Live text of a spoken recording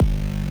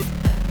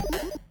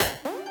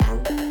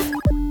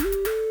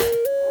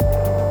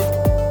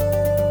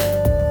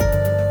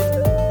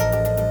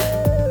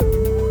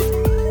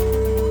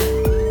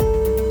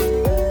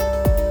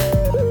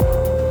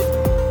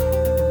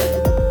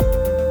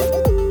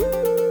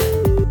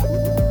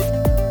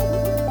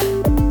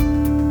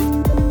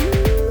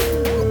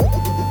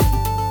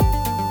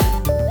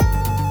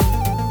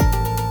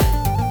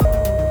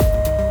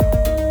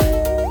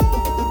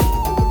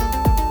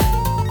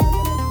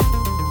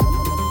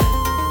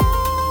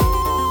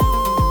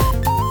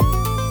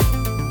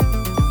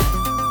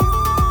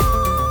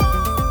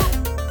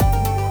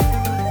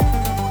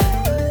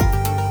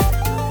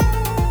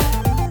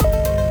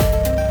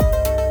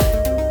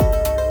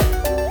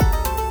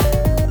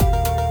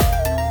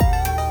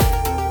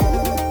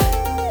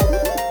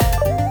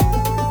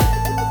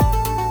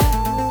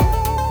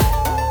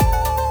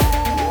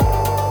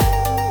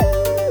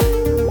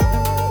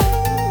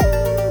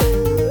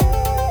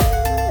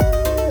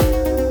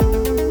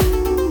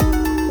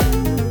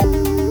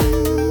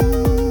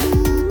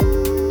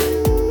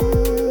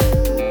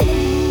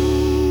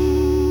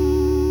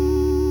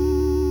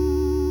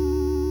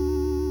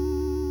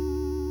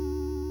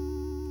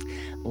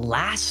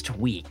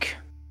week,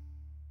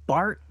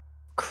 Bart,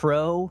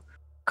 Crow,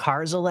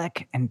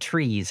 Karzalek, and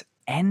Trees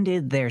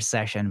ended their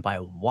session by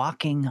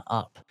walking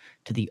up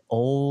to the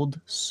old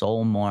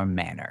Solmore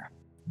Manor.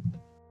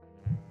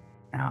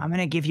 Now, I'm going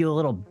to give you a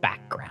little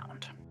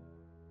background.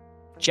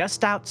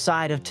 Just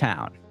outside of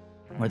town,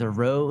 where the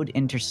road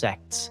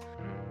intersects,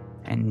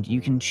 and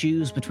you can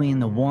choose between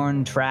the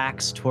worn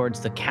tracks towards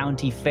the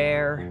county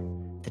fair,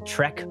 the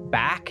trek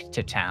back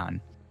to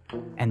town,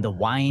 and the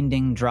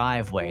winding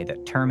driveway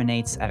that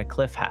terminates at a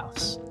cliff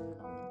house.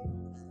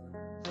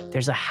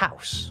 There's a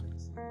house.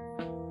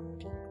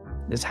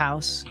 This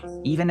house,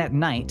 even at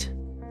night,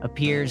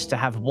 appears to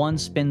have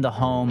once been the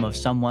home of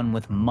someone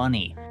with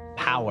money,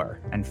 power,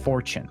 and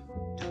fortune.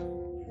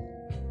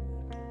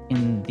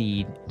 In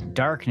the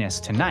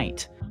darkness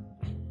tonight,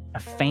 a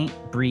faint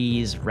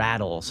breeze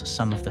rattles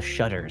some of the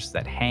shutters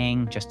that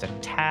hang just a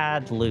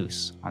tad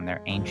loose on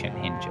their ancient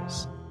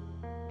hinges.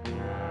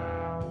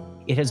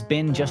 It has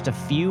been just a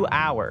few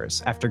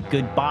hours after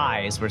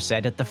goodbyes were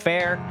said at the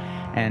fair,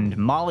 and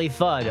Molly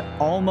Fudd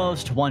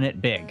almost won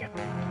it big.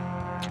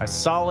 A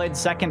solid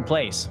second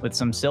place with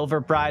some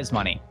silver prize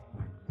money.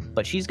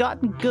 But she's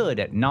gotten good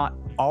at not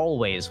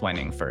always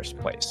winning first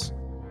place.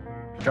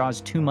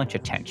 Draws too much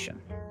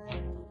attention,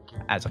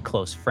 as a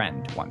close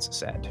friend once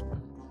said.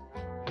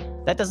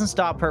 That doesn't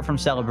stop her from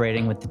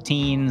celebrating with the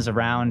teens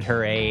around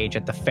her age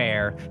at the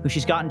fair, who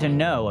she's gotten to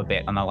know a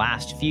bit on the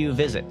last few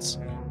visits.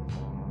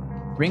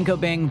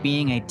 Rinkobing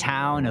being a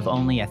town of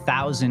only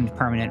 1,000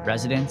 permanent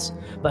residents,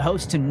 but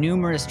host to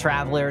numerous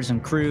travelers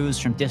and crews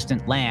from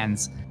distant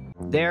lands,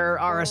 there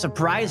are a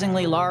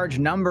surprisingly large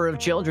number of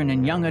children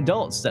and young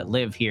adults that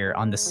live here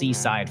on the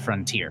seaside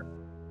frontier.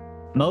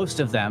 Most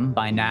of them,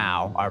 by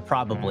now, are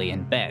probably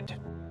in bed.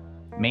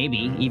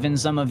 Maybe even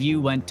some of you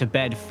went to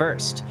bed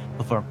first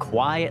before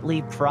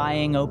quietly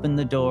prying open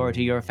the door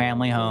to your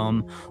family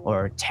home,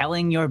 or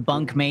telling your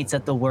bunkmates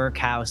at the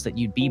workhouse that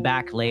you'd be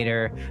back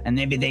later, and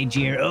maybe they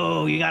jeer,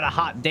 "Oh, you got a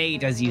hot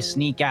date," as you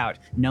sneak out,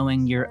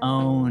 knowing your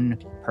own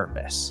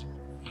purpose.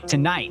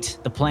 Tonight,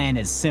 the plan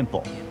is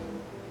simple.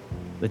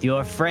 With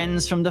your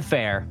friends from the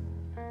fair,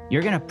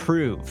 you're gonna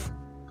prove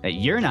that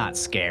you're not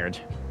scared.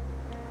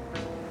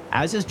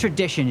 As is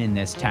tradition in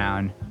this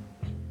town,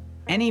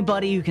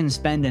 anybody who can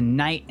spend a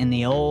night in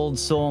the old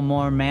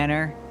Solmore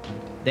Manor,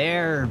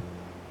 they're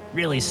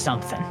really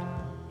something.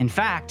 In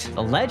fact,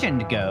 the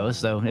legend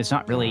goes, though it's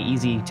not really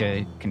easy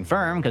to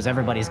confirm because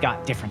everybody's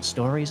got different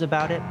stories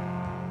about it,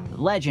 the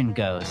legend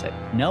goes that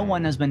no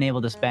one has been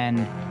able to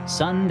spend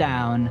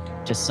sundown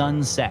to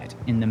sunset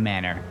in the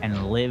manor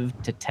and live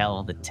to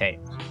tell the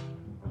tale.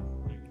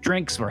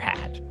 Drinks were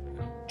had,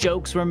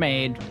 jokes were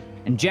made,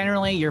 and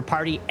generally your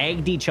party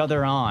egged each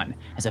other on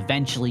as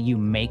eventually you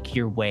make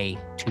your way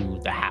to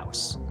the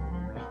house.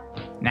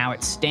 Now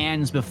it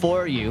stands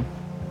before you,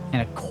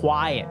 and a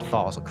quiet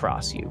falls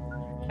across you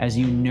as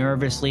you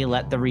nervously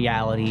let the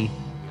reality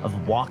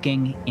of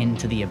walking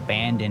into the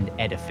abandoned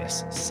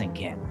edifice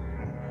sink in.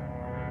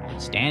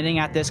 Standing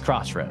at this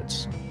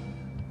crossroads,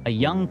 a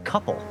young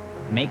couple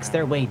makes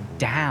their way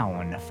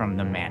down from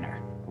the manor,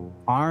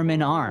 arm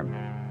in arm,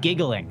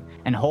 giggling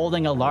and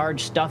holding a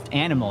large stuffed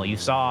animal you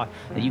saw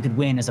that you could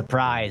win as a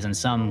prize in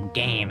some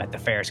game at the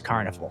fair's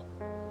carnival.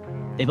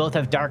 They both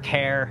have dark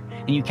hair,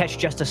 and you catch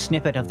just a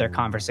snippet of their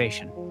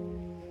conversation.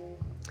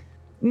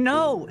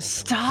 "No,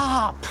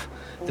 stop,"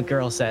 the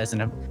girl says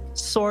in a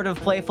sort of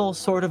playful,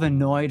 sort of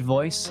annoyed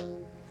voice.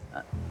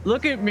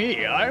 Look at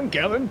me, I'm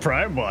Kevin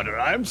Primewater.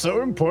 I'm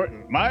so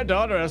important. My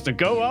daughter has to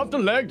go off to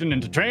Legdon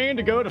and to train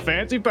to go to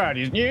fancy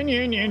parties.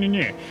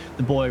 The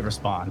boy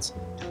responds.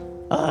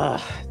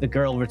 The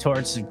girl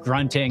retorts,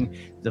 grunting.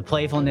 The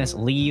playfulness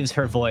leaves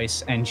her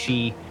voice, and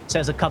she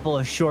says a couple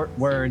of short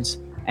words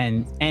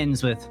and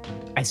ends with,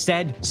 "I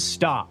said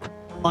stop,"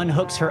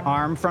 unhooks her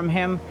arm from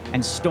him,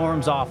 and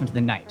storms off into the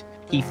night.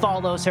 He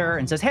follows her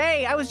and says,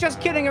 "Hey, I was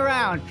just kidding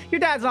around. Your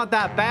dad's not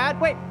that bad.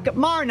 Wait,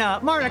 Marna,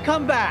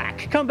 come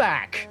back. Come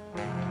back."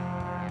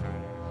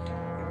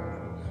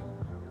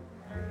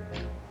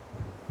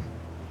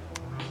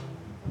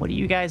 What do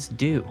you guys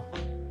do?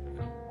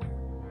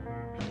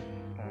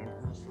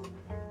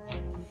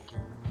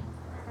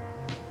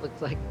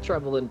 Looks like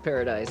trouble in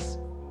paradise.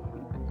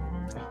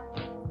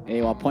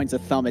 Awa points a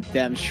thumb at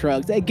them,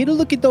 shrugs. Hey, get a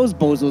look at those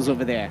bozos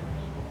over there.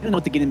 They don't know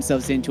what to get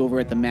themselves into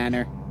over at the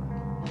manor.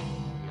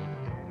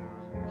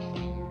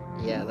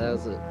 Yeah, that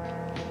was it.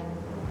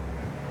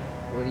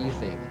 What do you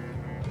think?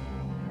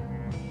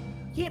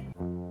 Yep.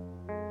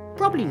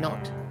 Probably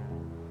not.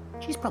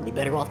 She's probably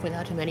better off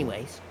without him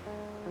anyways.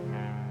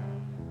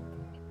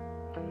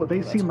 Well,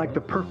 they seem like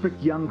the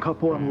perfect young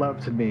couple in love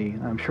to me.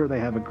 I'm sure they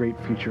have a great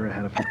future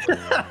ahead of them.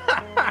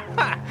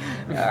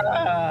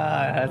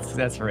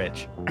 That's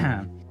rich.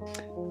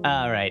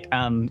 All right.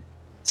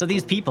 So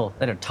these people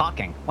that are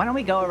talking, why don't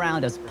we go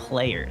around as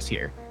players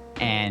here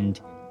and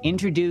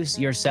introduce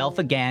yourself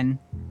again,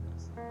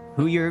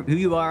 who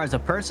you are as a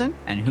person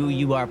and who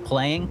you are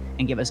playing,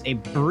 and give us a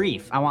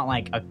brief, I want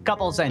like a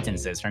couple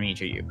sentences from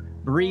each of you,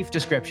 brief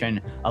description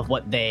of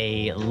what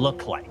they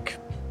look like.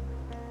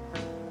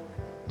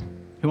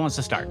 Who wants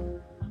to start?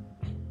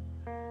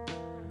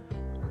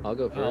 I'll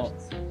go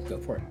first. Go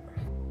for it.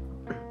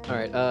 All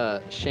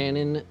right.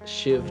 Shannon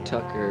Shiv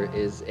Tucker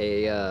is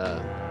a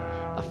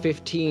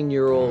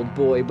 15-year-old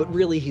boy, but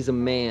really he's a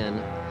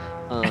man,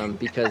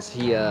 because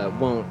he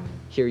won't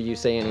hear you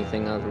say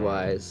anything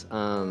otherwise.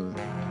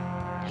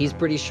 He's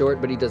pretty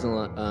short, but he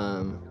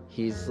doesn't.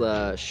 He's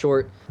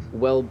short,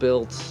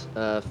 well-built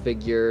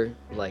figure,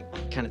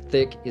 like kind of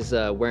thick. He's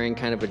wearing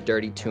kind of a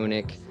dirty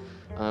tunic.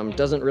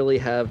 Doesn't really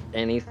have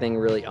anything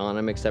really on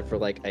him except for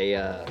like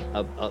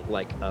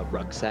a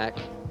rucksack.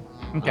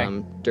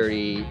 Okay.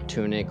 Dirty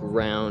tunic,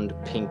 round,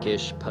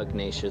 pinkish,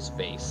 pugnacious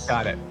face.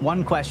 Got it.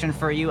 One question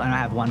for you, and I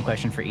have one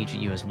question for each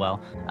of you as well.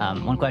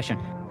 One question: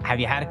 have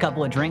you had a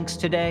couple of drinks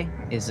today?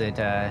 Is it,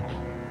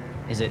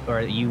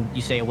 or you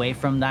stay away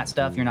from that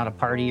stuff? You're not a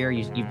partier.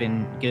 You've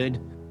been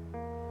good.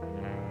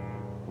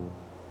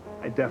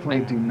 I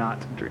definitely do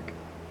not drink.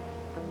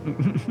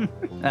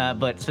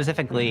 But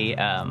specifically,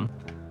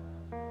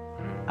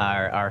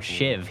 our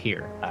Shiv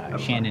here,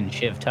 Shannon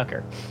Shiv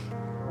Tucker.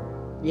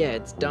 Yeah,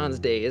 it's Don's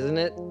Day, isn't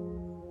it?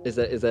 Is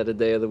that a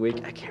day of the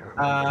week? I can't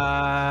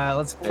remember.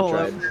 Let's pull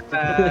up.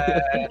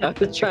 I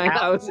was trying.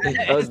 I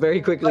was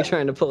very quickly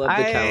trying to pull up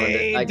the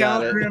calendar. I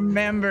got it. don't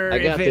remember. I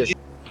got this.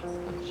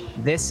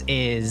 This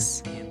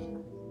is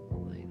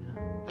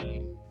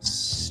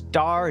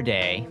Star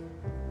Day.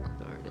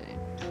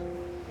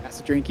 That's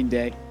a drinking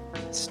day.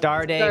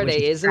 Star Day, Star which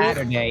Day, is isn't it?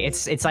 Saturday.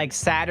 It's like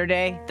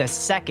Saturday, the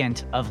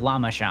 2nd of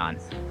Lamashan.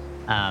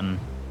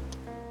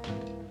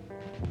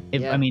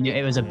 Yeah. I mean,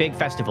 it was a big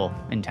festival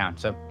in town,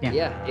 so yeah.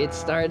 Yeah, it's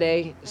Star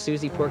Day.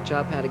 Susie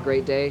Porkchop had a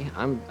great day.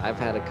 I've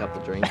had a couple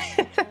drinks.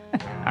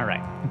 All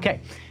right.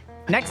 Okay.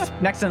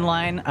 Next in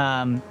line.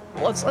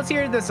 Let's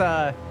hear this.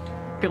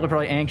 People are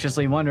probably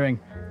anxiously wondering.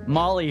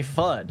 Molly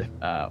Fudd.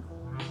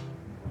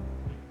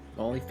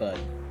 Molly Fudd.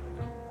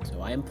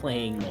 So I am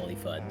playing Molly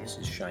Fudd. This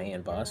is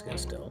Cheyenne Bosco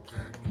still.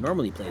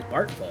 Normally plays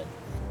Bart Fudd.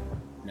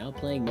 Now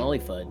playing Molly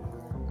Fudd.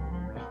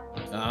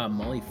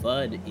 Molly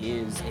Fudd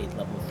is a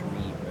level 3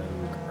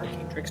 rogue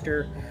arcane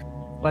trickster.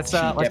 Let's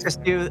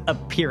just do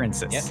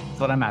appearances. Yeah. That's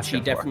what I'm asking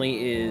She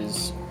definitely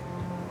is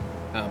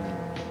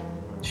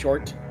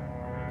short,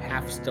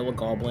 half still a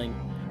goblin,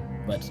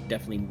 but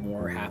definitely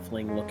more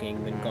halfling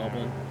looking than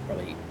goblin.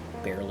 Probably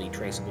barely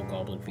traceable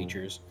goblin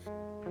features.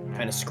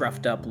 Kind of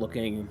scruffed up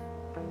looking,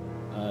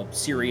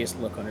 serious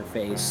look on her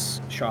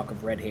face, shock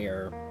of red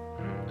hair,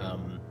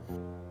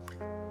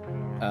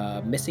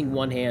 missing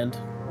one hand,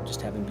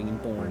 just having been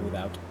born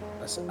without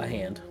a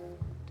hand.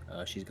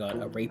 She's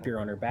got a rapier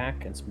on her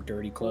back and some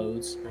dirty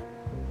clothes,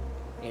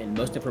 and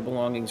most of her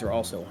belongings are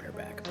also on her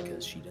back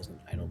because she doesn't,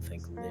 I don't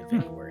think, live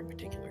anywhere in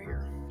particular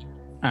here.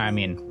 I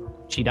mean,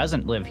 she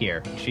doesn't live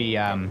here. She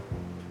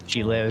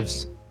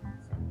lives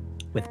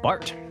with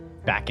Bart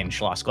back in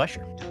Schloss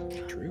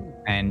Glescher. True.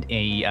 And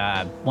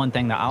one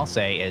thing that I'll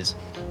say is,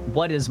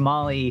 what is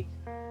Molly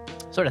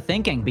sort of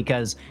thinking?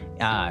 Because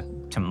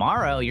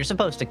tomorrow you're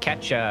supposed to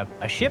catch a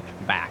ship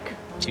back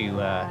to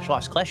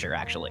Schloss Glescher,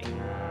 actually.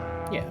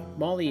 Yeah,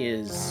 Molly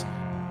is,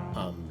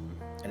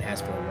 and has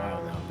for a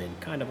while now, been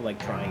kind of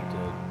like trying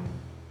to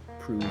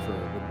prove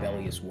her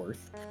rebellious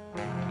worth,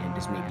 and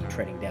is maybe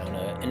treading down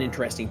an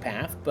interesting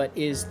path, but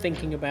is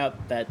thinking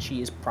about that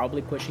she is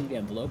probably pushing the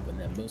envelope, and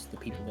that most of the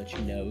people that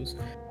she knows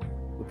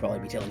would probably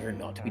be telling her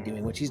not to be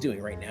doing what she's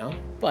doing right now.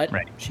 But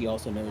she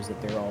also knows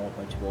that they're all a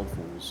bunch of old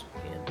fools,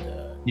 and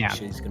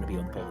she's going to be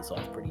able to pull this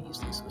off pretty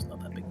easily, so it's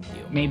not that big of a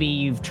deal. Maybe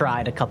you've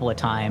tried a couple of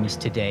times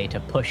today to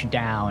push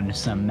down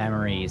some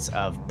memories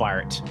of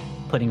Bart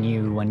putting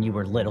you when you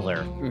were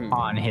littler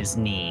on his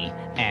knee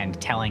and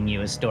telling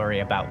you a story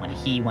about when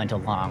he went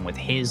along with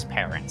his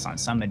parents on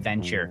some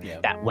adventure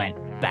that went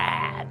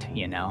bad,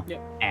 you know?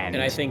 Yep.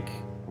 And I think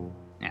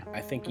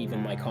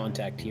even my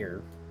contact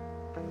here,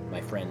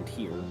 my friend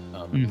here,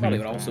 probably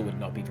would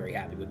not be very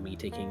happy with me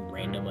taking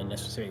random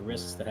unnecessary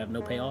risks that have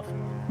no payoff.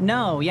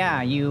 No,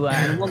 yeah, you.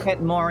 We'll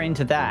get more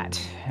into that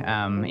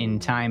in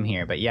time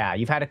here, but yeah,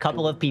 you've had a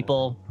couple of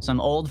people,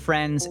 some old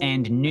friends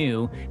and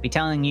new, be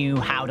telling you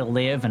how to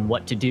live and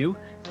what to do,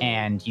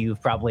 and you've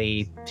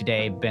probably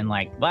today been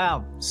like,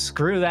 "Well,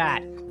 screw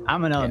that.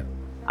 I'm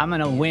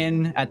gonna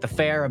win at the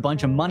fair a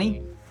bunch of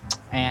money,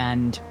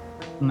 and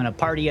I'm gonna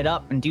party it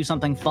up and do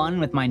something fun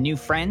with my new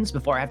friends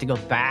before I have to go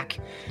back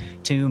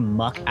to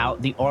muck out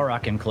the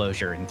Auroch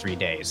enclosure in 3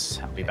 days.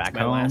 I'll be back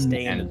my home. last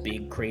day in the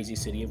big crazy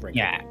city of Ringgold.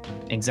 Yeah,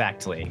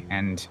 exactly.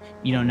 And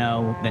you don't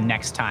know the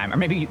next time, or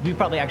maybe you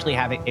probably actually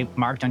have it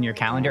marked on your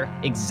calendar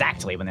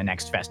exactly when the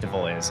next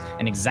festival is,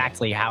 and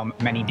exactly how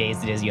many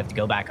days it is you have to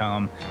go back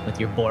home with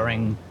your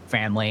boring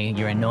family,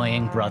 your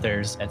annoying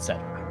brothers,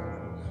 etc.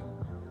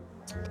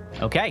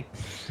 Okay.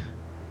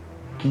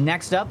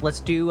 Next up, let's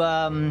do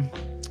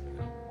Awa.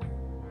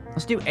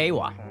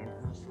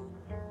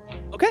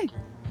 Okay.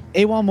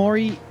 Awa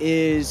Mori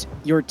is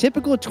your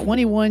typical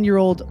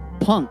 21-year-old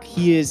punk.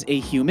 He is a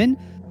human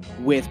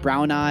with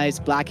brown eyes,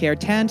 black hair,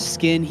 tanned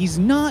skin.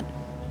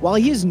 While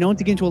he is known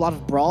to get into a lot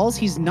of brawls,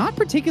 he's not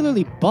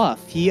particularly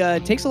buff. He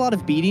takes a lot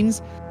of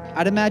beatings.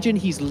 I'd imagine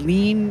he's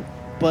lean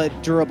but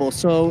durable.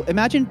 So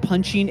imagine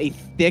punching a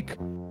thick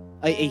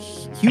a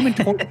human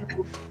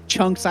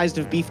chunk sized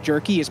of beef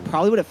jerky is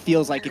probably what it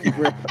feels like if you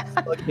were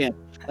to look at him.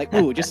 Like,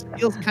 ooh, it just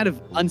feels kind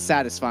of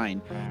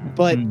unsatisfying.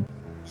 But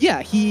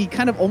yeah, he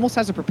kind of almost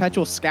has a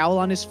perpetual scowl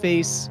on his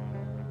face.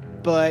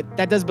 But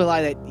that does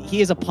belie that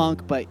he is a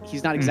punk, but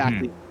he's not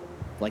exactly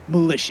like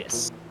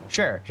malicious.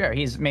 Sure.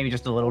 He's maybe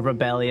just a little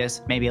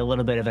rebellious, maybe a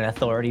little bit of an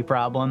authority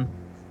problem.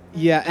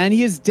 Yeah, and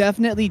he is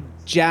definitely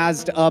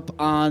jazzed up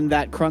on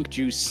that crunk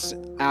juice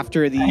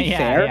after the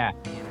fair. Yeah.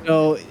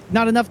 So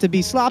not enough to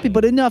be sloppy,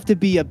 but enough to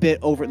be a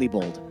bit overtly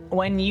bold.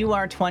 When you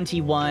are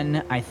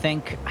 21, I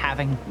think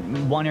having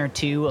one or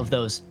two of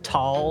those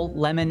tall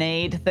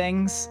lemonade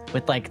things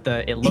with like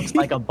it looks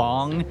like a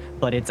bong,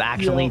 but it's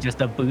actually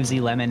just a boozy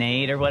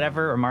lemonade or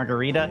whatever, or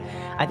margarita.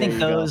 I think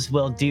those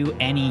will do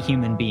any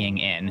human being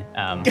in.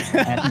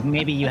 And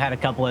maybe you had a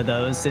couple of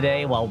those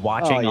today while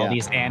watching all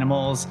these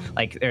animals.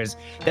 Like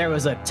there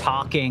was a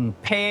talking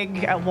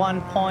pig at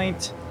one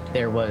point.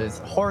 There was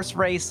horse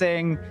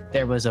racing.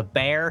 There was a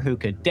bear who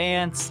could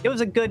dance. It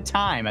was a good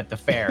time at the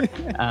fair.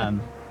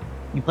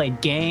 You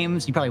played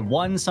games. You probably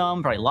won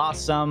some, probably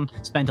lost some,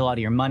 spent a lot of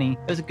your money.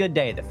 It was a good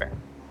day at the fair.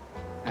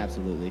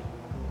 Absolutely.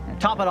 And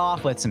top it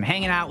off with some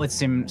hanging out with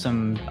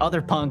some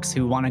other punks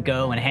who want to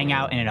go and hang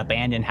out in an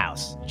abandoned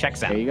house.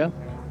 Checks out. There you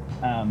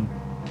go.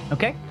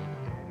 Okay.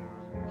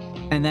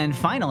 And then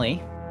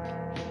finally.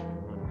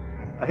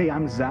 Hey,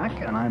 I'm Zach,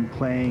 and I'm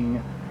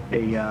playing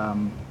a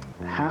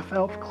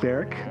half-elf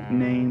cleric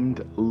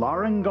named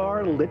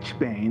Larengar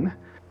Lichbane,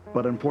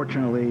 but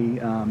unfortunately,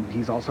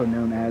 he's also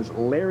known as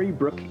Larry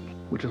Brookie,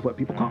 which is what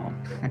people call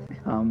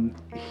him.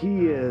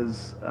 He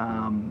is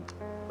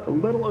a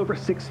little over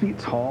 6 feet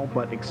tall,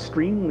 but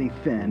extremely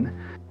thin.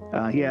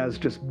 He has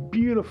just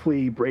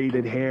beautifully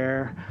braided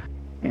hair,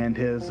 and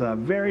his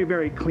very,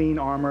 very clean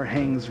armor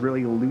hangs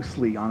really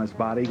loosely on his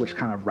body, which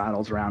kind of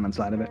rattles around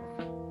inside of it.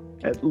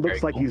 It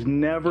looks like he's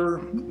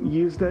never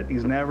used it.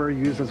 He's never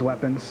used his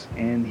weapons,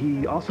 and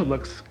he also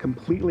looks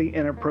completely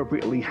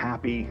inappropriately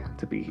happy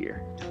to be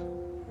here.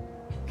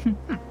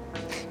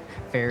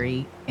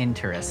 Very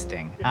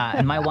interesting.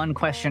 And my one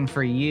question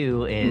for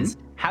you is,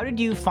 how did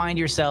you find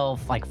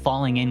yourself like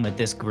falling in with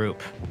this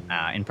group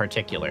in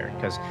particular?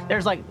 Because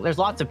there's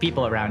lots of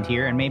people around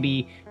here, and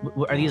maybe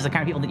are these the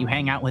kind of people that you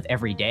hang out with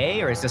every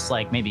day, or is this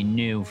like maybe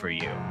new for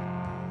you?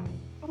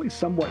 Probably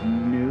somewhat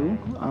new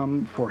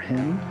for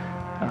him.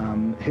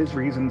 His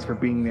reasons for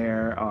being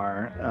there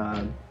are,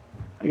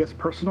 I guess,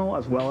 personal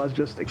as well as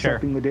just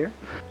accepting the deer.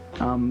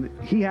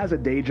 He has a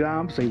day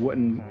job, so he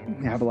wouldn't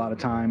have a lot of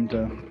time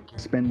to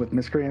spend with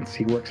miscreants.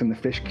 He works in the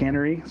fish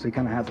cannery, so he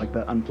kind of has like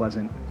the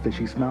unpleasant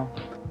fishy smell.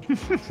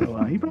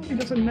 So he probably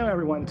doesn't know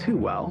everyone too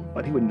well,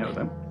 but he would know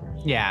them.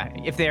 Yeah,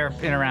 if they're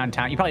in around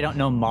town, you probably don't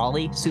know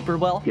Molly super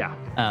well. Yeah.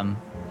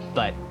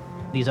 But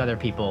these other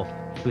people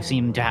who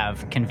seem to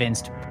have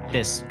convinced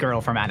this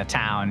girl from out of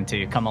town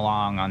to come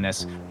along on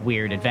this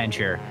weird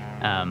adventure,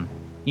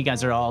 you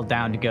guys are all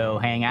down to go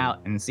hang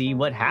out and see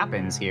what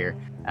happens here.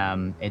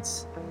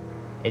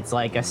 It's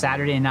like a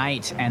Saturday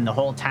night and the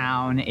whole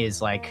town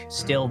is like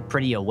still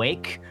pretty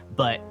awake,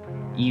 but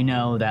you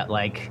know that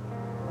like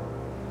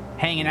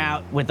hanging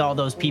out with all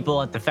those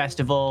people at the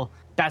festival,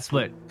 that's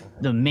what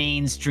the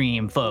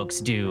mainstream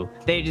folks do.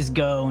 They just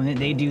go and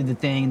they do the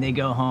thing, they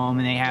go home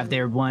and they have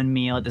their one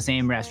meal at the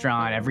same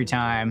restaurant every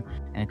time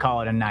and call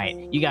it a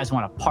night. You guys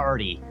want to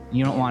party.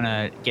 You don't want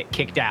to get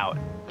kicked out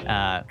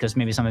because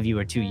maybe some of you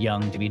are too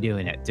young to be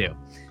doing it too.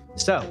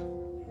 So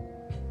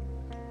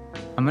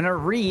I'm gonna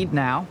read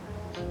now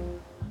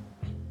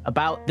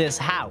about this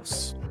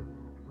house.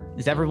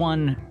 Is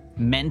everyone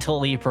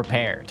mentally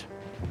prepared?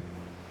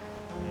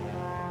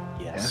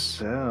 Yes.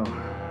 So.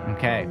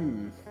 Okay.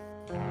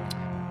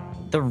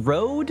 The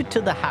road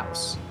to the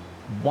house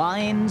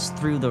winds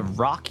through the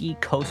rocky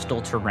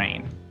coastal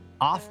terrain,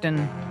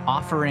 often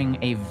offering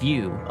a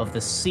view of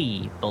the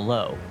sea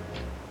below.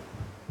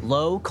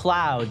 Low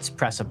clouds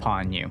press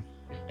upon you.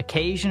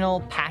 Occasional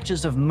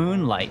patches of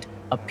moonlight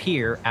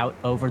appear out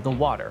over the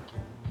water.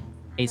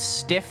 A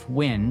stiff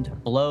wind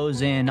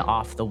blows in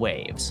off the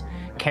waves,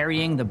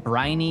 carrying the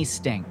briny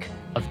stink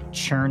of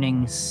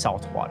churning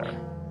salt water.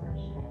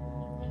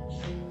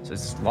 So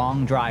it's this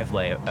long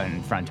driveway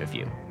in front of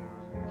you.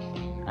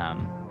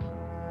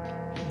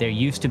 There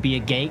used to be a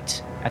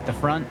gate at the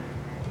front.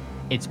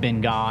 It's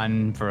been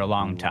gone for a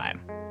long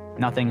time.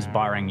 Nothing's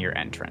barring your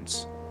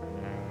entrance.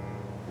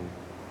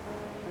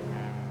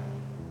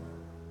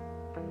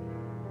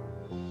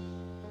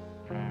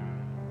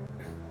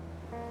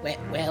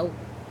 Well,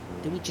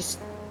 do we just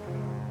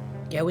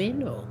go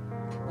in, or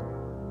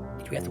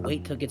do we have to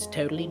wait till it gets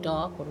totally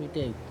dark? What do we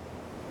do?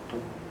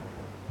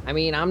 I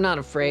mean, I'm not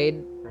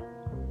afraid.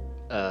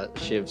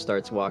 Shiv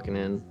starts walking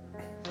in.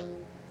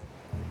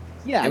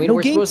 Yeah, I mean, no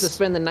we're supposed to gates.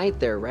 spend the night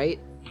there, right?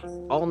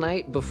 All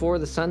night before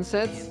the sun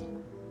sets?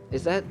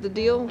 Is that the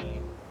deal?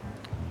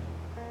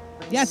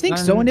 Yeah, I think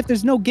so. And if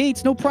there's no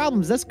gates, no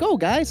problems. Let's go,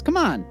 guys. Come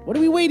on. What are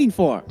we waiting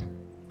for?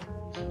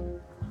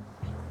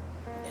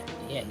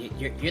 Yeah,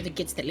 you're the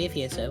kids that live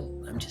here, so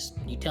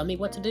you tell me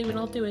what to do and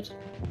I'll do it.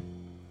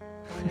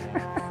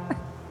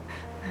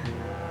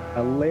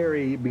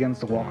 Larry begins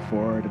to walk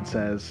forward and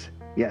says,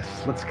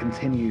 "Yes, let's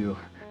continue.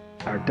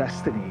 Our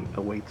destiny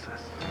awaits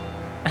us."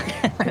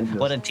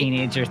 What a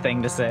teenager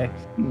thing to say.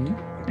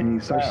 And he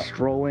starts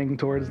strolling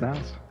towards the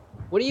house.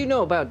 What do you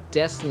know about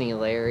destiny,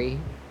 Larry?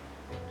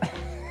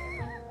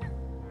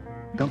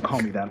 Don't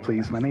call me that,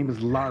 please. My name is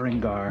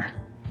Laringar.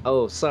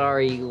 Oh,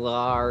 sorry,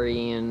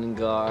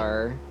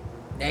 Lariangar.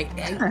 Hey,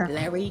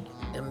 Larry,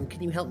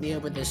 can you help me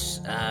over this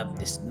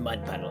this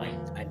mud puddle?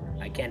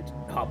 I can't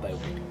hop over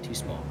it. Too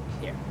small.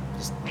 Here,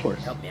 just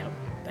help me out.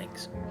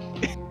 Thanks.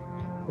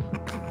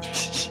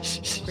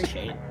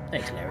 Appreciate it.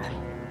 Thanks, Larry.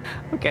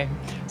 Okay,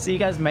 so you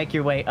guys make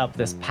your way up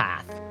this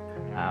path.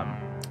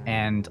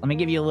 And let me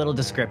give you a little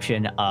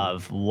description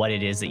of what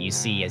it is that you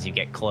see as you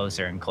get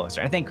closer and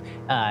closer. I think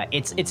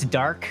it's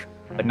dark,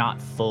 but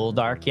not full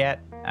dark yet.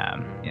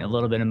 A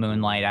little bit of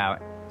moonlight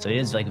out, so it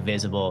is like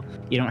visible.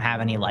 You don't have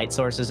any light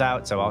sources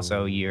out, so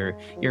also your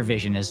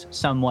vision is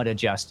somewhat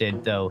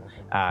adjusted. Though,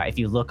 if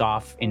you look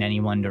off in any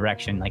one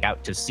direction, like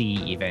out to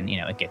sea, even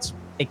it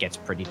gets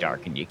pretty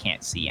dark and you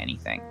can't see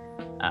anything.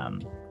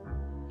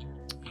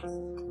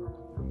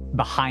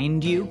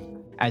 Behind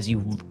you, as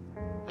you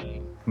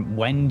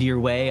wend your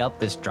way up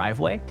this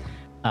driveway,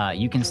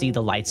 you can see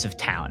the lights of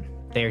town.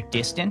 They're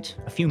distant,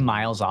 a few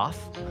miles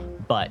off,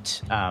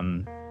 but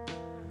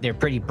they're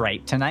pretty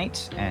bright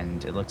tonight,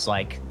 and it looks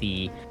like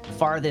the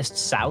farthest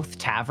south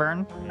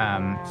tavern,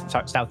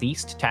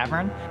 southeast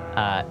tavern,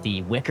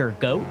 the Wicker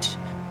Goat,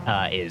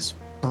 is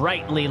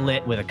brightly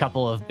lit with a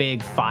couple of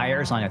big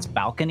fires on its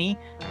balcony,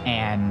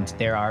 and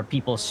there are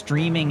people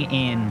streaming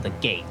in the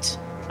gate.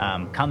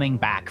 Coming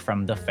back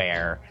from the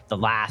fair, the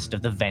last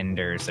of the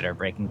vendors that are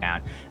breaking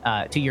down.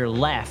 To your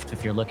left,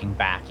 if you're looking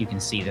back, you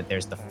can see that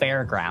there's the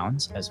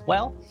fairgrounds as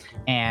well,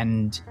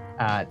 and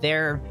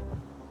they're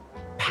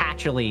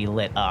patchily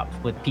lit up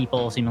with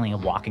people seemingly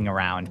walking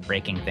around,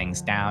 breaking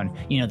things down.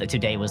 You know that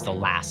today was the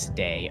last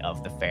day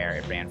of the fair.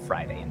 It ran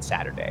Friday and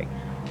Saturday,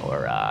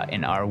 or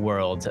in our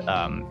world,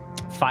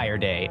 Fire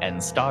Day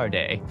and Star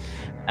Day.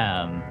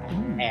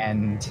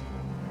 And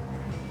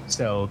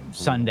so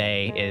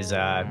Sunday is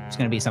it's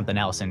going to be something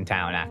else in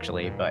town,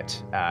 actually,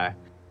 but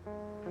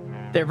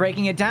they're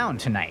breaking it down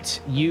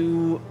tonight.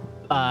 You,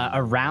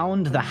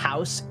 around the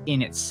house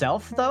in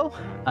itself, though,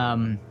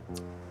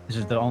 this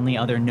is the only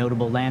other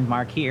notable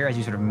landmark here as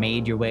you sort of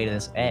made your way to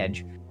this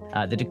edge.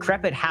 The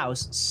decrepit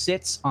house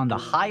sits on the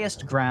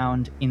highest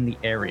ground in the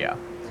area.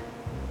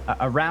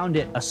 Around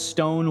it, a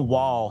stone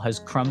wall has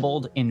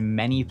crumbled in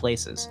many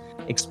places,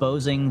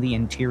 exposing the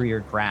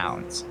interior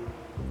grounds.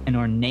 An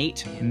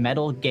ornate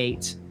metal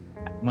gate,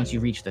 once you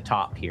reach the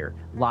top here,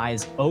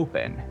 lies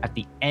open at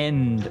the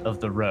end of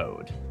the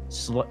road,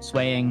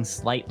 swaying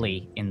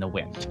slightly in the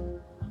wind.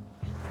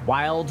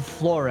 Wild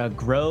flora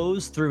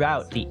grows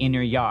throughout the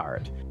inner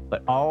yard,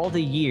 but all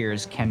the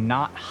years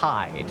cannot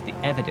hide the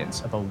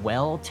evidence of a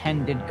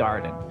well-tended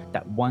garden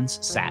that once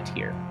sat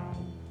here.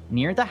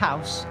 Near the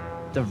house,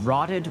 the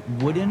rotted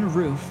wooden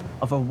roof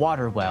of a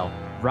water well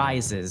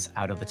rises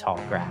out of the tall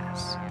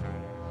grass.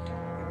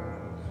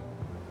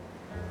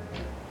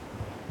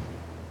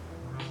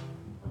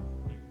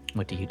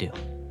 What do you do?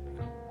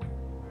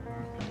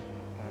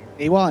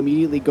 Awa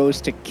immediately goes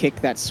to kick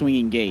that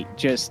swinging gate.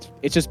 If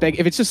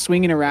it's just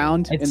swinging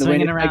around It's in the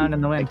swinging wind, around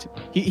in the wind.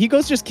 he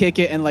goes just kick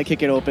it and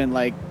kick it open,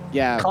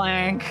 yeah.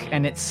 Clank,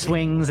 and it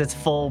swings its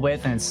full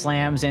width and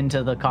slams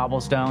into the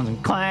cobblestones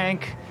and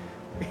clank.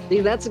 See,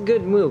 that's a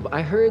good move.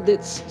 I heard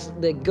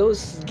that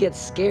ghosts get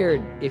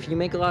scared if you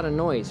make a lot of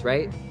noise,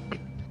 right?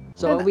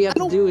 So all we have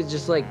to do is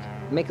just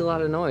make a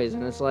lot of noise,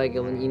 and it's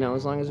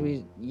as long as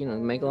we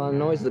make a lot of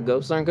noise, the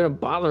ghosts aren't gonna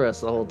bother us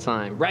the whole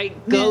time, right?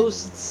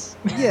 Ghosts.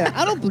 Yeah,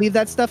 I don't believe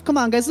that stuff. Come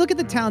on, guys, look at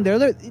the town there.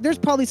 There's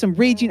probably some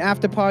raging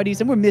after parties,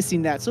 and we're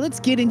missing that. So let's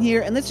get in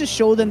here and let's just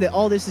show them that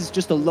all this is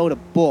just a load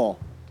of bull.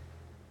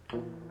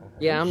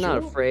 Yeah, I'm not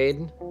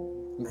afraid.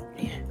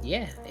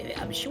 Yeah,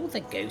 I'm sure the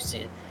ghosts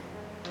are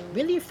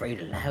really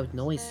afraid of loud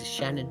noises,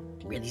 Shannon.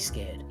 Really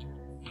scared.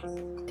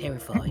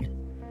 Terrified.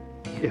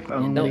 If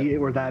only it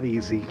were that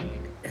easy.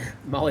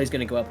 Molly's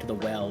gonna go up to the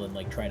well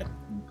and try to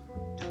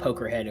poke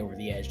her head over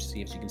the edge to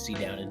see if she can see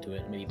down into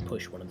it. Maybe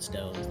push one of the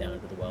stones down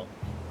into the well.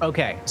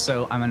 Okay,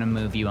 so I'm gonna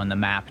move you on the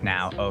map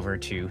now over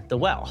to the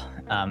well.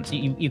 So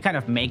you kind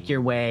of make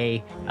your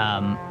way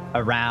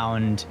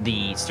around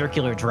the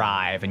circular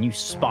drive, and you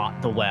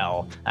spot the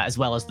well, as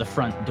well as the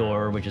front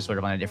door, which is sort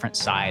of on a different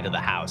side of the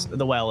house.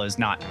 The well is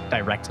not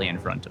directly in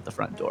front of the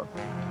front door.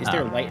 Is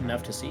there light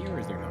enough to see, or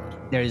is there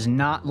not? There is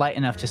not light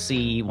enough to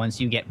see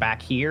once you get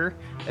back here,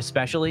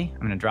 especially.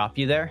 I'm gonna drop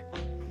you there.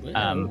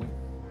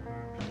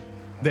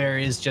 There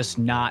is just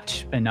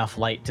not enough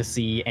light to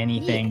see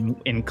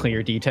anything in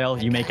clear detail.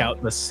 You make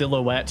out the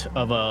silhouette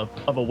of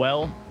a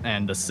well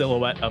and the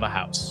silhouette of a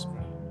house.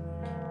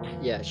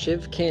 Yeah,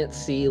 Shiv can't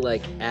see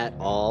at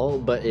all,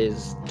 but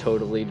is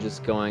totally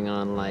just going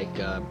on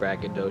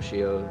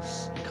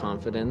braggadocio's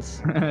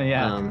confidence.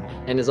 Yeah.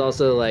 And is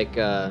also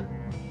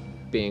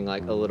being a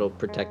little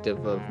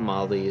protective of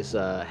Molly's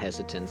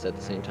hesitance at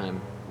the same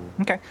time.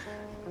 Okay.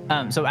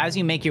 So as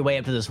you make your way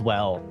up to this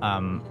well,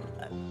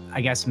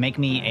 I guess make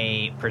me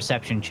a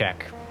perception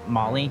check.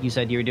 Molly, you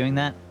said you were doing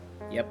that?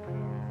 Yep.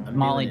 I'm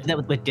Molly, doing do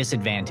that with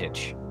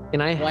disadvantage.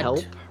 Can I What? help?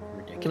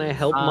 Ridiculous. Can I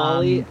help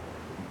Molly,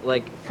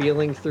 like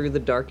feeling through the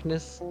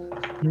darkness?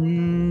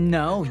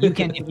 No, you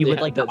can. If you would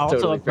Yeah, like to that's also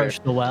totally fair. approach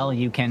the well,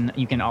 you can.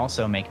 You can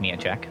also make me a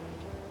check.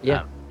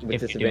 Yeah, Um,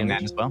 with if you're doing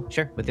that disadvantage. as well.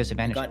 Sure, with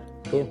disadvantage. Got,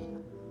 Cool.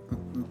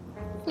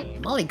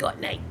 Molly got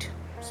an 8.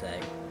 So,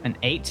 An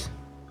 8.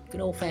 good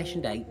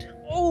old-fashioned 8.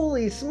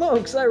 Holy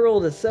smokes! I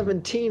rolled a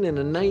 17 and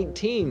a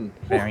 19.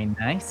 Very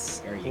nice.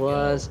 There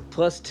you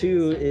Plus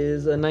 2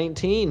 is a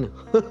 19.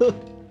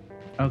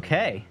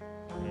 Okay.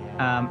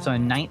 So a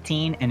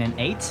 19 and an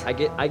 8.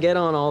 I get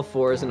on all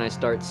fours and I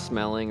start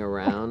smelling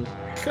around.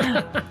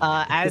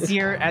 As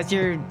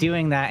you're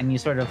doing that, and you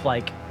sort of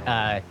like,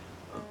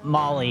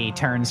 Molly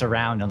turns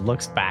around and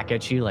looks back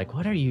at you, like,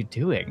 "What are you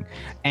doing?"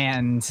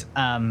 And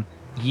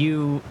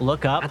you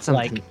look up, That's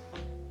something.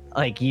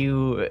 like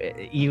you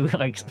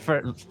like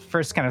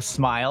first kind of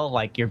smile,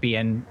 like you're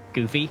being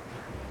goofy,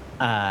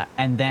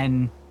 and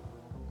then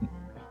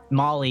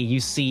Molly, you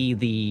see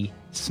the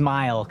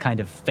smile kind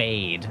of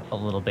fade a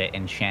little bit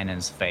in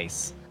Shannon's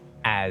face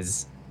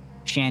as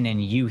Shannon,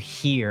 you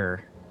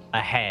hear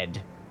ahead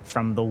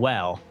from the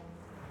well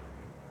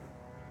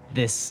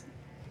this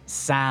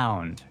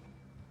sound.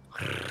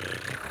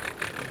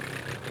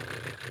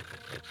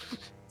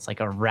 It's like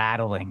a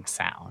rattling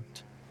sound.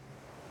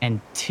 And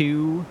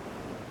 2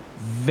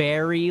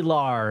 very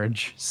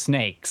large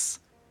snakes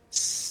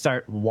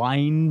start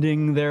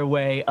winding their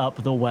way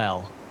up the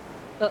well.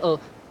 Uh-oh.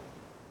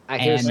 I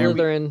hear And-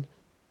 Slytherin.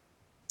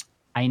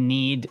 I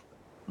need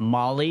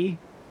Molly,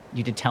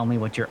 you to tell me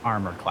what your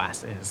armor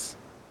class is.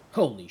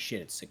 Holy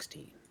shit, it's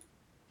 16.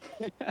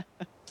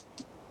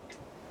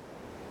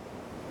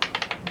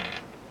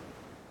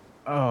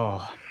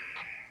 Oh.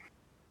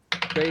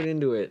 Straight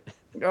into it.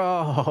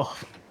 Oh.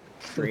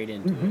 Straight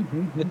into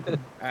it.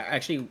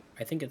 Actually,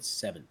 I think it's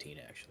 17,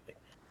 actually.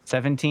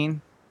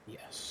 17?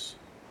 Yes.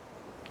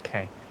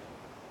 Okay.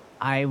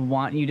 I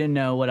want you to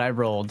know what I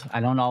rolled. I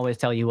don't always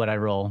tell you what I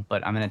roll,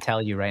 but I'm going to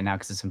tell you right now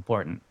because it's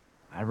important.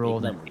 I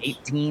rolled an numbers.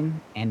 18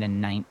 and a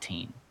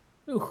 19.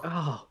 Ooh,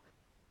 Oh,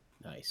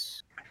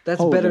 nice. that's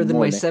Holy better than my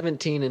moly.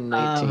 17 and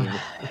 19.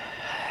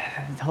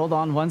 Hold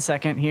on 1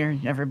 second here,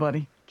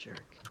 everybody.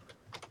 Jerk.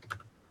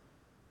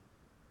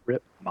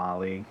 Rip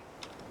Molly.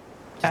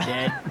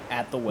 Dead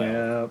at the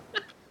well.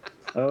 Yep.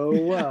 Oh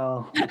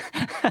well. That's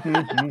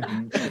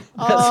Oh,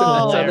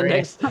 how the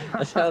hilarious. next.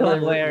 That's how the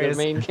Hilarious.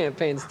 main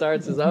campaign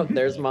starts. Is out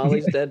there's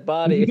Molly's dead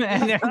body.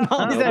 And there's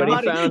Molly's dead Nobody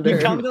body. found You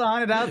her. come to the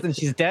haunted house and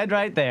she's dead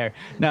right there.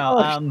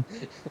 No,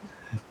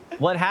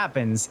 what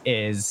happens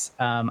is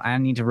I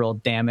need to roll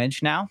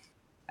damage now,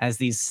 as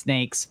these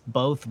snakes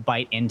both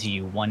bite into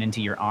you, one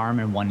into your arm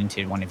and one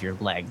into one of your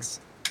legs.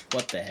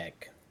 What the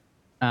heck?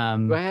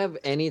 Do I have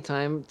any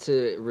time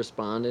to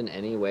respond in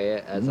any way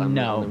as I'm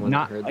the No, only one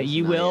not that heard this?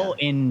 you Not will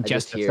yet. in I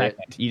just just a hear it.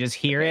 second. You just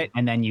hear it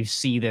and then you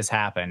see this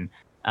happen.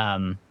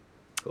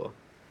 Cool.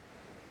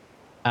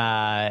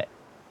 I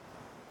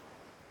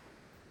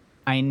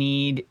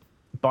need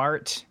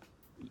Bart.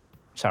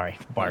 Sorry,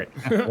 Bart.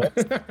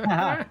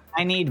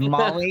 I need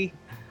Molly.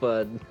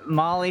 But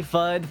Molly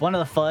Fudd. One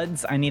of the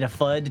Fudds. I need a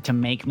Fudd to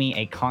make me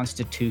a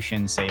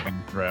Constitution saving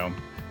throw.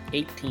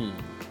 18.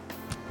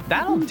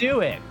 That'll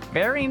do it.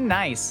 Very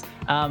nice.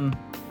 I'm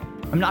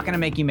not gonna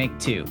make you make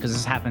 2 because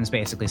this happens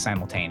basically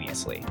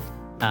simultaneously.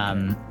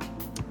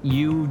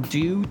 You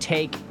do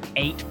take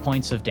 8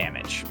 points of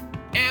damage.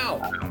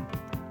 Ow!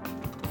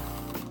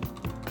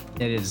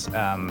 It is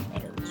That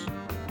hurts.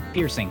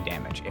 piercing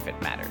damage if it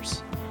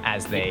matters,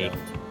 as they It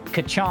don't.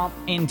 ka-chomp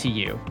into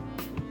you.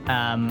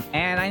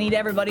 And I need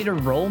everybody to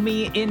roll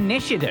me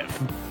initiative.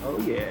 Oh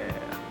yeah.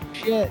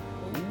 Shit.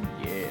 Oh,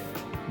 yeah.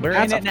 We're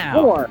That's in a it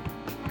now. 4.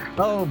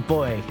 Oh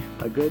boy.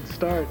 A good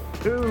start.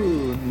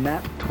 Ooh,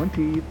 nat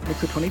 20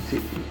 makes a 22.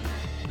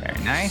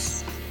 Very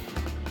nice.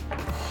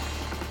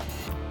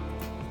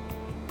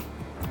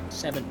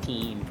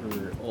 17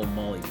 for old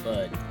Molly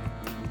Fudd.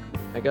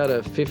 I got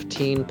a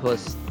 15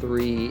 plus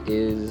 3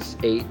 is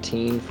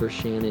 18 for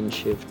Shannon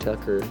Shiv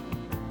Tucker.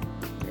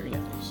 Very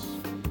nice.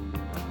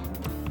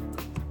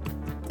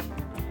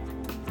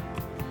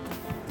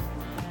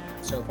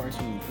 So far,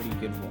 some pretty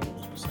good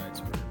rolls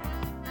besides for.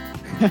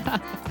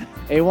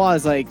 Awa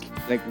is like,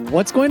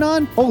 what's going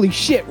on? Holy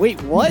shit!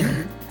 Wait, what?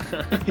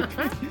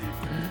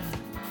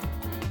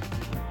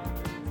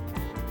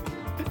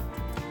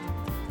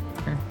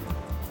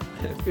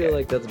 I feel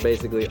like that's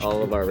basically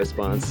all of our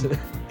response.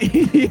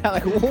 Yeah,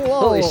 like whoa.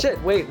 Holy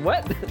shit! Wait,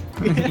 what?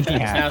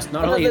 Yeah. Now, it's I not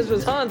thought only this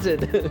was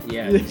haunted.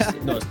 yeah,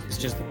 it's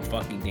just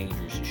fucking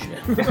dangerous as shit.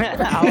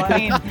 I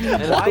mean,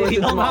 And of why course do it's you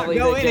not Molly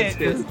go that in gets it?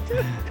 this.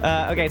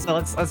 Okay, so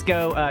let's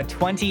go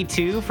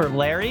 22 for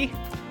Larry.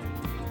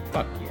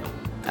 Fuck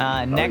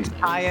yeah. Next yes.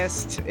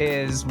 highest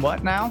is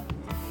what now?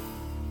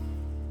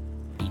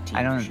 18.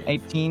 I don't. for Shiv.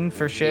 18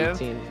 for Shiv.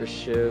 18 for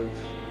Shiv.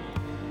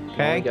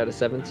 Okay. Molly got a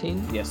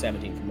 17. Yeah,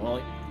 17 for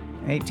Molly.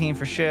 18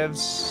 for Shiv.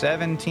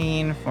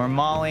 17 for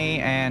Molly,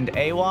 and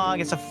Awa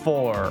gets a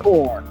 4.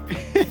 4.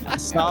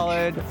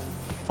 Solid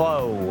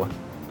foe.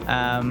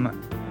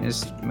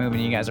 Just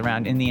moving you guys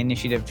around in the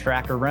initiative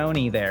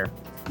trackeroni there.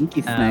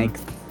 Sneaky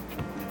snakes.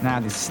 Now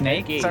the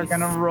snakes are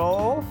gonna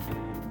roll.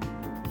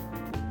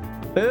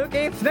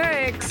 Spooky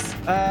snakes!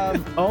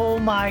 Oh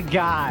my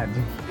god.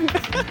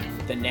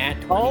 The nat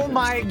 20. Oh for the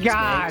my spooky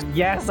god. snakes.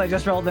 Yes, I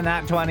just rolled a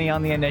nat 20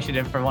 on the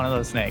initiative for one of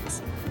those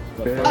snakes.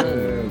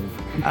 Boom.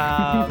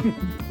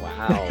 Um,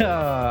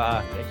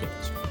 Wow.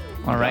 Ridiculous.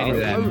 alrighty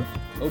then.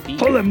 OP.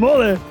 Holy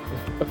moly!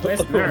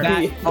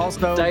 That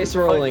also Dice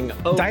rolling.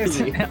 OP.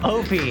 Dice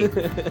OP.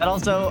 That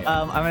also,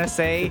 I'm gonna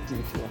say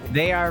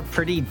they are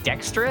pretty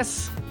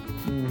dexterous.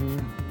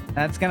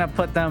 That's gonna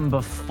put them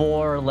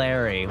before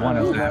Larry, one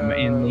of them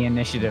in the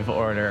initiative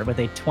order, with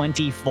a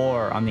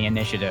 24 on the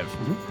initiative.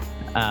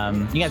 You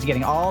guys are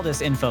getting all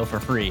this info for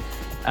free.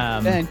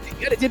 Man,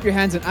 you gotta dip your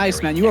hands in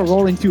ice, man. You are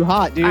rolling too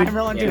hot, dude. I'm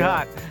rolling too Yeah.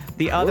 hot.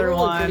 The other We're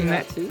rolling pretty one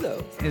hot too,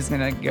 though. is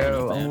gonna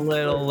go a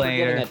little We're getting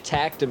later.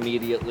 attacked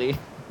immediately.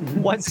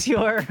 What's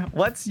your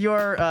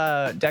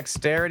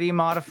dexterity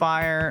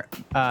modifier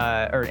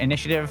or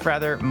initiative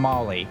rather,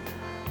 Molly?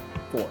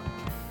 4.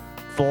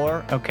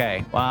 4.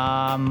 Okay.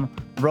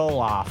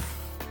 Roll off.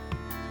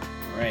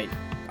 All right.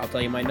 I'll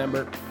tell you my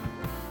number.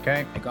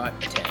 Okay. I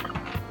got 10.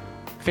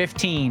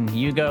 15.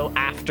 You go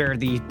after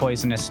the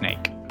poisonous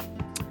snake.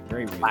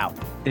 Very rude. Wow.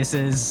 This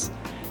is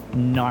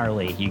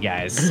gnarly, you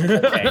guys.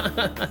 Okay.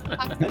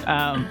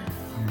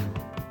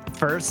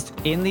 First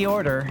in the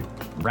order,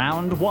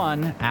 round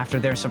 1 after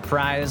their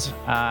surprise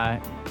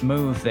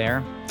move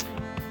there.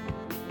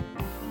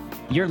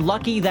 You're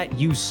lucky that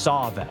you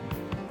saw them.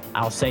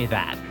 I'll say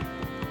that.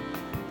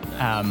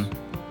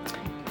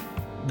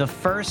 The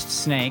first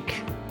snake,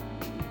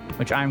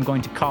 which I'm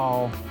going to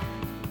call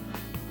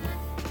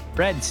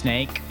Red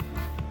Snake.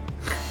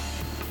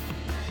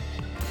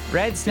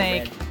 Red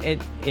Snake,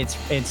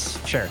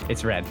 it's sure,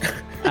 it's red.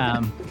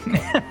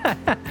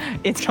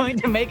 It's going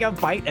to make a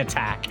bite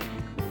attack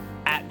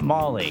at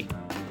Molly.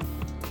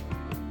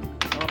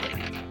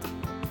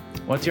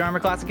 What's your armor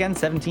class again?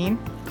 17?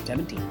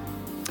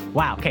 17.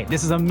 Wow, okay,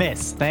 this is a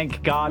miss.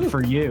 Thank God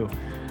for you.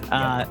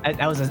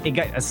 It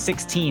got a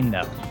 16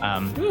 though,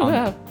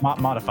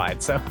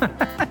 modified. So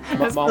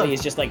that's Molly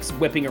is just like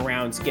whipping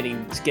around,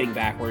 skidding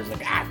backwards,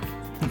 like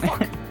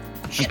fuck.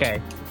 Shit.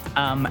 okay.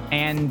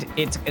 And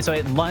so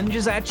it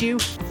lunges at you,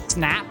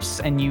 snaps,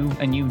 and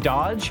you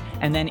dodge,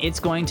 and then it's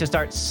going to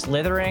start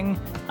slithering,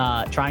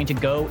 trying to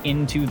go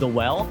into the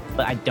well.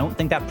 But I don't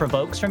think that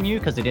provokes from you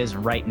because it is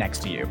right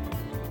next to you.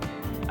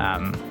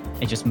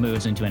 It just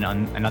moves into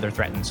another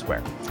threatened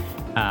square.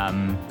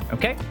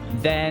 Okay,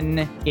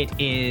 then it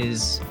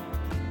is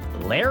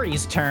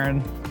Larry's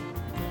turn.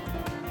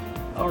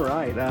 All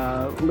right.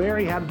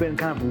 Larry had been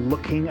kind of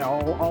looking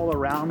all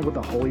around with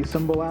the holy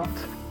symbol out,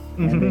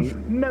 and he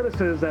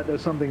notices that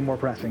there's something more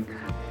pressing,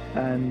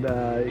 and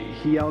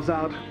he yells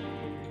out,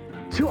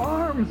 "To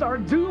arms! Our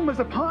doom is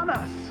upon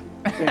us!"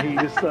 And he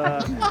just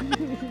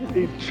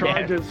he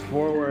charges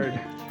forward.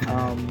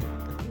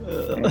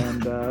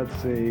 And let's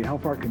see, how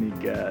far can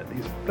he get?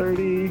 He's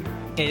 30.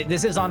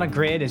 This is on a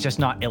grid. It's just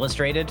not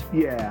illustrated.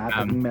 Yeah, I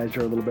have to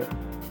measure a little bit.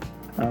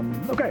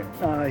 Okay,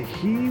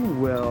 he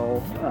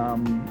will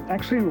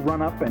actually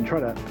run up and try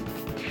to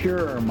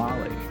cure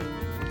Molly.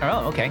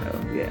 Oh, okay.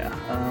 Yeah.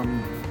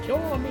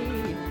 Kill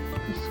me.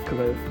 Just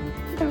because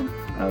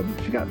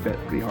she got bit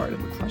pretty hard, it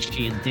looks like.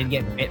 She did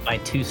get bit by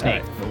 2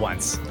 snakes at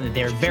once.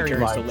 They're She very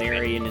turns large. to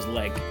Larry and is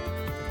like,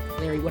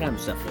 Larry, what I'm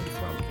suffering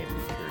from can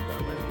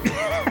be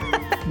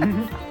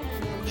cured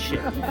by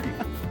Shit.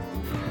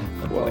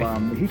 Well,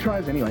 he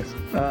tries anyways.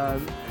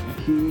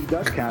 He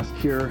does cast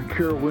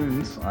Cure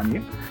Wounds on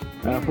you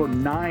for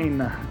 9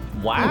 points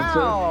of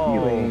Wow.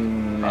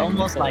 healing.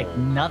 Almost like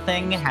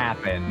nothing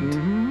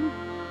happened.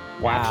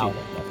 Wow. Actually,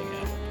 like nothing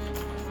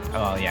happened.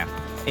 Oh, yeah.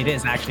 It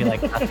is actually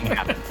like nothing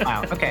happened.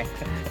 Wow. Okay.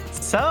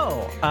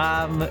 So,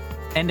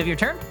 end of your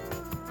turn?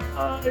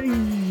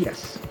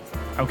 Yes.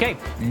 Okay.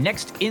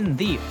 Next in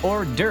the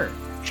order,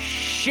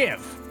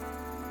 Shiv.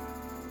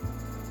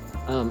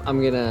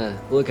 I'm gonna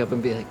look up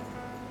and be like,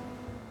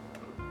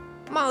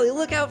 Molly,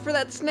 look out for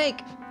that snake.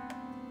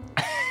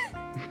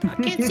 I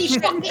can't see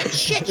fucking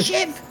shit,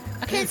 Shiv.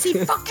 I can't see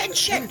fucking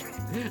shit.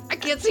 I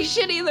can't see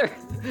shit either.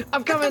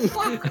 I'm coming.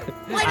 Fuck.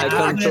 I I'm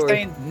come just toward-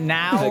 saying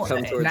I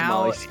come towards now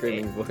Molly's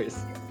screaming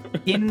voice.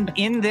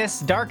 in this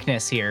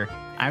darkness here,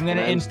 I'm going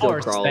to And I'm still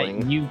enforce crawling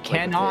that you like a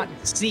cannot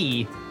pig.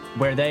 see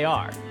where they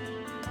are.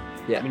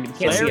 Yeah. I mean, you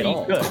can't see Larry at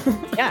all.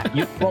 could.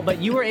 Yeah, but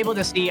you were able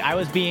to see. I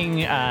was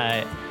being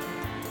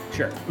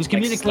Sure. was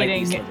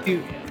communicating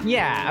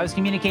I was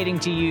communicating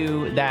to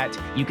you that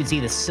you could see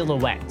the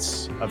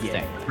silhouettes of Yeah.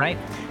 things, right?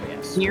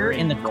 Yes. Here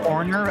in the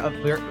corner of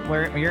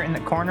where you're in the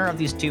corner of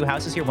these 2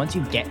 houses here, once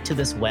you get to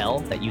this well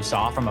that you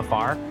saw from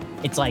afar,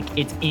 it's like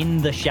it's in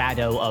the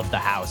shadow of the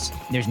house.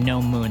 There's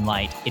no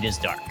moonlight. It is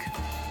dark.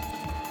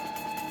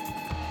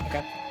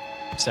 Okay.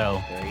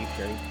 So, Very,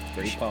 very,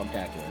 very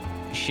spectacular.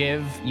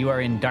 Shiv, you are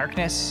in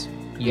darkness.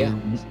 You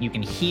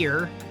can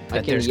hear that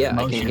I can there's I can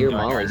commotion hear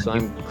going Molly, on. so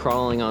I'm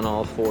crawling on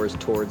all 4s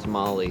towards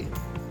Molly.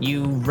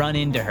 You run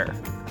into her.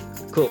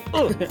 Cool.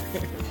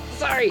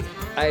 sorry.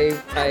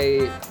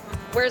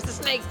 Where's the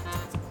snake?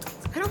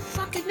 I don't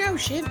fucking know,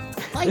 Shiv.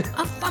 Light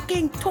a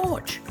fucking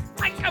torch.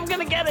 I'm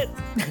gonna get it.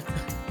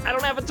 I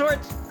don't have a torch.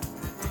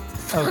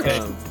 Okay.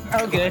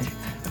 Oh, good.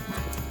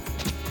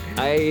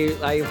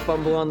 I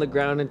fumble on the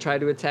ground and try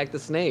to attack the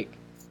snake.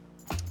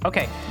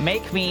 Okay,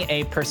 make me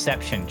a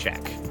perception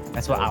check.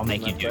 That's what I'll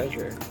make you do.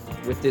 Pleasure.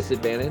 With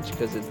disadvantage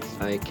because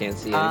I can't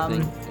see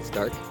anything. It's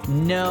dark.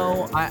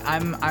 No,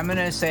 I'm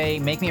gonna say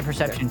make me a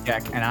perception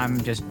check, and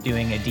I'm just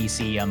doing a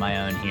DC on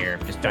my own here,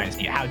 just trying to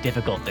see how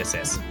difficult this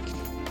is.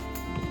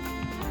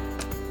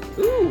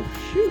 Ooh,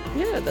 shoot!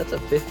 Yeah, that's a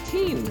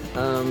 15.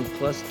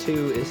 Plus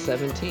 2 is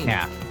 17.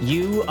 Yeah,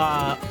 you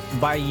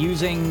by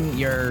using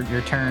your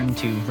turn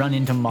to run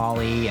into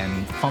Molly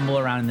and fumble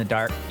around in the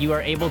dark, you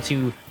are able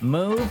to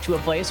move to a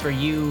place where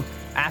you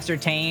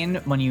ascertain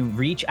when you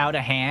reach out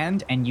a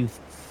hand and you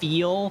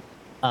feel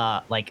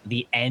like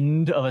the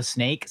end of a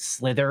snake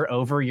slither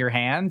over your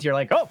hand. You're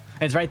like, oh,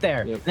 it's right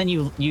there. Yep. Then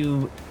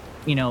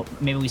you know,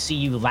 maybe we see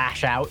you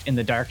lash out in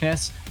the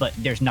darkness, but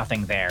there's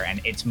nothing there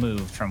and it's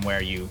moved from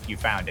where you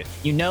found it.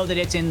 You know that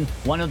it's in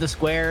one of the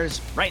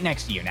squares right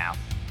next to you now,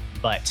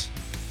 but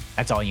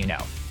that's all you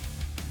know.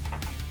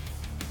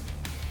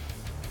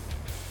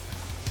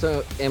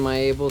 So, am I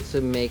able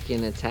to make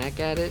an attack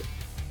at it?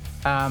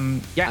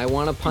 Yeah. I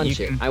want to punch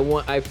you it.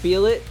 can- I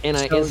feel it, and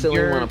I So instantly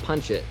you're- want to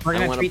punch it. We're I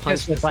gonna want to treat punch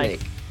this the with like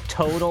snake.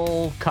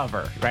 total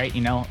cover, right?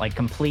 You know, like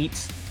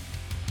complete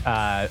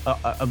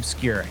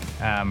obscuring.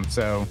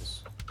 So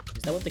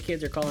Is that what the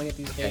kids are calling it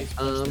these days?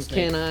 Punch the snake?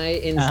 Can I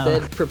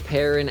instead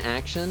prepare an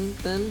action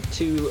then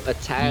to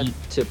attack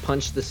to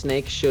punch the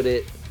snake? Should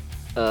it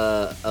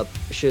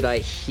should I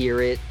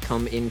hear it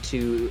come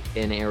into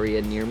an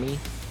area near me?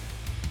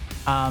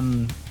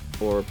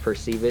 Or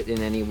perceive it in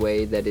any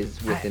way that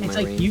is within it's my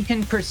like range? you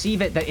can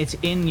perceive it that it's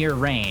in your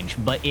range,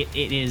 but it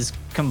is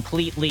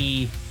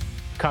completely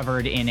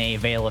covered in a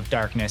veil of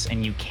darkness,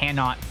 and you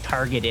cannot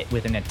target it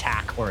with an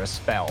attack or a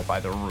spell by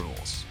the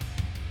rules.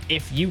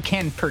 If you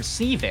can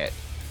perceive it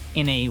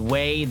in a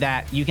way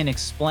that you can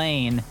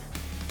explain,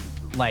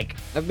 like,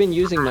 I've been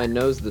using my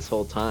nose this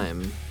whole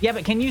time. yeah,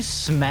 but can you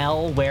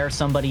smell where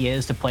somebody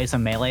is to place a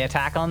melee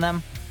attack on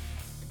them?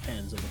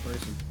 Depends on the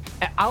person.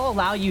 I'll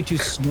allow you to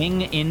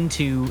swing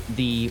into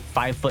the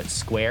 5-foot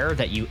square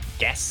that you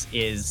guess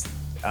is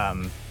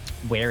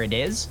where it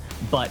is,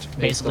 but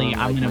basically Based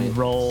on, I'm like, gonna my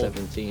roll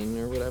 17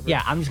 or whatever.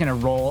 Yeah, I'm just gonna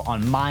roll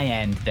on my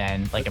end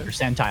then, like a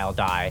percentile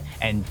die,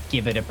 and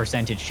give it a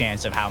percentage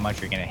chance of how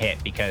much you're gonna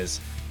hit, because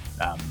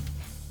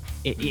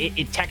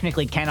it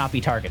technically cannot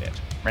be targeted,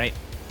 right?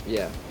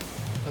 Yeah.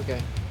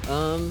 Okay.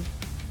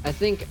 I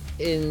think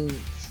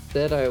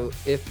instead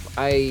if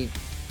I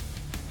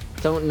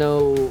don't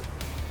know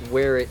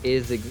where it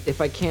is,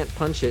 if I can't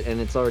punch it and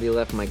it's already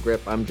left my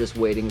grip, I'm just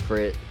waiting for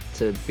it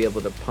to be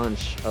able to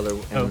punch if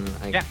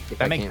that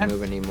I makes can't sense.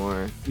 move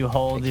anymore. You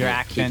hold your can't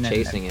action keep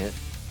chasing and it.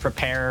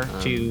 prepare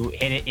to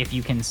hit it if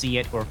you can see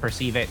it or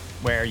perceive it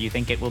where you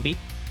think it will be.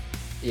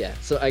 Yeah,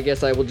 so I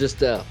guess I will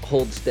just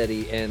hold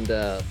steady and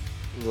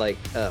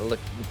look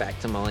back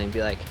to Molly and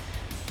be like,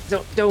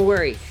 "Don't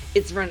worry,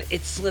 it's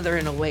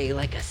slithering away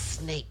like a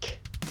snake."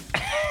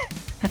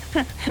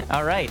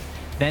 All right,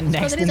 then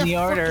next There's in the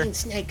a order fucking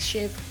snake,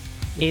 Shiv.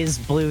 is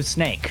Blue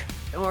Snake.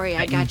 Don't worry, I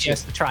that got you.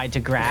 just tried to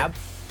grab.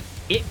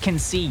 It can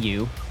see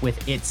you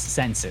with its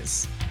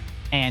senses,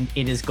 and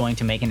it is going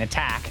to make an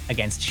attack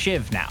against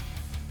Shiv now.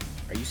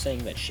 Are you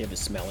saying that Shiv is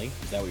smelly?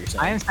 Is that what you're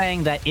saying? I am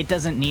saying that it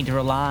doesn't need to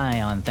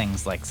rely on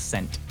things like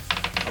scent.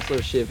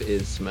 Also, Shiv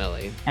is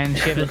smelly. And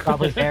Shiv is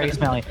probably very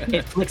smelly.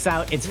 It flicks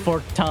out its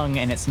forked tongue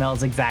and it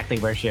smells exactly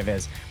where Shiv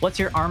is. What's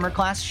your armor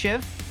class,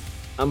 Shiv?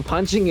 I'm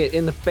punching it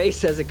in the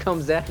face as it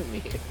comes at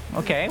me.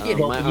 Okay. My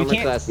you armor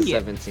can't class is see it.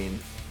 17.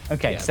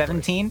 Okay, Yeah, of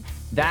 17.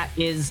 That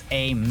is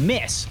a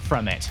miss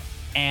from it.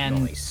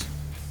 And Nice.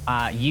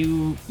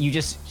 you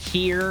just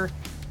hear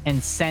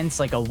and sense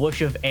like a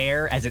whoosh of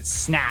air as it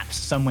snaps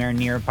somewhere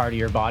near a part of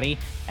your body,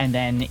 and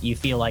then you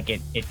feel like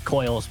it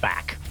coils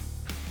back.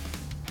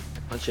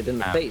 Punch it in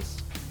the face.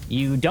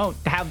 You don't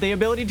have the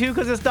ability to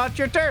because it's not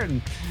your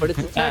turn. But it's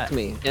attacked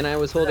me, and I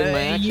was holding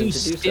my action You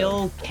to do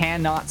still so.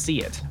 cannot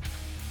see it.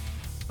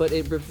 But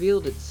it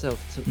revealed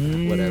itself to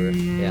whatever.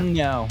 Yeah.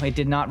 No, it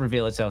did not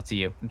reveal itself to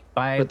you.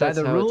 By But that's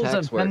the how rules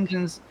attacks of work.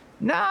 Dungeons.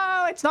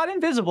 No, it's not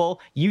invisible.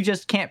 You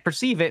just can't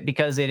perceive it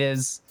because it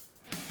is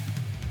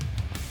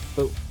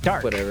But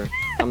dark. whatever.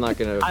 I'm not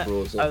gonna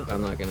rules it. I-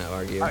 I'm not gonna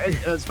argue.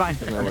 It's fine.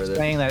 know I'm where just this-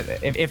 saying that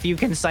if you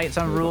can cite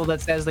some rule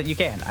that says that you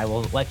can, I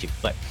will let you.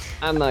 But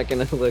I'm not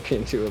gonna look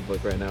into a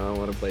book right now. I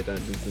want to play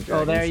Dungeons and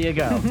Dragons. oh, there you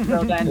go.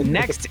 So then,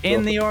 next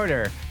in the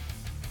order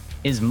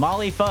is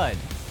Molly Fudd,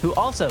 who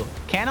also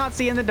cannot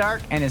see in the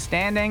dark and is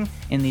standing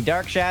in the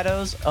dark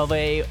shadows of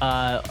a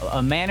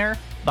manor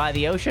by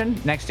the ocean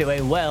next to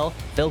a well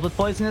filled with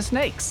poisonous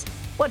snakes.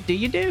 What do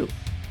you do?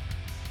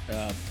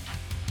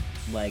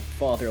 Like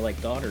father, like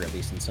daughter, at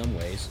least in some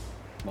ways.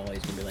 Molly's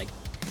gonna be like,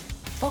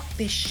 "Fuck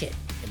this shit,"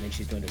 and then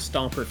she's going to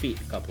stomp her feet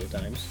a couple of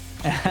times.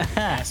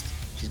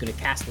 She's gonna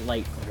cast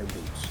light on her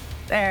boots.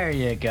 There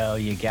you go,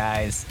 you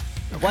guys.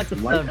 What's the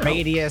Lighthouse.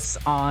 radius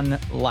on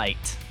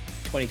light?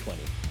 20/20.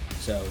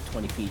 So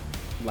 20 feet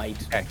light,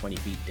 Okay. 20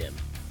 feet dim.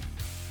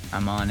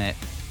 I'm on it.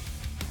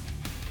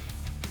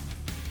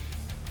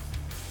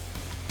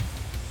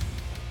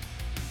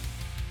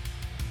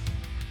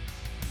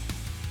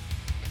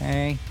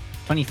 Okay.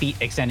 20 feet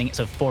extending it,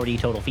 so 40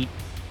 total feet.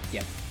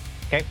 Yep.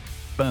 Okay.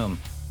 Boom.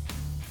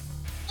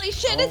 Holy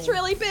shit, it's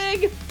really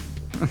big.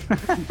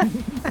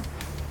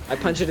 I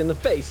punch it in the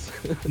face.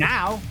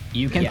 Now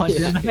you can Yeah. punch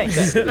it in the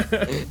face.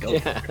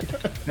 Yeah.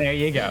 There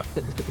you go.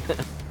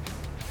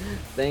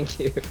 Thank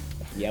you.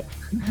 Yep.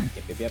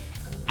 Yep.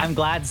 I'm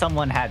glad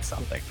someone had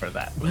something for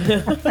that.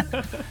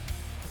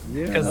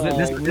 Yeah. Because Oh,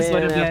 this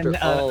would have man, been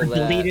after all a that.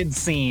 deleted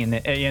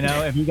scene. You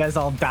know, if you guys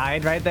all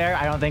died right there,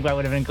 I don't think I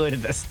would have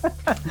included this.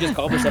 Just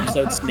call this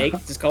episode Snake.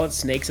 Just call it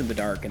Snakes in the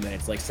Dark, and then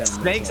it's like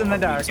 7 minutes Snakes in the long.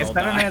 We dark. just It's all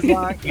 7 die. minutes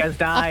long. You guys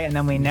die, and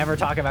then we never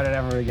talk about it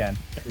ever again.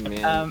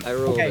 Man, I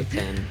rolled okay. a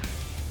 10.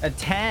 A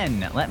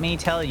 10. Let me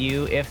tell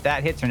you if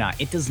that hits or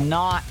not. It does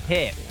not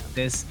hit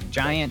this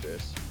giant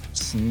Dexterous.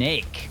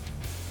 snake.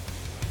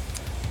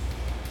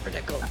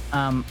 Ridiculous.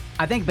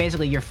 I think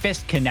basically your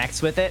fist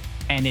connects with it,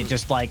 and it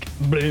just like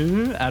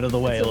boom, out of the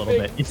way It's a a little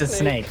big bit. It's a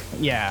snake.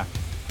 Yeah.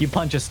 You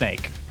punch a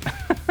snake.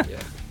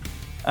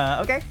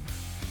 Yeah. Okay.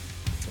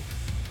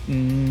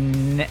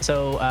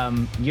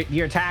 So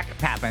your attack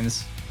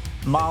happens.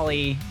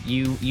 Molly,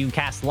 you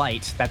cast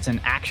light. That's an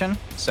action.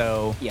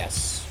 So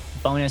Yes.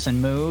 bonus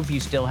and move you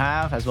still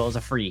have, as well as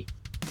a free.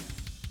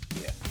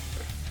 Yeah.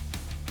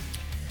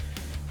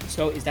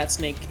 So is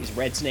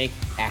Red Snake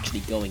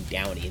actually going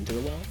down into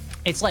the well?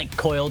 It's like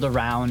coiled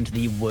around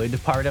the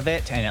wood part of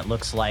it, and it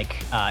looks like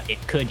it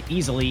could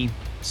easily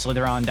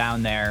slither on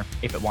down there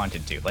if it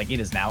wanted to. Like,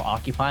 it is now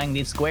occupying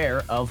the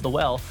square of the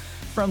well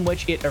from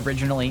which it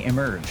originally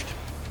emerged.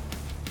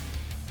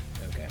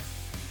 Okay.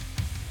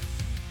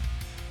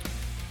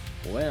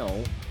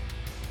 Well.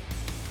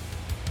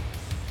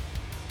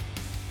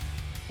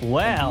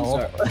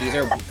 Well,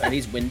 Are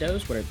these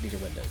windows? These are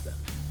windows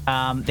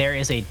then? there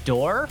is a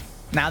door.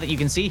 Now that you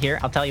can see here,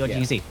 I'll tell you what you Yeah.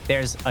 can see.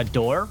 There's a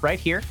door right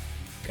here,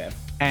 Okay.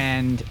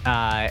 and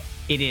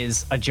it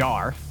is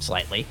ajar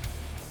slightly.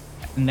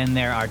 And then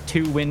there are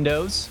two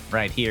windows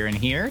right here and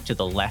here to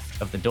the left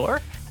of the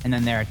door. And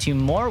then there are two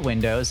more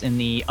windows in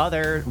the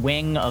other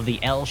wing of the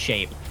L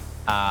shape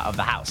of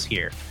the house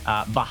here.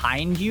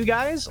 Behind you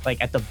guys,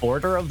 like at the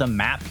border of the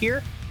map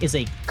here, is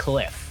a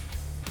cliff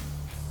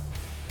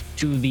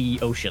to the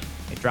ocean.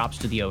 It drops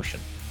to the ocean.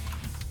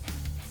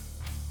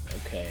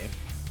 Okay.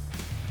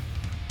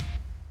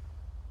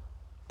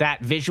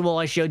 That visual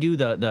I showed you,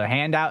 the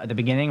handout at the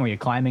beginning where you're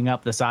climbing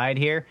up the side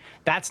here,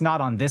 that's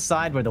not on this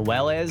side where the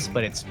well is,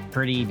 but it's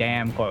pretty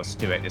damn close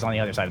to it. It's on the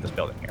other side of this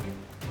building here.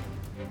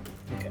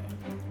 Okay.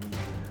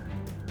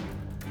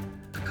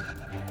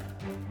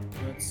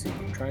 Let's see.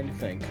 I'm trying to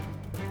think.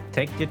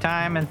 Take your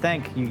time and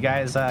think. You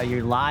guys,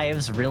 your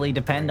lives really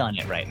depend on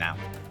it right now.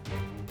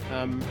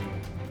 I'm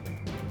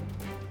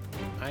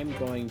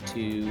going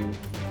to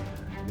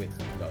measures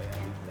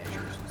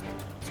and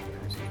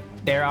squares.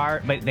 There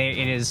are, but it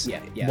is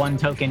Yeah, one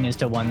that's token is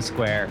to one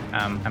square.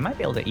 I might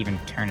be able to even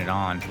turn it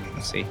on.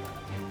 Let's see.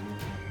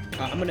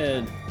 I'm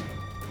gonna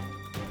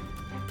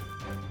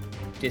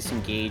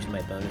disengage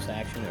my bonus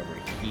action over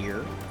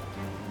here.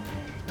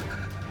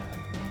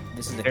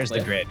 This is There's the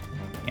cliff. grid.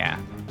 Yeah,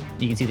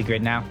 you can see the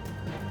grid now.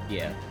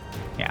 Yeah.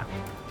 Yeah.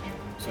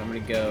 So I'm gonna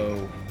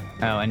go.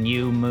 Oh, and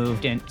you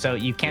moved in, so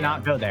you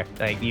cannot go there.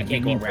 Like you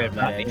can't go around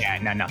that edge. Yeah,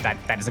 no,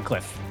 that is a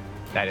cliff.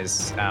 That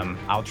is,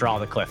 I'll draw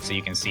the cliff so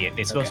you can see it.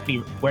 It's supposed to be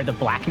where the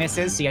blackness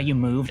is. See how you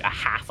moved a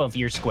half of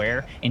your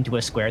square into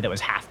a square that was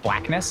half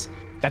blackness?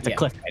 That's a Yeah.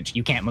 cliff edge.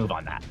 You can't move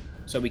on that.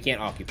 So we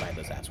can't occupy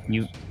those aspects.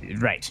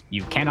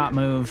 You cannot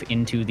move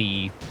into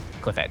the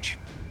cliff edge.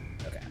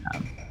 Okay.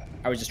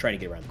 I was just trying to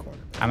get around the corner.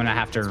 I'm gonna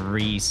have to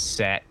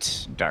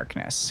reset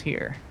darkness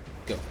here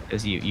Go.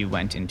 because you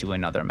went into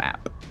another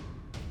map.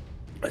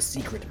 A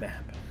secret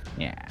map.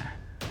 Yeah.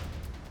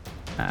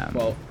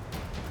 Well,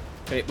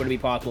 would it be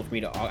possible for me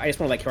to? I just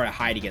want to try to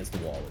hide against the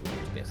wall. Is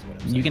basically what I'm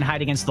saying. You can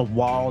hide against the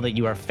wall that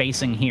you are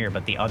facing here,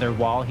 but the other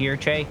wall here,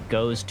 Che,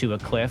 goes to a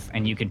cliff,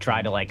 and you can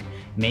try to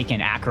make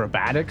an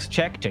acrobatics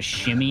check to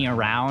shimmy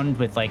around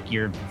with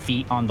your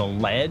feet on the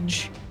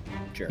ledge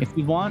Sure. if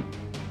you want.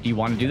 Do you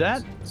want to do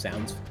that?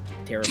 Sounds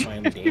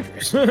terrifyingly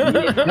dangerous.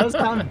 It does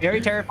sound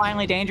very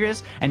terrifyingly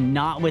dangerous and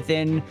not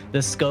within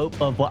the scope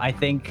of what I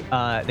think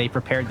they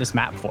prepared this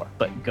map for,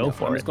 but go I'm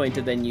for just it. going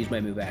to then use my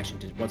move action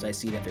to once I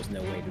see that there's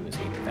no way to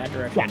escape in that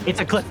direction. Yeah, it's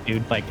a cliff,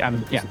 dude. Yeah.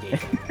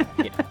 Disengage.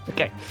 Yeah.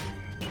 Okay.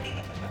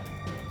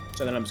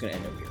 So then I'm just gonna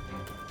end over here,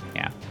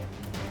 Yeah.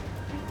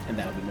 and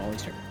that'll be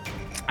Molly's turn.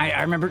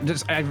 I remember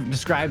I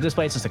described this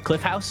place as a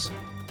cliff house.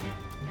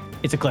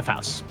 It's a cliff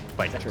house.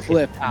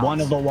 Cliff house. One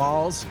of the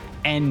walls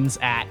ends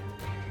at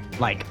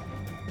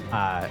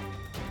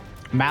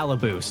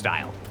Malibu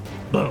style.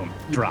 Boom,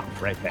 drop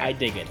right there. I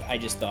dig it. I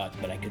just thought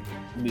that I could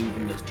move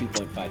in those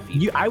 2.5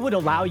 feet. I would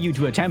allow you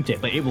to attempt it,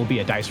 but it will be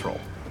a dice roll.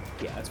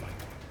 Yeah, that's fine.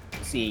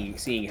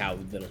 Seeing how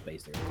little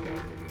space there is, we'll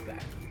move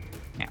back.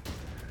 Yeah.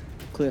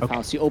 cliff Okay.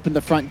 house. You open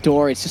the front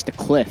door, it's just a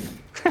cliff.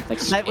 Like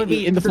That would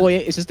be- in the foyer,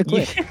 it's just a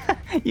cliff.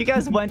 You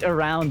guys went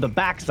around the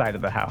back side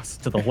of the house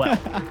to the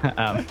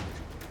well.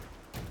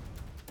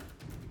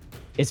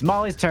 It's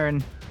Molly's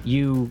turn.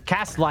 You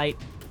cast light.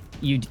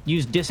 You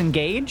use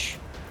disengage.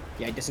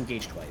 Yeah, I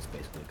disengage twice,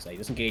 basically, because I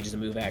disengage as a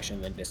move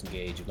action, then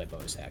disengage as my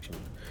bonus action.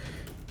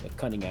 The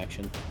cunning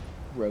action,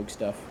 rogue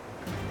stuff.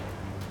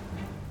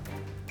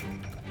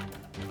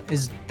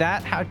 Is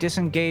that how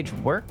disengage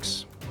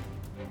works?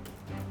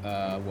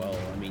 Well,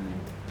 I mean,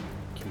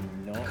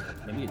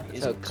 cannot. Maybe it That's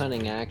how isn't.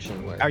 cunning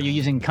action works. Are you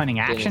using cunning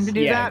action to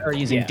do Yeah, that, or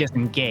using yeah.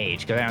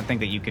 disengage? Because I don't think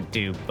that you could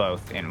do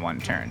both in one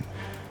turn.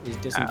 Is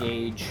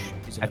disengage?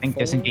 Is it I a think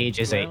full disengage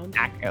is round?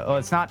 oh,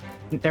 it's not.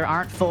 There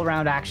aren't full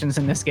round actions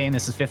in this game.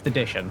 This is 5th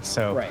edition,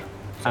 so Right.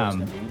 So is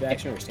Um, it a move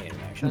action or standard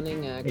action?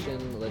 Cunning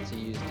action lets you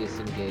use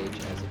disengage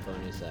as a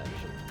bonus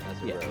action.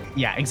 As a Yeah. rogue.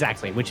 yeah,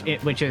 exactly.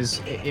 Which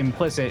is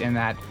implicit in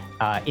that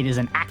it is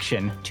an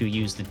action to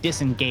use the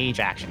disengage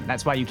action.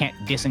 That's why you can't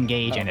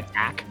disengage and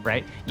attack,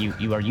 right?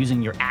 You are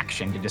using your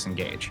action to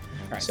disengage.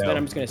 All right, so- so then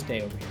I'm just gonna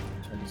stay over here.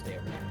 So I'm gonna stay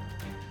over here.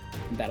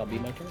 And that'll be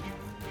my turn.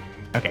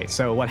 Okay,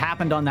 so what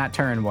happened on that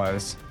turn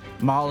was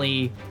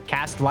Molly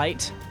cast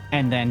light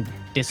and then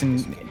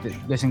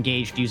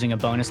disengaged using a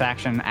bonus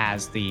action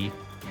as the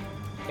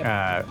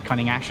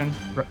cunning action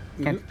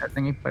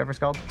thingy, whatever it's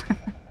called.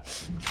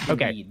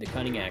 Okay, Indeed, the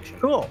cunning action.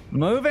 cool.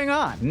 Moving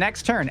on.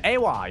 Next turn,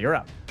 Awa, you're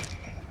up.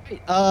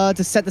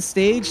 To set the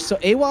stage, so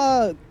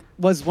Awa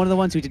was one of the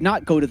ones who did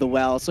not go to the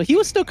well, so he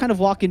was still kind of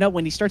walking up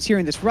when he starts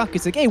hearing this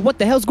ruckus. Like, hey, what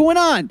the hell's going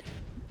on?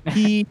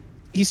 He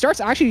starts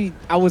actually.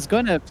 I was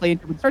gonna play.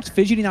 He starts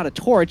fidgeting out a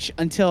torch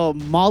until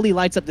Molly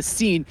lights up the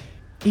scene.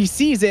 He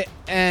sees it,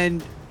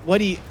 and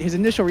his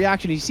initial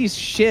reaction, he sees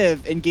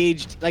Shiv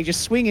engaged, like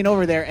just swinging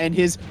over there, and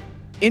his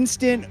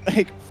instant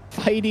like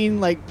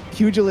fighting, like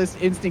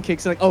pugilist instinct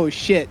kicks in, like, oh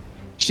shit,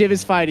 Shiv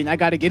is fighting. I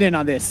got to get in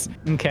on this.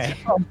 Okay.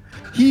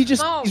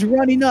 He's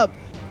running up,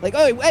 like,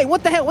 oh, hey,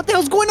 what the hell? What the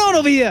hell's going on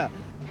over here?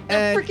 I'm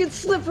And freaking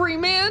slippery,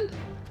 man.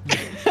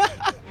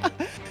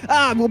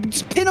 we'll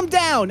just pin him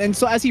down. And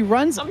so as he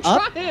runs I'm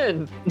up,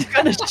 trying.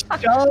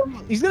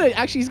 he's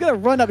gonna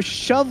run up,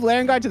 shove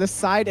Larengard to the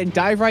side, and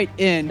dive right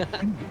in.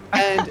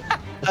 And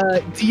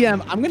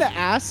DM, I'm gonna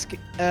ask.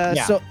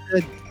 So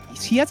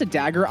he has a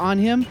dagger on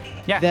him.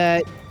 Yeah.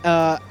 That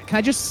can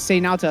I just say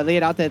now to lay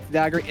it out that the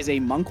dagger is a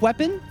monk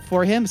weapon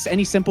for him? So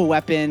any simple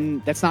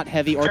weapon that's not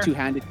heavy or Sure.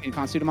 two-handed can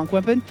constitute a monk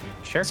weapon.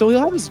 Sure. So he'll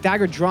have his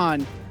dagger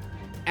drawn,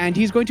 and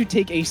he's going to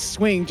take a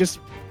swing.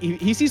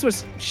 He sees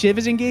what Shiv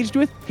is engaged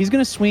with. He's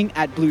going to swing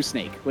at Blue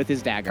Snake with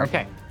his dagger.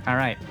 Okay. All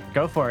right.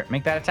 Go for it.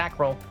 Make that attack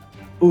roll.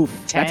 Oof,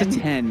 that's a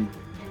 10.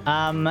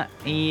 10.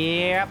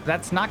 Yep.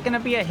 That's not gonna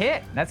be a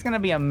hit. That's gonna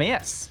be a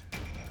miss.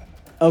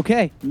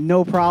 Okay,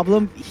 no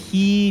problem.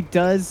 He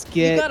does You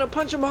get. gotta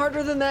punch him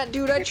harder than that,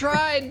 dude. I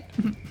tried.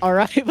 All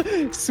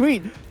right,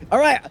 sweet. All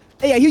right,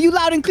 hey, I hear you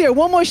loud and clear.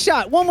 One more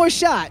shot. One more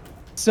shot.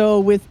 So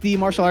with the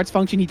martial arts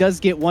function, he does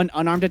get one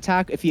unarmed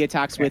attack if he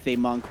attacks with a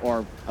monk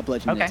or a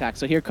bludgeoning Okay. attack.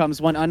 So here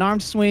comes one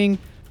unarmed swing.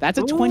 That's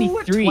a Ooh,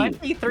 23.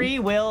 23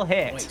 will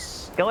hit.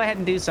 Nice. Go ahead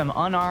and do some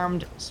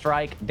unarmed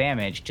strike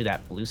damage to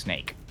that blue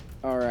snake.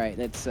 All right,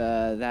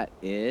 that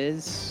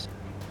is.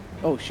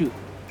 Oh shoot!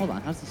 Hold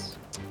on. How's this?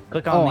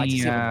 Click Oh, on I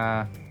just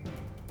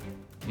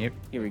hit Yep.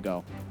 Here we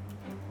go.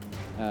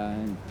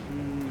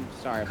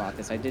 Sorry about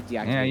this. I did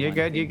deactivate. Yeah, you're one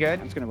good, thing. you're good.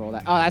 I'm just gonna roll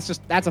that. Oh,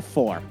 that's a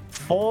 4.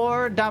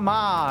 4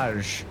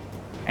 damage.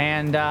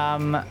 And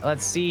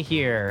let's see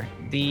here.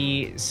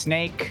 The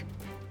snake,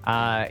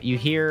 you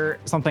hear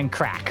something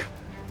crack.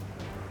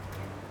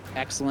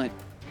 Excellent.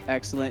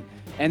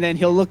 And then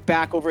he'll look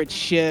back over at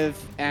Shiv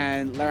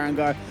and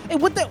Larengard. Hey,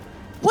 what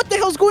the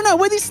hell's going on?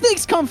 Where these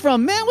snakes come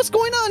from, man? What's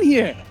going on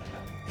here?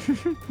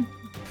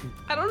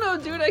 I don't know,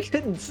 dude. I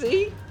couldn't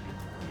see.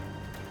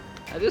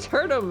 I just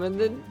heard them, and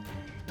then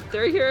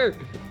they're here.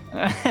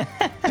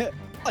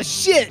 Oh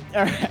shit!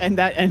 All right, and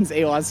that ends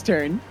Awa's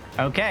turn.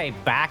 Okay,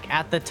 back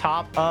at the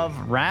top of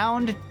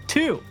round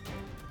 2.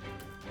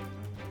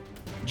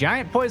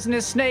 Giant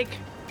poisonous snake,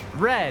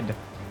 red,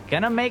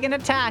 gonna make an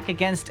attack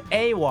against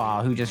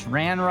Awa, who just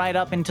ran right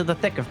up into the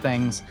thick of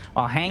things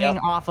while hanging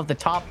off of the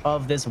top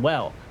of this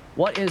well.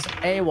 What is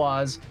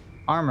Awa's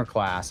armor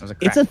class?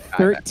 It's a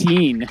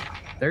 13.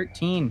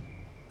 13.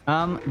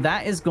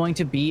 That is going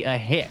to be a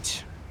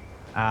hit.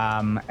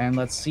 And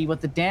let's see what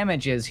the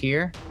damage is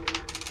here.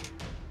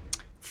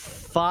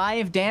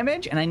 5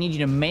 damage, and I need you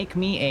to make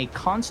me a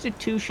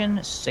Constitution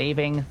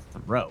saving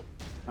throw.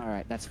 All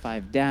right, that's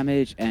 5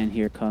 damage, and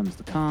here comes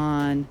the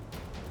con.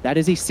 That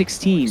is a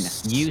 16.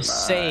 You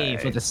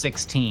save with a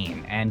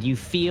 16, and you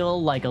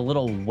feel like a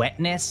little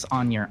wetness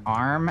on your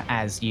arm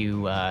as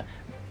you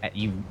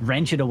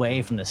wrench it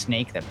away from the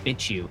snake that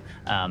bit you,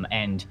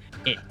 and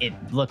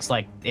it looks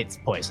like it's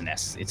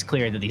poisonous. It's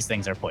clear that these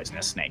things are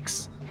poisonous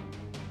snakes.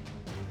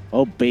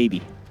 Oh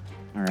baby.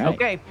 All right.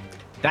 Okay,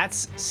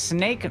 that's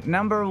snake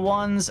number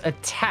 1's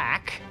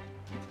attack.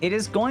 It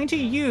is going to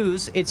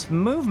use its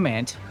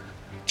movement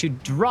to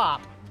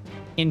drop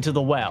into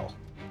the well.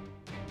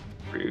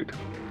 Rude.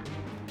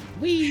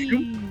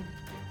 Whee!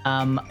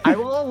 I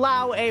will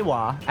allow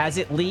Awa, as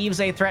it leaves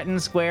a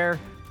threatened square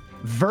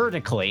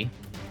vertically,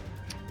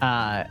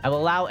 I will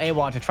allow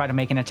Awa to try to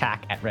make an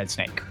attack at Red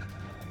Snake.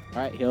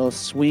 All right, he'll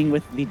swing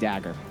with the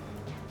dagger.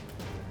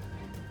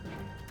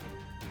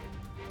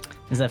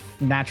 Is a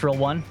natural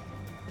one?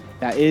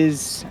 That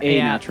is a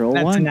natural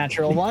that's one. a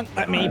natural one.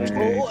 Let me Nice.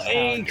 pull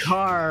a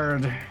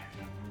card.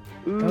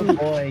 Oh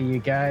boy, you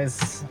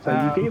guys.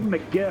 So you gave him a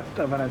gift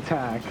of an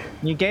attack.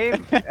 You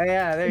gave?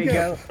 Yeah, there you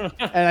go.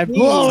 And I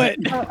blow it.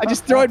 I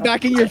just throw it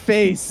back in your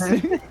face.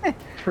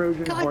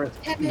 Trojan horse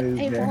move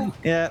there.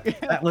 Yeah,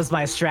 that was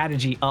my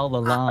strategy all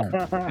along.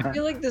 I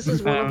feel like this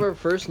is one of our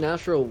first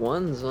natural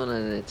ones on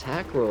an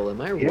attack roll.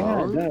 Am I Yeah, it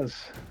wrong? does.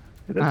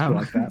 It does feel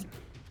like that.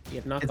 You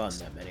have not gotten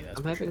that many. That's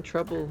I'm for having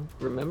trouble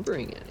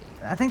remembering any.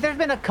 I think there's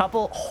been a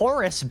couple.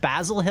 Horace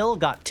Basil Hill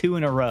got 2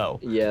 in a row.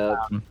 Yeah,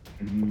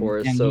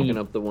 Horace and soaking he-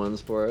 up the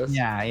ones for us.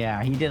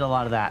 Yeah, he did a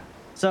lot of that.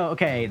 So,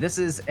 okay, this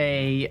is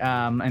a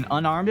an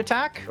unarmed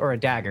attack or a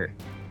dagger?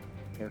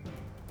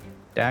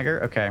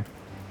 Dagger, okay.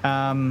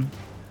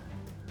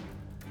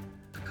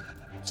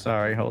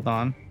 Sorry, hold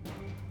on.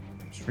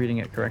 Just reading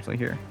it correctly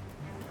here.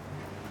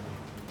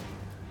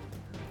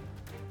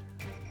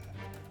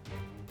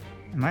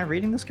 Am I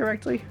reading this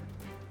correctly?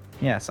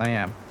 Yes, I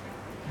am.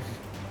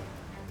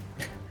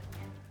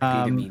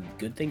 I mean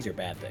good things or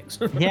bad things.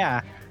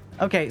 Yeah.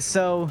 Okay,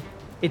 so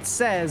it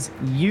says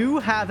you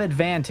have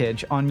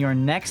advantage on your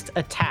next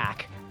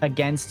attack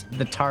against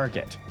the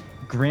target.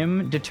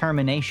 Grim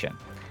Determination.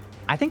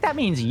 I think that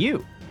means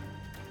you.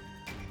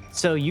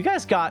 So you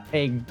guys got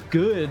a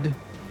good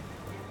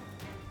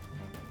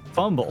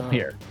fumble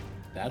here.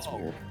 That's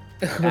weird.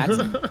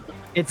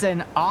 It's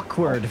an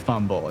awkward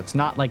fumble. It's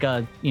not like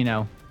a,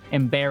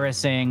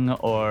 embarrassing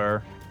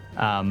or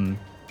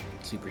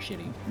Super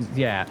shitty.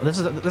 yeah. This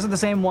is the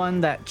same one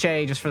that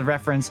Che, just for the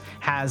reference,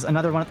 has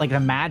another one. Like the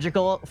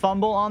magical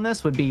fumble on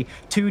this would be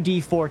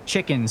 2d4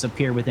 chickens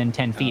appear within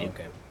 10 feet. Oh,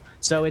 okay.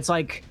 So it's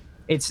like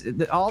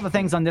all the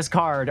things on this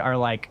card are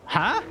like,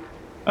 huh?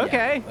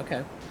 Okay. Yeah,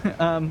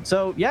 okay.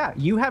 So yeah,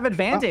 you have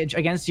advantage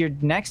against your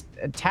next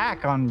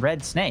attack on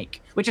Red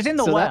Snake, which is in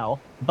the So that- well,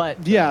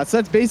 but Yeah, so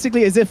that's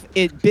basically as if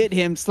it bit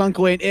him, slunk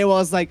away, and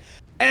Awa's like,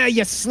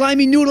 you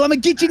slimy noodle, I'm gonna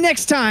get you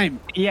next time.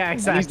 yeah,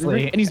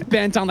 exactly. And he's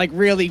bent on like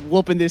really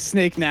whooping this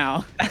snake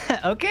now.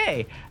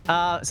 Okay.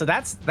 So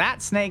that's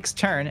that snake's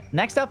turn.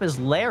 Next up is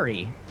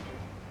Larry.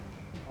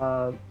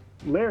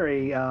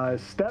 Larry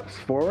steps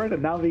forward,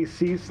 and now that he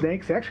sees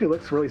snakes, he actually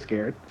looks really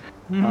scared.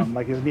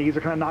 Like his knees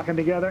are kind of knocking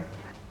together.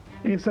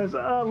 And he says,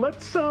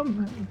 let's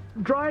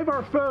drive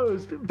our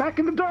foes back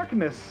into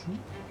darkness.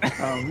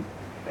 How,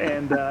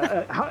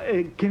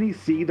 can he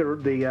see the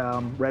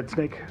red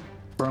snake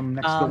from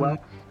next to the well?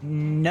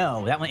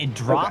 No, that one it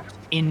dropped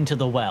into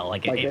the well.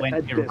 Like Like it at went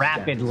it distance.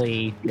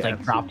 rapidly, Yeah, like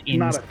it's dropped not a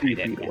inside few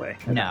it. feet away.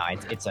 No,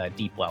 it's a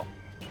deep well.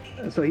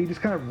 So he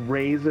just kind of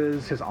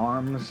raises his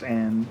arms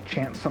and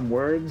chants some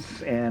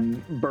words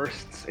and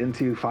bursts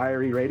into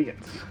fiery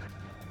radiance.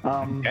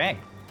 Okay.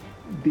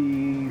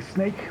 The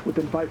snake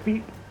within 5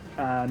 feet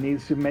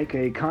needs to make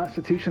a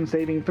Constitution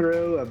saving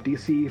throw of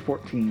DC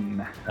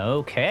 14.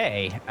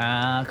 Okay.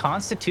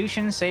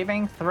 Constitution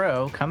saving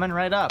throw coming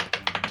right up.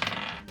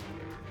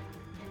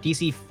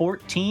 DC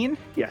 14.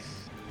 Yes.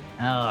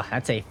 Oh,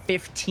 that's a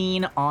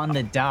 15 on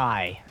the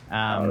die.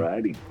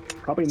 Alrighty.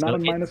 Probably not so a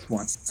it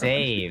 -1.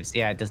 Saves.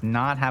 Yeah, it does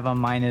not have a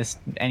minus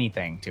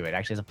anything to it.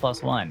 Actually, it's a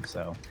 +1.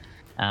 So,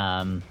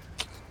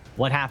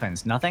 what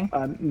happens? Nothing?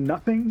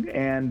 Nothing,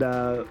 and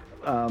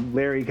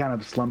Larry kind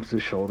of slumps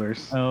his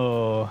shoulders.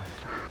 Oh,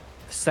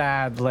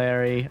 sad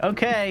Larry.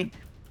 Okay.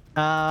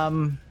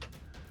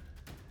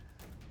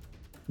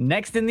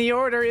 Next in the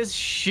order is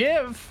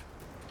Shiv.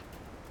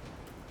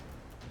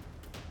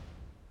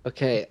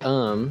 Okay,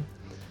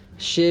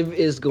 Shiv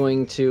is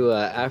going to,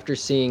 after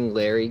seeing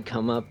Larry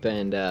come up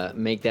and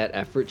make that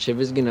effort, Shiv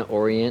is going to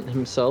orient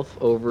himself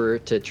over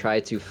to try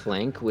to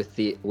flank with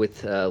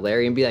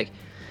Larry and be like,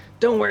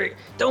 don't worry,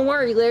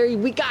 Larry,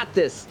 we got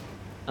this.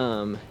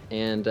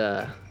 And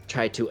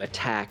try to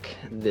attack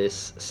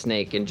this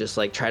snake and just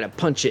like try to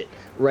punch it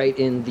right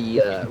in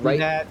the,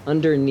 right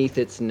underneath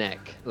its neck.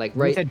 Like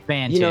right, With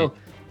advantage.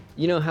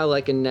 you know how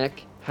like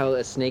how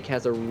a snake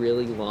has a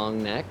really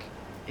long neck?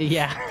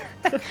 Yeah.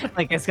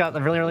 Like it's got a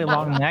really, really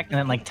long neck and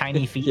then like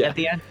tiny feet Yeah. at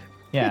the end.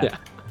 Yeah.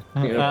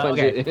 You're gonna punch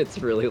it in its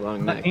really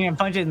long neck. You're gonna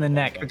punch it in the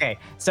neck. Okay.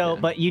 So,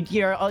 but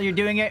you're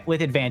doing it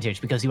with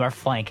advantage because you are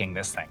flanking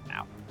this thing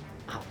now.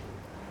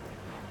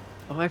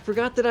 Oh, I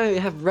forgot that I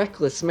have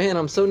reckless. Man,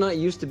 I'm so not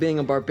used to being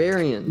a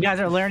barbarian. You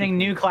guys are learning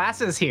new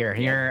classes here.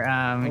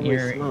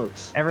 Holy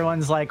smokes.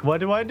 Everyone's like,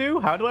 what do I do?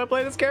 How do I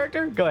play this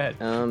character? Go ahead.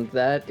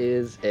 That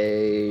is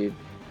a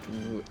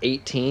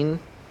 18.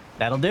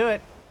 That'll do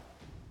it.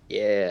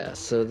 Yeah,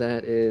 so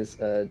that is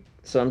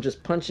so I'm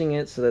just punching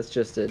it, so that's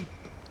just a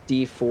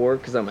D4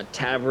 because I'm a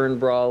tavern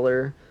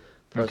brawler.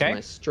 Plus Okay. my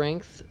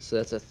strength, so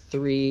that's a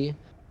 3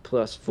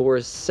 plus 4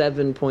 is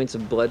 7 points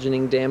of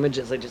bludgeoning damage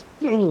as I just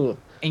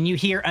And you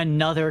hear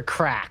another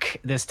crack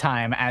this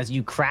time as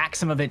you crack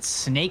some of its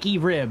snaky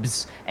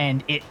ribs,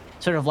 and it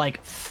sort of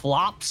like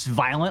flops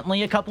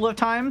violently a couple of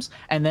times,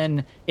 and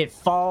then it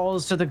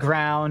falls to the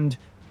ground,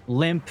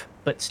 limp,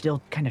 but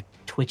still kind of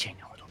twitching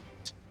a little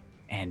bit.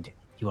 And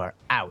you are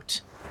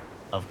out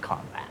of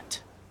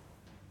combat.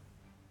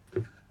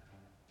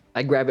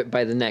 I grab it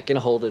by the neck and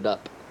hold it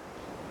up.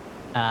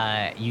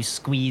 You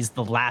squeeze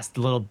the last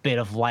little bit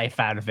of life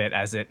out of it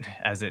as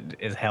it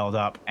is held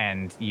up,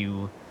 and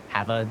you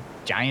have a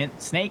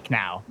giant snake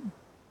now.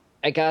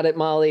 I got it,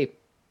 Molly.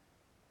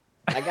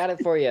 I got it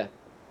for you.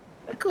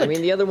 I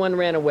mean, the other one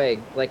ran away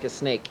like a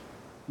snake.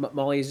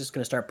 Molly is just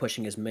going to start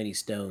pushing as many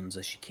stones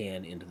as she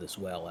can into this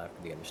well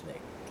after the other snake.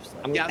 Just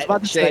like, Yeah, I was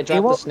about to Should I say,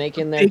 drop well, the snake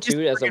in there they just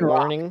too as a freaking rock.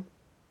 warning?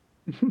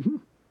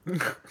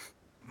 look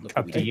Up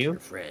what we to did you. your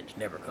friend.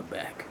 Never come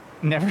back.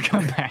 Never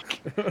come back.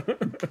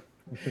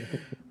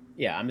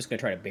 Yeah, I'm just going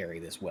to try to bury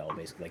this well,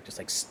 basically. Like, just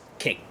like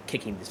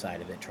kicking the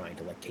side of it, trying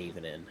to like cave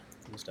it in.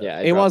 And stuff. Yeah,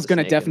 I AWOL's dropped the going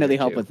to snake in definitely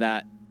there, help too. with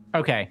that.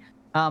 Okay.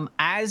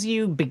 As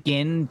you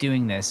begin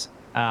doing this,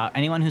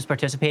 anyone who's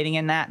participating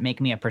in that, make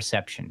me a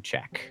perception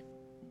check.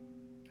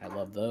 I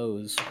love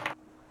those.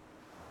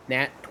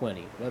 Nat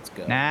 20. Let's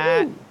go.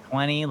 Nat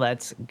 20.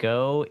 Let's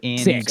go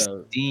Six.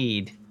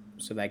 indeed.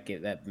 So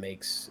that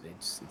makes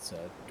it's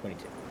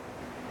 22.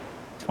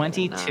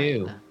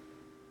 22.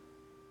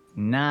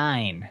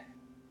 9.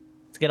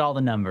 Let's get all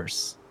the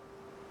numbers.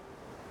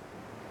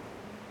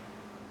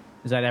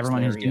 Is that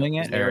everyone who's doing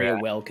it? Is Larry or, a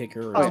well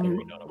kicker? Or is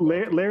Larry not a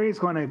well Larry's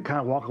going to kind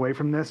of walk away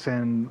from this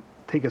and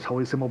take his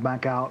holy symbol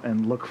back out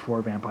and look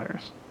for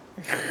vampires.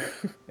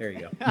 There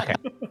you go.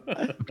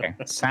 Okay.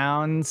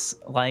 Sounds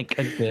like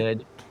a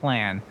good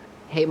plan.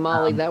 Hey,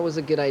 Molly, that was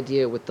a good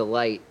idea with the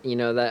light. You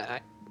know,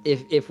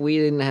 if we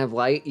didn't have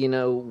light, you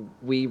know,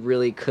 we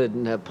really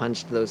couldn't have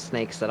punched those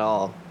snakes at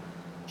all.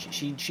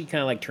 She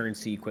kind of like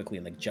turns to you quickly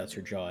and like juts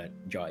her jaw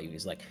at you.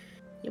 He's like,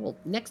 yeah, well,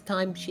 next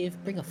time,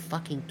 Shiv, bring a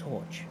fucking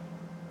torch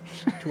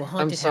to a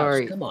haunted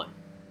sorry. house. Come on,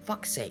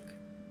 fuck's sake.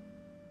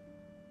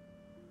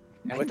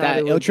 And I with thought that,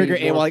 it it'll would trigger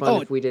be more AWOL like, fun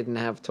oh, if we didn't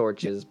have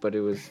torches, but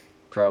it was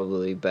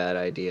probably a bad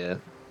idea.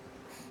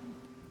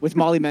 with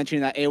Molly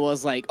mentioning that,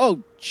 AWOL's like,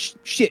 oh,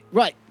 shit,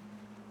 right.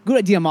 Good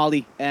idea,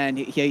 Molly. And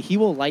he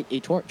will light a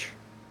torch.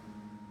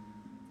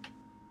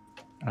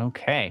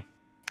 Okay.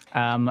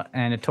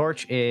 And a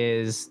torch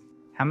is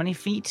how many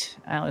feet?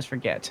 I always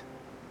forget.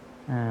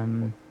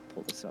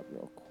 Pull this up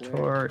real quick.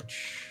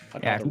 Torch. I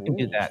Yeah, if got you the can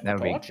do rules that, that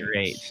would be for torches.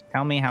 great.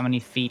 Tell me how many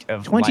feet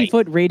of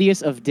 20-foot light.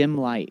 radius of dim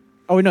light.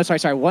 Oh, no,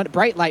 sorry. One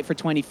bright light for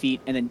 20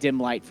 feet and then dim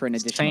light for an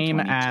additional Same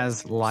 20.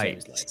 as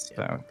light. light, yeah.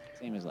 So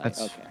Same as light.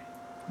 that's- Okay.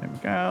 there we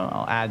go.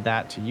 I'll add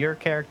that to your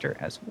character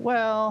as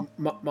well.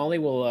 Molly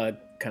will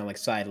kind of like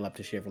sidle up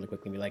to Shiv really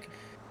quickly and be like,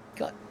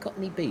 got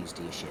any booze,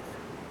 do you, Shiv?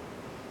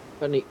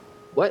 Funny.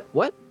 What?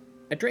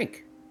 A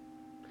drink.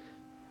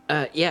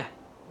 Yeah,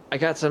 I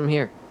got some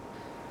here.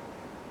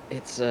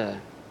 It's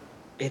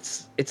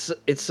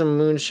some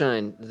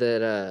moonshine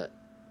that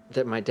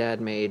my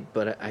dad made,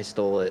 but I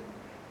stole it.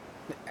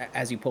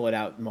 As you pull it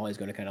out, Molly's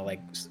going to kind of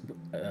like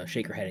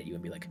shake her head at you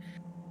and be like,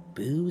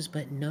 booze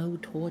but no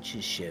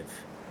torches, Shiv.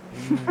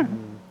 You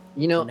Don't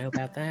know, know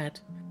about that.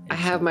 I And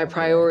have so, my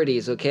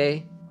priorities,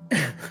 okay?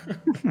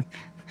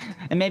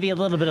 And maybe a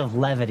little bit of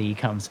levity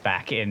comes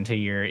back into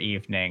your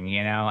evening,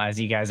 you know, as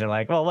you guys are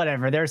like, well,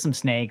 whatever, there's some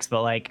snakes,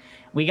 but like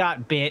we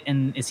got bit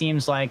and it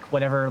seems like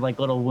whatever like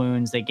little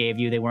wounds they gave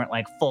you, they weren't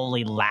like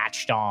fully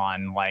latched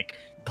on, like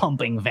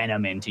pumping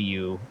venom into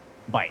you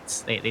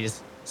bites. They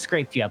just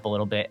scraped you up a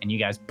little bit and you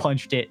guys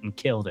punched it and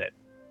killed it.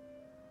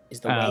 Is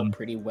the well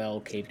pretty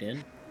well caved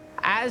in?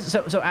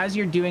 So as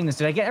you're doing this,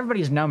 did I get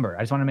everybody's number?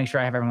 I just want to make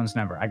sure I have everyone's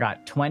number. I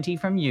got 20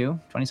 from you,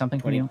 20 something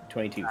from you.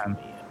 22 for me.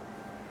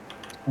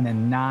 And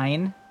then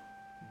 9,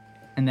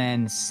 and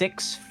then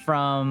 6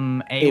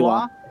 from AWA.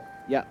 AWA.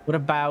 Yeah. What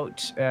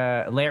about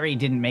Larry?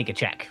 Didn't make a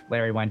check.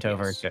 Larry went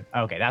over Yes. to.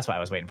 Okay, that's what I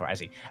was waiting for. I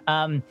see.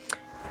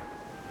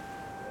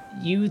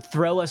 You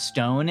throw a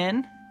stone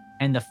in,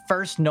 and the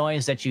first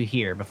noise that you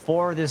hear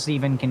before this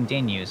even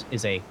continues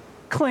is a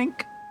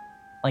clink,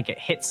 like it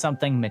hits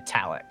something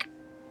metallic.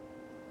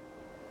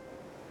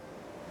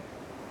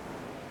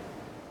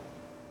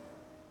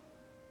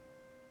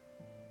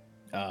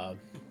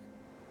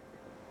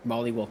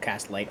 Molly will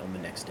cast light on the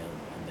next stone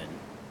and then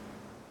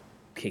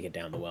kick it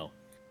down the well.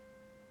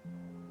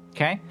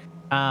 Okay.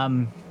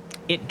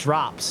 It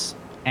drops,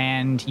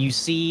 and you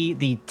see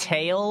the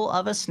tail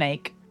of a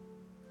snake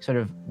sort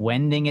of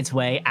wending its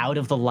way out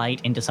of the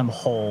light into some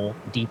hole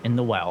deep in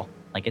the well,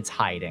 like it's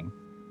hiding.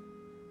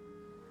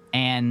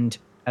 And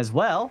as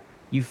well,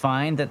 you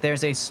find that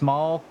there's a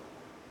small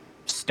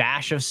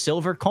stash of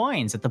silver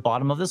coins at the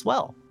bottom of this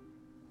well.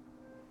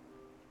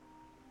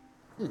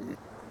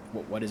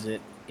 What is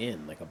it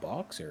in? Like a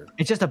box or?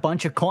 It's just a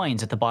bunch of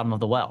coins at the bottom of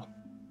the well.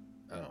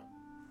 Oh.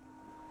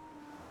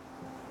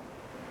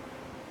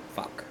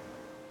 Fuck.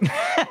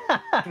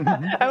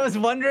 I was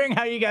wondering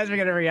how you guys were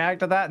going to react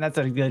to that, and that's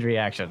a good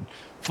reaction.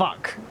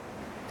 Fuck.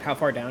 How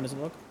far down does it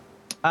look?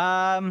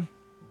 Let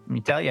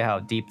me tell you how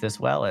deep this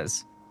well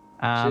is.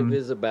 Shiv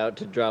is about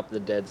to drop the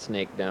dead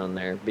snake down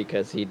there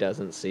because he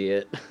doesn't see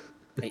it.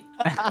 Wait,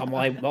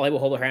 Molly will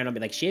hold her hand and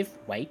be like, Shiv,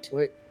 wait.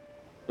 Wait.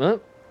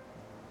 What?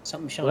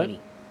 Something shiny.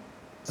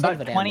 About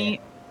Silver down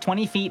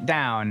 20 feet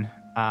down,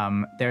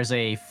 there's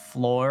a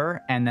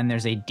floor, and then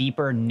there's a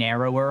deeper,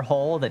 narrower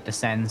hole that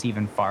descends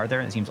even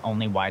farther. It seems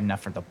only wide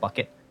enough for the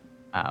bucket.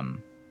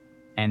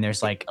 And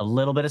there's like a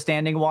little bit of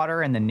standing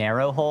water in the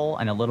narrow hole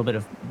and a little bit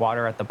of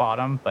water at the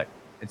bottom, but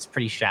it's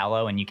pretty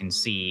shallow, and you can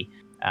see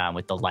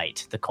with the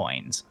light the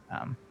coins.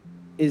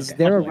 Is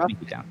there a 20 rough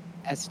feet down.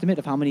 estimate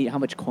of how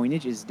much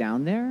coinage is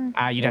down there?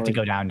 You'd have to Or-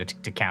 go down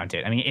to count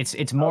it. I mean,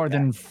 it's more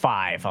than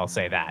 5. I'll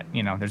say that.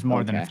 You know, there's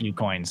more than a Okay. few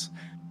coins.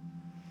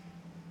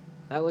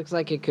 That looks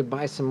like it could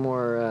buy some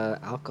more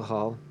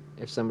alcohol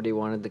if somebody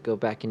wanted to go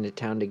back into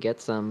town to get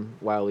some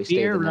while we stay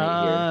Beer the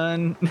night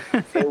run.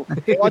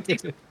 Awa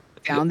takes it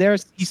down there.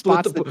 He here.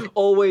 spots the.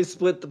 Always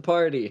split the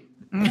party.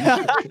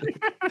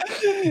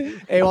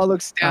 Awa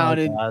looks down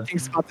and God.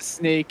 thinks about the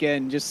snake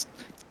and just.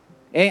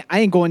 Hey, I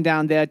ain't going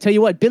down there. Tell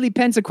you what, Billy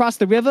Penn's across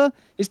the river.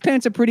 His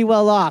parents are pretty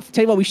well off.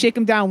 Tell you what, we shake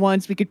him down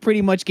once, we could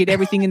pretty much get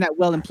everything in that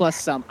well and plus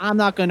some. I'm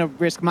not gonna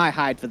risk my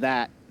hide for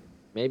that.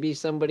 Maybe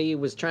somebody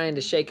was trying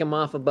to shake him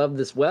off above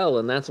this well,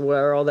 and that's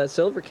where all that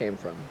silver came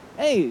from.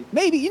 Hey,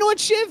 maybe you know what,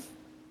 Shiv?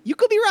 You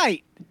could be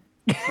right.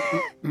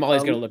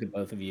 Molly's gonna look at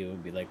both of you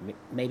and be like,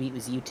 maybe it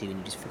was you two and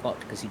you just forgot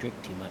because you drink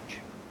too much.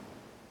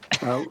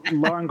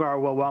 Lorengar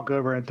will walk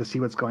over to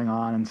see what's going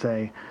on and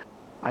say,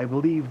 I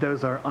believe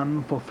those are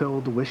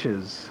unfulfilled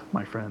wishes,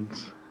 my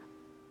friends.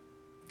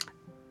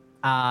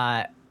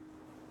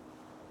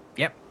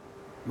 Yep.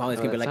 Molly's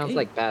Oh, gonna be that like, sounds "Hey,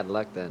 like bad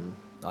luck then.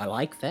 I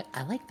like that.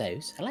 I like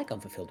those. I like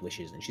unfulfilled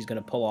wishes." And she's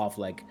gonna pull off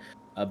like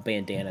a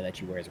bandana that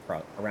she wears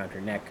around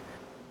her neck,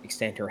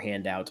 extend her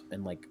hand out,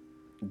 and like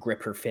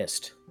grip her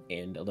fist.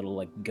 And a little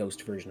like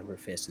ghost version of her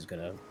fist is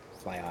gonna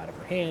fly out of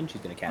her hand.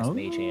 She's gonna cast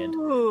Mage Hand.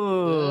 Send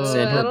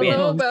her I don't know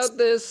band- about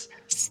this.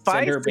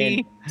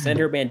 Spicy. Send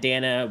her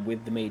bandana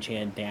with the Mage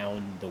Hand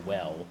down the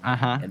well,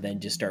 Uh-huh. and then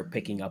just start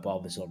picking up all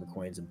the silver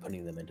coins and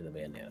putting them into the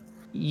bandana.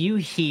 You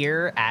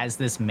hear as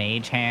this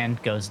mage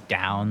hand goes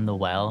down the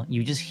well,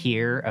 you just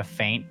hear a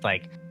faint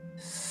like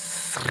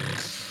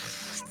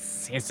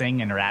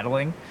hissing and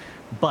rattling,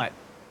 but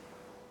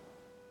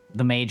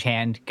the mage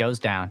hand goes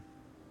down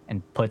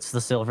and puts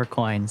the silver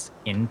coins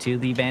into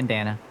the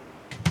bandana,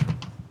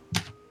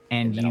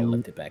 and then I'll you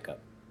lift it back up.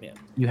 Yeah.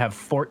 you have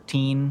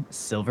 14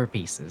 silver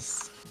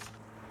pieces.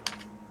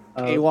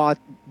 Awa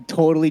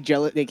totally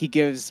jealous. Like he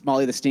gives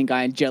Molly the stink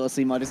eye and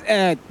jealously mutters,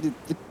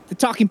 the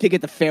talking pig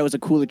at the fair was a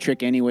cooler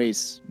trick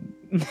anyways.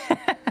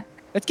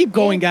 Let's keep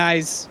going,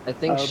 guys. I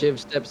think Shiv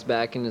steps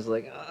back and is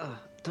like,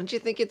 don't you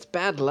think it's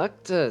bad luck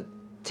to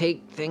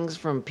take things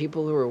from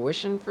people who are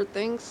wishing for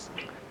things?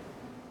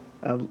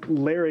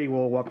 Larry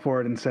will walk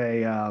forward and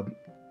say,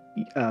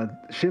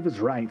 Shiv is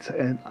right,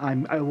 and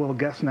I will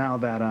guess now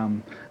that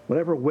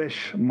whatever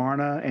wish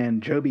Marna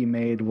and Joby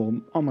made will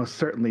almost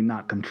certainly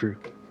not come true.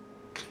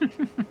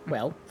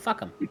 Well, fuck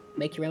them.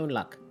 Make your own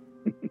luck.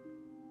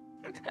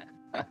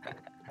 I'm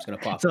just gonna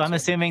pop. So this I'm one.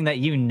 assuming that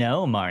you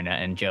know Marna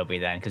and Joby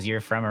then, because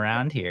you're from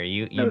around here.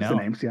 You Those know. the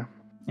names, yeah.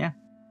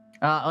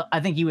 I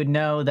think you would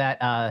know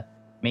that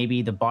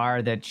maybe the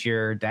bar that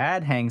your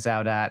dad hangs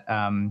out at,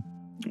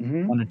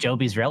 Mm-hmm. one of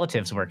Joby's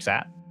relatives works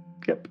at.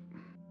 Yep.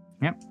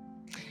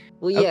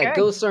 Well, yeah, Okay.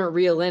 ghosts aren't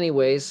real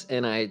anyways,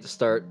 and I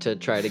start to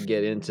try to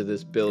get into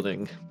this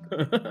building.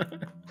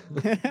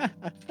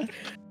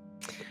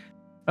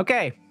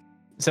 Okay.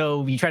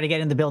 So you try to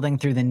get in the building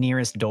through the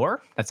nearest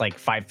door. That's like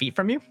 5 feet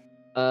from you.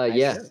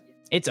 Yeah.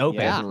 It's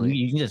open. Yeah.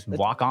 You can just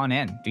walk on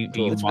in. Do you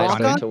Cool. Let's walk walk on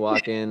Start in? to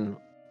walk in.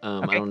 I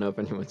Okay. don't know if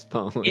anyone's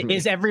following me.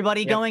 Is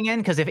everybody Yep. going in?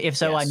 Because if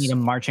so, I Yes. need a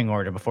marching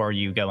order before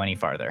you go any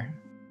farther.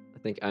 I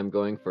think I'm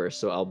going first,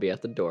 so I'll be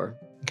at the door.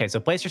 Okay, so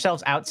place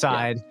yourselves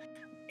outside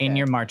in Okay.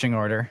 your marching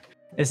order.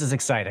 This is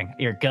exciting.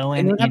 You're going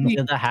Anyone have into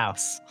any- the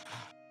house.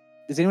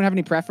 Does anyone have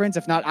any preference?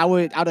 If not, I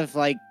would, out of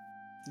like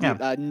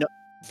Yeah. no,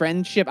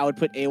 friendship, I would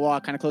put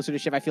Awa kind of closer to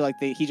Shiv. I feel like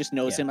he just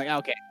knows Yeah. him. Like,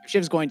 okay, if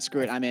Shiv's going,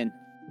 screw it, I'm in.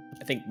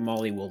 I think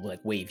Molly will like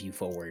wave you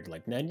forward.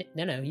 Like, no,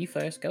 you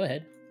first. Go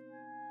ahead.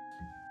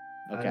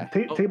 Okay.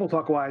 Table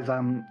talk wise,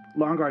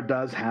 Lorengar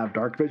does have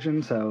dark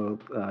vision, so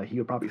he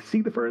would probably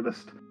see the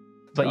furthest.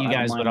 But So you I don't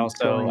guys would mind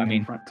also, going I in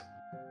mean, front.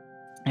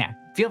 yeah.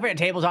 Feel free to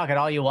table talk at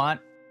all you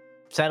want.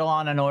 Settle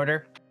on an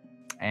order,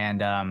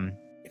 and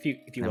If you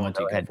And want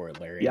we'll to go go for it,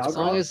 Larry. Yeah, It's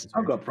I'll go- fine.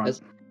 I'll go up front.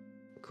 As-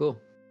 Cool.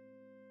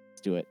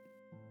 Let's do it.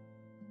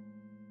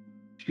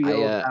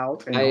 Shield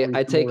out. And I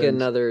only take swords.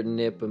 another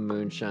nip of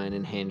moonshine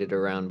and hand it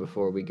around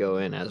before we go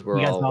in, as we're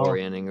You guys all all-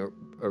 orienting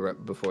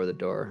before the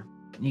door.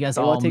 you guys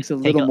Awa all takes a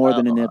take little more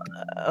than a nip.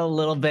 A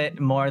little bit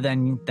more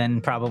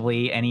than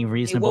probably any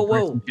reasonable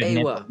whoa, person should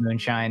nip Awa. of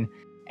moonshine.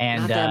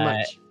 And Not that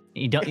much.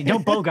 you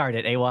don't bogart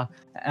it, Awa.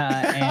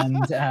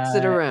 And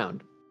Sit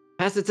around.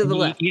 Pass it to the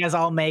left. You guys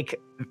all make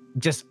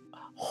just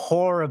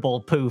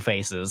horrible poo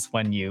faces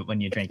when you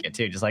drink it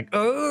too, just like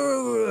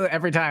oh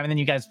every time, and then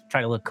you guys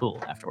try to look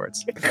cool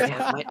afterwards.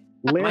 Yeah,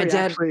 Larry My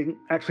dad-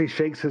 actually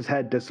shakes his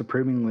head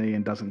disapprovingly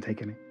and doesn't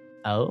take any.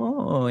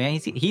 Oh yeah,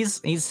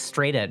 he's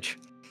straight edge.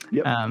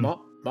 Yep.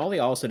 Molly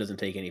also doesn't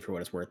take any for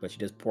what it's worth, but she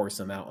just pours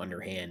some out on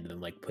her hand and then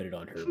like put it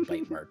on her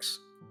bite marks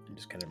and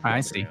just kind of. I rub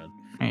it see. around.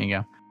 There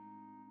you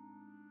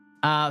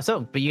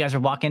go. But you guys are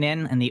walking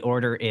in, and the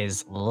order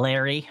is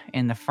Larry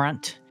in the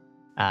front,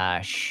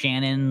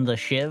 Shannon the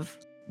Shiv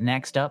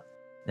next up,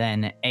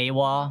 then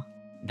Awa,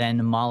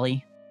 then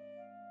Molly.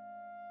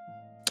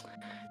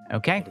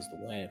 Okay. That is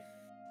the way.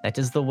 That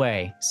is the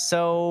way.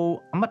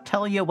 So I'm going to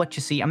tell you what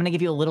you see. I'm going to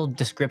give you a little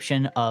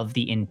description of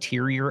the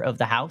interior of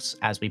the house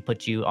as we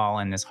put you all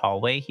in this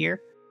hallway here.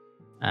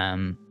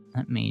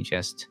 Let me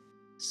just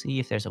see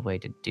if there's a way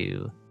to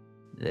do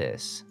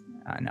this.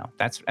 No,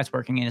 that's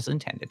working as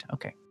intended.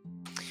 Okay.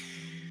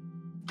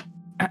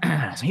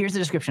 So here's the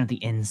description of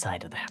the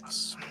inside of the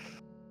house.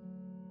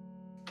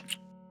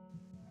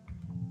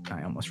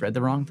 I almost read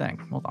the wrong thing.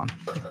 Hold on.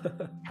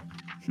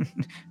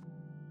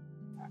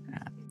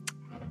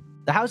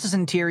 The house's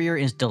interior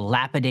is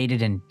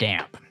dilapidated and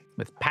damp,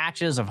 with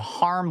patches of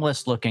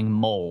harmless-looking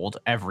mold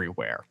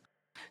everywhere.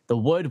 The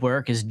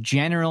woodwork is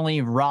generally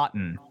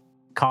rotten.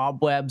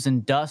 Cobwebs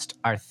and dust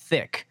are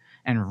thick,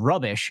 and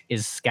rubbish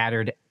is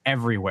scattered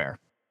everywhere.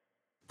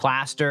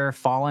 Plaster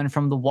fallen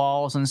from the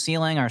walls and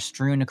ceiling are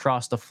strewn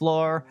across the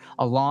floor,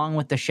 along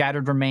with the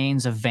shattered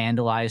remains of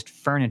vandalized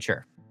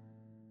furniture.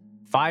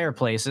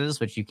 Fireplaces,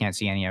 which you can't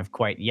see any of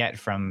quite yet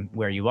from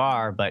where you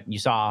are, but you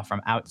saw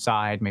from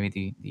outside,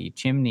 maybe the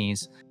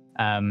chimneys,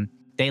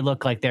 they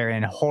look like they're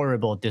in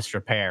horrible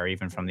disrepair,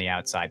 even from the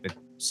outside, with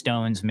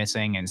stones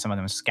missing and some of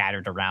them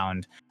scattered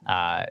around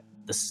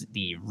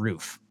the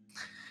roof.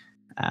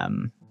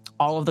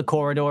 All of the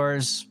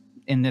corridors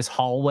in this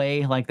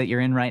hallway, like that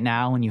you're in right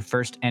now, when you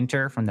first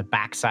enter from the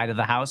back side of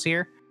the house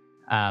here,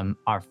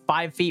 are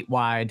 5 feet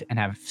wide and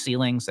have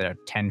ceilings that are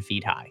 10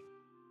 feet high.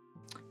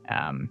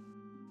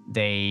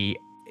 They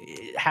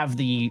have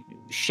the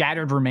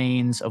shattered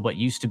remains of what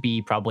used to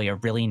be probably a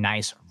really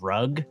nice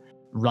rug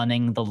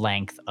running the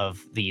length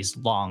of these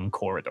long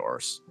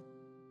corridors.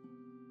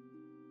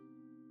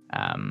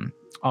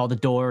 All the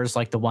doors,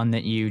 like the one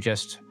that you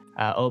just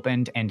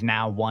opened, and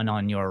now one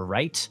on your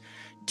right,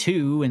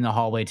 2 in the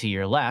hallway to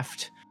your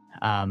left,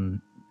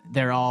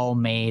 they're all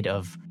made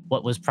of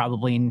what was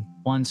probably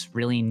once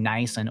really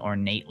nice and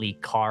ornately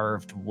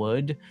carved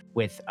wood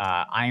with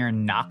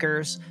iron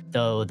knockers,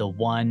 though the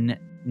one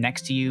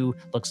next to you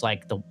looks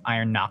like the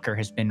iron knocker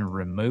has been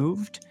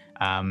removed.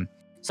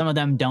 Some of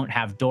them don't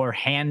have door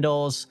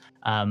handles.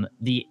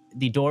 The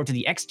door to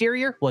the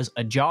exterior was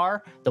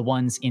ajar. The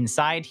ones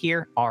inside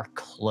here are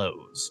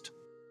closed.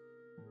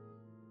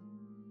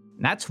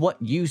 And that's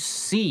what you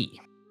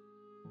see.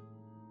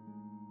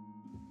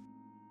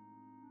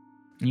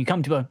 And you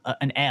come to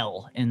an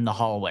L in the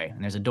hallway,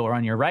 and there's a door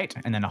on your right,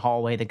 and then a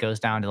hallway that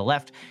goes down to the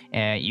left.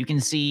 You can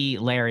see,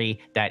 Larry,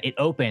 that it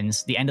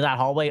opens, the end of that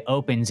hallway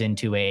opens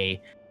into a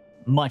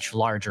much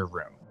larger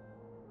room.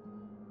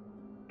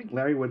 I think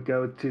Larry would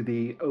go to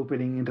the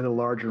opening into the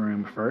larger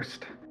room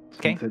first,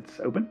 since it's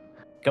open.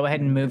 Go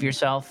ahead and move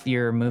yourself,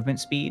 your movement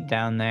speed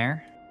down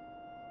there.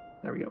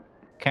 There we go.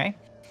 Okay.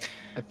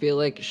 I feel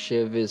like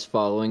Shiv is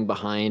following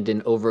behind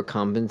and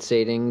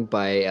overcompensating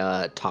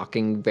by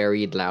talking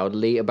very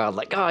loudly about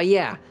like, oh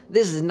yeah,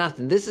 this is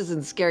nothing. This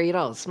isn't scary at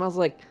all. It smells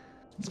like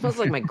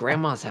my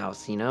grandma's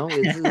house, you know?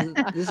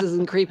 This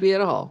isn't creepy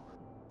at all.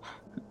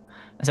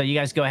 So you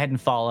guys go ahead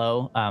and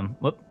follow.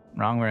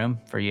 Wrong room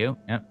for you.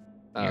 Yep.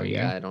 Oh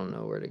yeah, I don't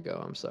know where to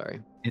go. I'm sorry.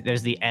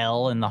 There's the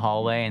L in the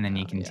hallway, and then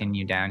you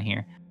continue down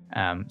here.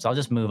 So I'll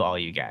just move all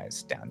you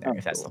guys down there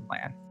if that's the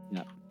plan.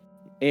 Yeah.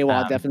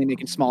 AWOL definitely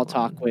making small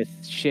talk with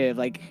Shiv,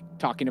 like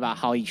talking about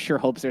how he sure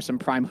hopes there's some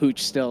prime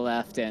hooch still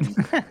left, and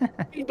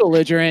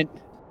belligerent.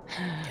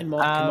 Can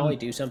Molly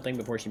do something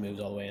before she moves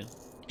all the way in?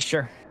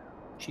 Sure.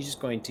 She's just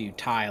going to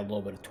tie a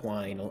little bit of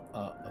twine,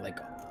 like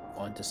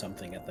onto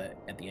something at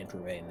the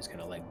entryway, and just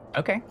kind of like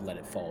let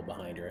it fall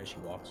behind her as she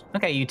walks.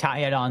 Okay, you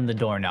tie it on the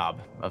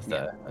doorknob of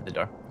the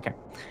door. Okay.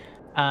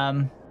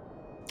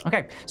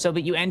 Okay. So,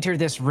 but you enter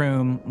this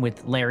room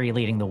with Larry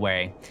leading the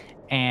way,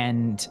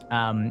 and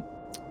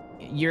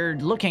you're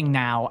looking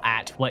now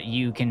at what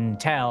you can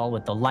tell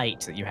with the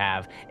light that you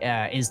have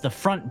is the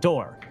front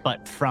door,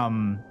 but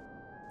from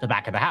the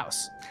back of the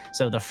house.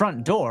 So the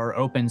front door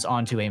opens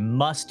onto a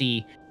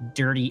musty,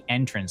 dirty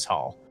entrance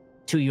hall.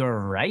 To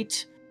your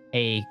right,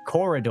 a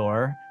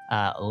corridor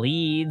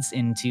leads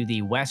into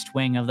the west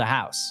wing of the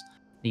house.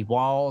 The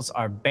walls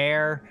are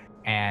bare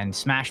and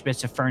smashed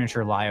bits of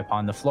furniture lie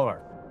upon the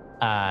floor.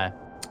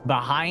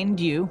 Behind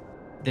you,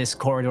 this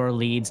corridor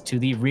leads to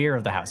the rear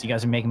of the house. You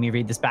guys are making me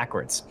read this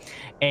backwards.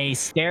 A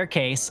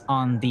staircase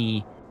on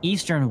the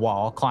eastern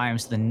wall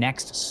climbs to the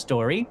next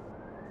story,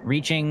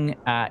 reaching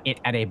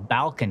it at a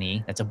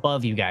balcony that's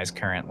above you guys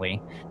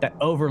currently, that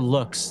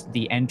overlooks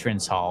the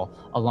entrance hall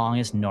along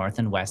its north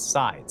and west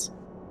sides.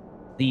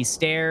 The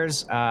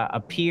stairs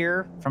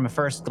appear from a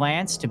first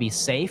glance to be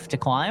safe to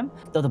climb,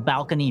 though the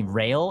balcony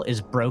rail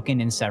is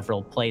broken in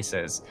several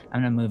places.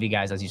 I'm gonna move you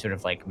guys as you sort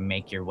of like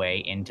make your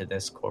way into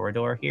this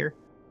corridor here.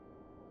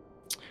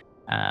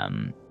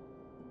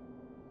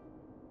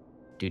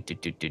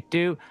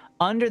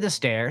 Under the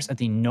stairs at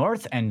the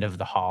north end of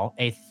the hall,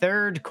 a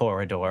third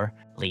corridor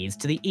leads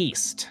to the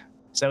east.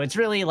 So it's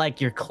really like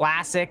your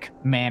classic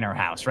manor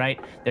house, right?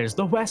 There's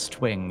the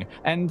west wing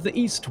and the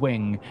east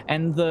wing,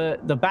 and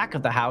the back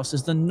of the house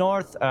is the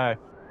north.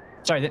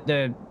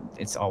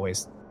 It's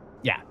always,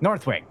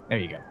 north wing. There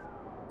you go.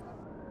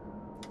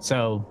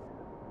 So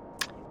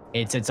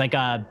it's like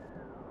the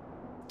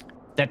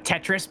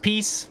Tetris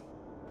piece,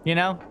 you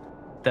know,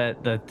 the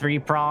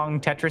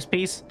 3-prong Tetris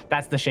piece.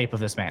 That's the shape of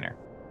this manor.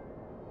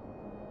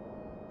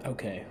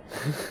 Okay.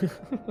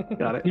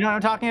 Got it. You know what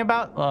I'm talking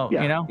about? Well,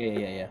 Yeah. you know.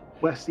 Yeah.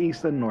 West,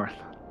 east, and north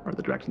are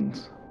the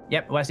directions.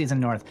 Yep, west, east,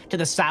 and north. To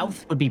the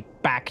south would be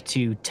back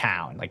to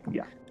town, like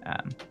Yeah.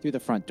 Through the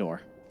front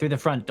door. through the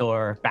front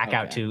door, back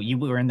out Okay. to, you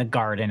were in the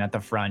garden at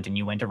the front, and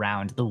you went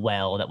around the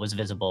well that was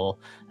visible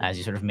as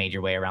you sort of made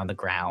your way around the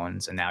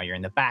grounds, and now you're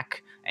in the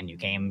back, and you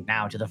came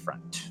now to the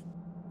front.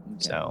 Okay.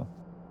 So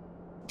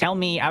tell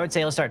me, I would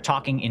say let's start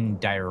talking in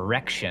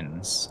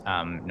directions,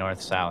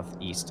 north, south,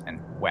 east,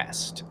 and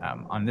west.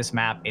 On this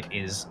map, it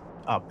is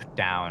up,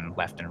 down,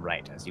 left, and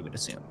right, as you would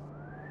assume.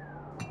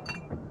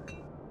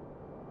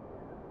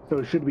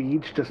 So should we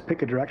each just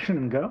pick a direction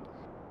and go?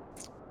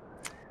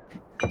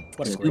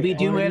 What a Scooby great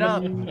Doo it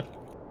up.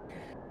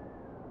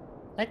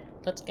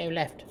 Let's go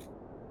left.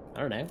 I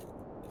don't know.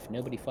 If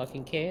nobody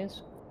fucking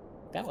cares,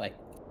 that way.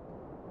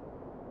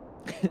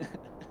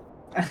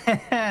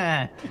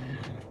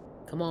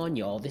 Come on,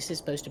 y'all. This is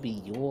supposed to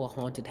be your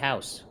haunted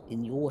house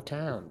in your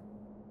town.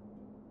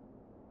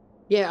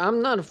 Yeah,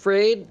 I'm not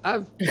afraid.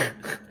 Let's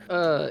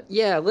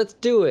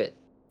do it.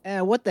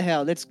 What the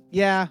hell?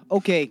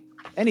 Okay.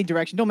 Any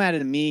direction, don't matter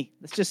to me.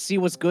 Let's just see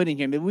what's good in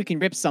here. Maybe we can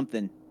rip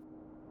something.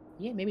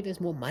 Yeah, maybe there's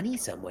more money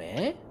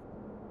somewhere.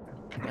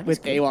 Money's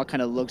With good. Awal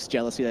kind of looks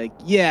jealously like,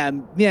 yeah,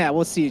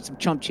 we'll see some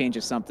chump change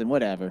or something,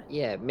 whatever.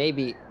 Yeah,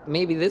 maybe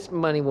this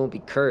money won't be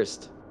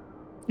cursed.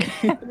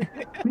 Guess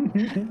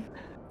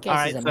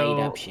Alright, it's a so-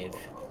 made-up shiv.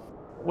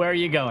 Where are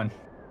you going?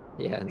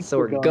 Yeah, and think so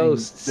we're are going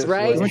ghosts, this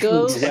right? way.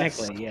 Ghosts.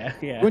 Exactly.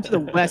 Yeah. We're to the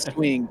west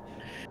wing.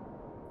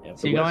 Yep.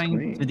 So you're West going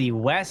Wing. to the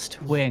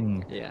west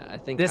wing. Yeah, I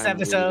think This I'm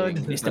episode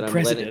leaving, It's but the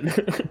I'm letting-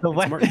 president.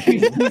 The Smart.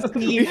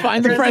 We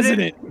find the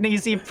president. You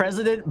see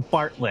President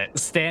Bartlett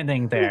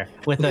standing there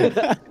with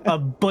a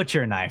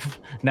butcher knife.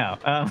 No,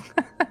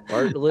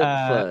 Bartlett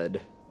Uh, Fudd.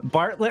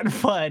 Bartlett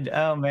Fudd.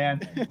 Oh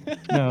man.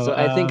 No. So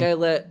I think I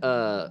let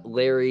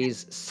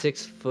Larry's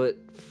 6-foot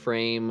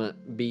frame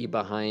be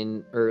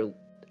behind, or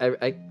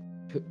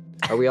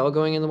are we all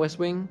going in the West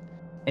Wing?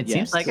 It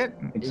Yes. seems like it.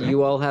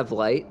 You all have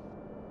light.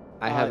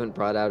 I Uh, haven't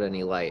brought out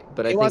any light,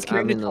 but I Awal's think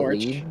I'm carrying in the the torch.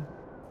 lead.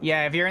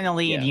 Yeah, if you're in the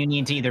lead, Yeah. you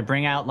need to either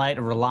bring out light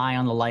or rely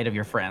on the light of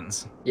your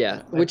friends.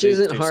 Yeah, I which think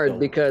isn't there's hard still-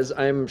 because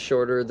I'm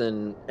shorter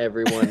than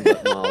everyone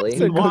but Molly.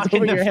 So it goes Walk in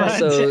over the your head.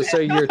 front. So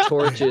your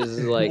torch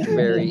is like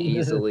very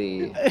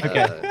easily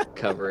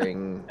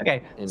covering.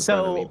 Okay, in front of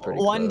so me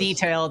pretty one close.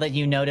 detail that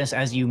you notice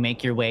as you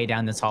make your way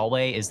down this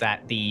hallway is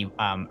that the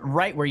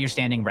right where you're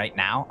standing right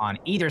now, on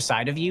either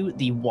side of you,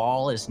 the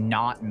wall is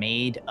not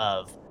made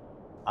of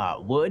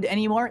wood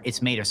anymore.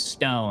 It's made of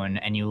stone,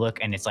 and you look,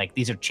 and it's like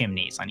these are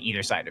chimneys on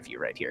either side of you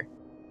right here.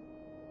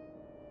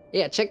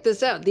 Yeah, check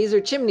this out. These are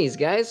chimneys,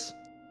 guys.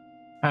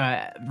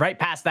 Right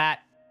past that,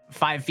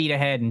 5 feet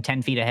ahead and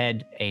 10 feet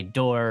ahead, a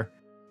door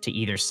to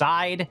either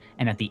side,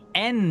 and at the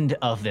end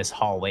of this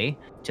hallway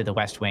to the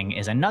west wing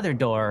is another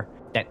door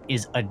that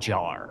is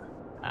ajar.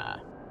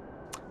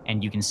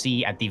 And you can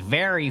see at the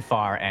very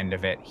far end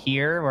of it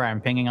here, where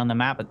I'm pinging on the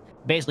map, but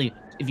basically,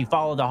 if you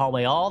follow the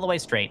hallway all the way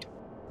straight,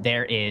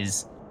 there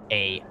is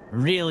a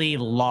really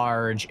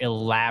large,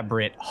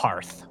 elaborate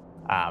hearth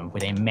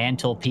with a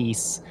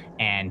mantelpiece,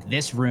 and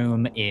this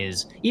room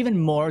is, even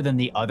more than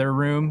the other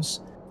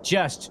rooms,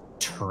 just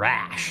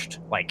trashed.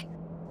 Like,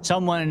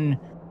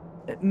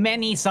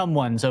 many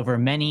someones over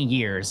many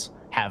years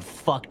have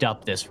fucked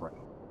up this room.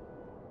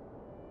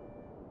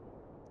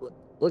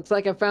 Looks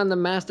like I found the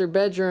master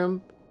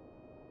bedroom.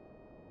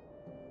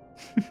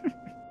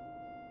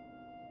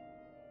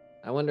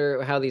 I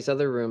wonder how these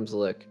other rooms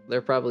look.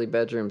 They're probably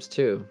bedrooms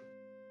too.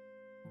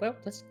 Well,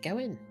 let's go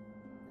in.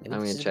 Maybe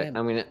I'm this gonna is check. them.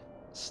 I'm gonna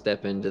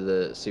step into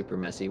the super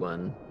messy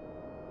one.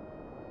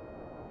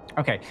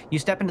 Okay, you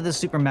step into this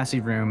super messy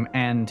room,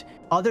 and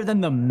other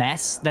than the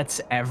mess that's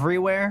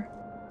everywhere,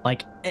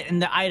 like,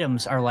 and the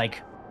items are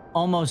like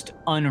almost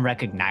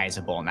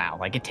unrecognizable now.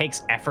 Like, it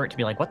takes effort to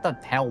be like, what the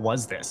hell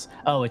was this?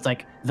 Oh, it's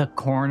like the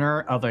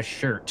corner of a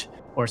shirt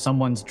or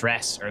someone's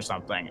dress or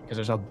something because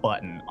there's a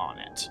button on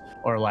it.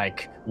 Or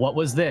like, what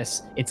was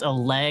this? It's a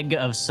leg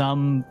of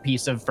some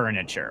piece of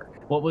furniture.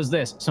 What was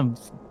this? Some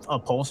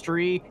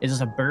upholstery? Is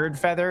this a bird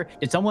feather?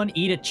 Did someone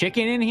eat a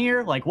chicken in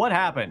here? Like, what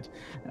happened?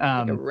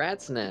 Like a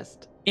rat's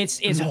nest.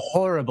 It's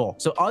horrible.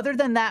 So other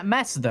than that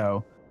mess,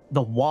 though,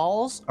 the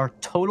walls are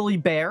totally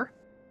bare.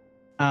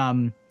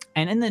 And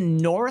in the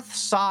north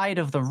side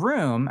of the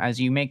room, as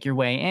you make your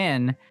way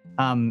in,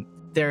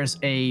 there's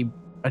a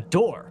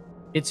door.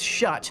 It's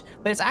shut,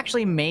 but it's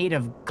actually made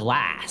of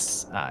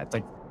glass. It's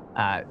like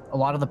a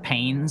lot of the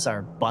panes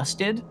are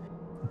busted,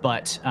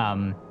 but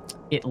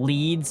it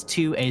leads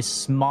to a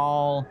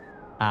small,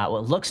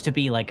 what looks to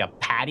be like a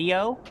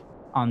patio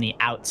on the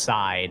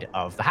outside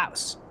of the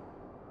house.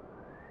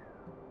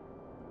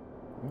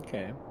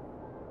 Okay.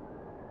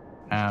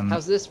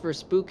 How's this for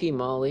spooky,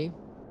 Molly?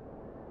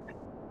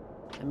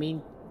 I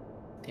mean,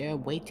 there are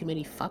way too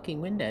many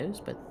fucking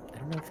windows, but I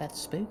don't know if that's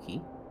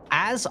spooky.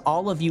 As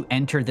all of you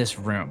enter this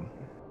room,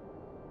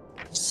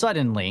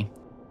 suddenly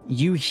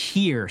you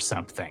hear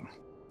something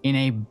in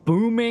a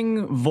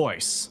booming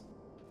voice.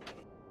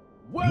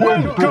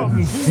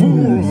 Welcome,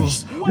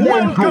 fools!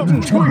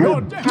 Welcome to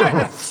your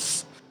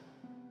deaths!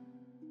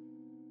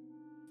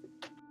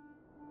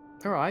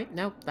 All right,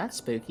 now that's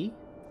spooky.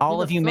 All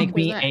Who of the you fuck make was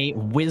me that? a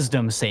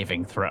wisdom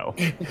saving throw.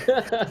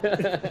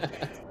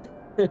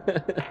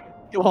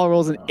 Hall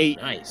rolls an 8.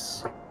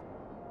 Nice.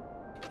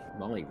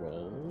 Molly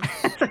rolls.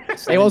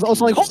 It was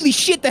also like, 17. holy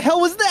shit, the hell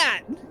was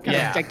that? Kind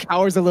Yeah. of like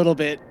cowers a little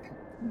bit.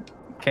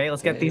 Okay,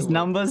 let's get these Okay.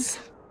 numbers.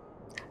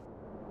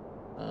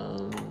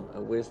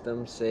 A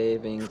wisdom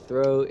saving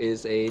throw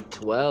is a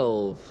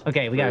 12.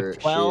 Okay, we got for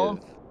 12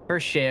 Shiv. for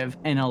Shiv,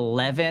 an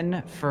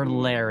 11 for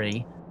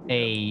Larry,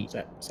 a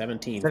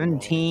 17.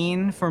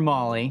 17 for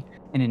Molly,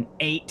 and an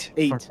 8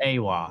 for 8.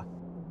 Awa.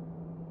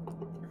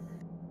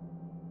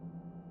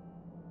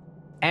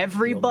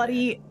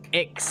 Everybody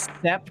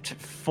except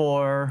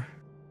for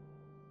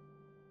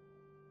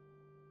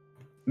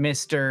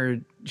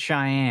Mr.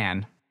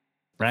 Cheyenne,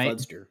 right?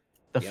 Fudster.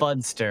 The Yep.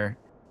 Fudster.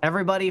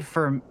 Everybody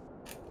for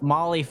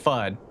Molly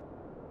Fudd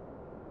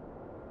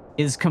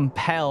is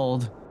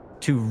compelled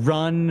to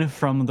run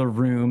from the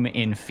room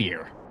in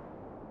fear.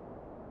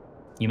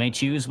 You may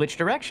choose which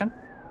direction,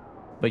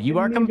 but you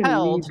are Didn't even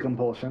compelled need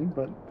compulsion,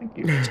 but thank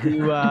you.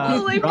 to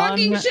Holy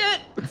fucking run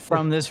shit!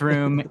 from this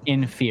room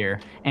in fear.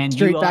 And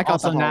Straight you back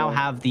out the also now hallway.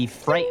 have the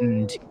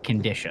frightened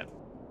condition.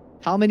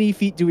 How many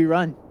feet do we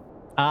run?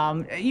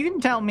 You can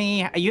tell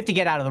me. You have to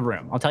get out of the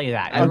room. I'll tell you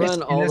that. I In this- run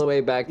in all this- the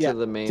way back yeah, to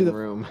the main to the-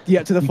 room.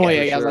 Yeah, to the foyer.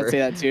 for Yeah, I was about to sure. say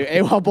that too.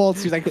 AWOL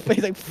bolts. He's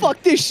like,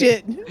 fuck this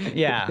shit.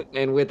 Yeah.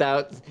 And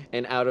without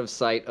and out of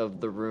sight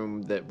of the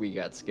room that we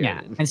got scared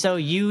Yeah. in. And so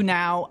you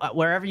now,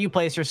 wherever you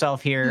place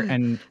yourself here,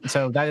 and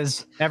so that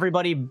is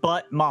everybody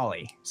but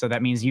Molly. So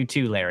that means you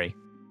too, Larry.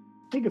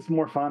 I think it's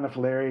more fun if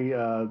Larry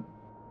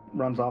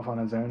runs off on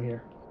his own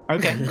here.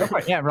 Okay. Go for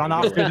it. Yeah. Run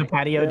off through the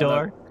patio Yeah.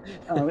 door.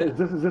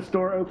 Is this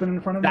door open in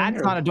front of me? That's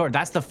or- not a door.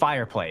 That's the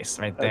fireplace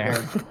right there.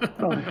 Okay.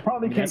 Oh, I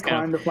probably can't That's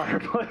climb the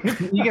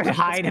fireplace. You can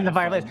hide in the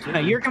fireplace. No,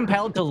 you're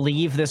compelled to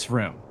leave this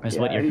room. Is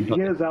what Yeah, you're. he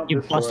compelled- is out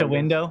You this bust door, a I guess.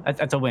 window.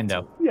 That's a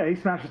window. Yeah, he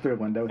smashes through a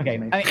window. with Okay,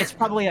 his mace. I mean, it's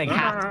probably like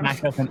half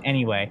smashed open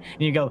anyway,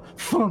 and you go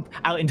thump,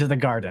 out into the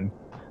garden.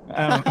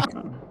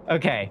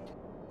 Okay,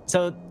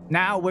 so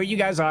now where you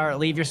guys are,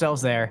 leave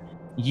yourselves there.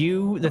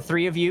 You, the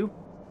three of you,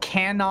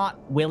 cannot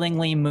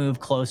willingly move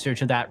closer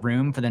to that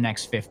room for the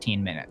next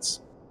 15 minutes.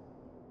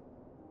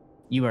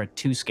 You are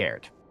too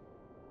scared.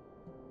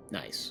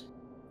 Nice.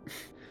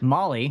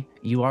 Molly,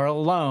 you are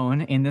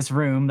alone in this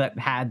room that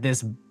had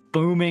this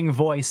booming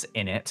voice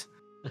in it.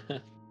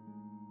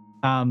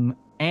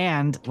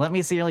 And let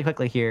me see really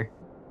quickly here.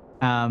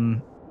 I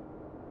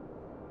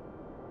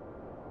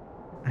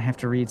have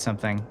to read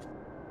something.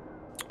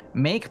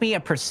 Make me a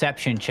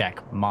perception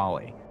check,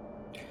 Molly.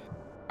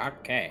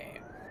 Okay.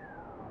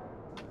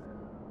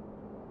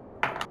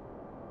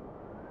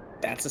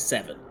 That's a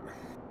 7.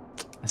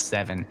 A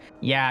 7.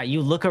 Yeah,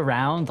 you look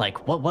around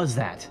like, what was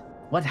that?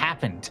 What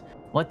happened?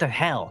 What the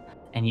hell?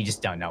 And you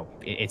just don't know.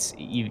 It's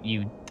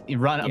you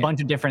run a Yeah.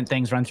 bunch of different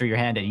things run through your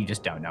head, and you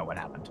just don't know what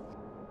happened.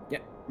 Yeah,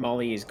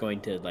 Molly is going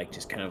to like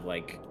just kind of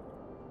like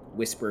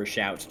whisper,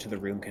 shout to the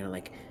room, kind of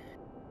like,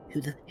 who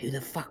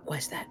the fuck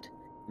was that?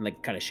 And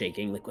like kind of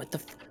shaking, like what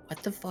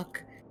the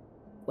fuck?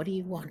 What do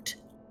you want?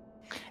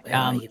 Where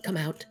are you? Come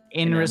out.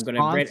 In And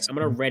response, I'm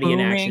gonna ready an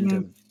action to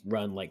booming-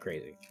 run like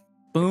crazy.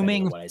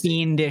 Booming, what I see.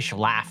 fiendish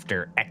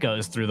laughter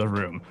echoes through the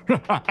room.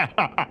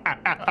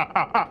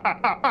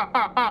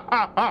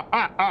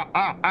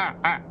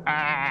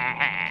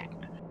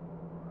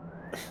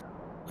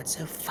 What's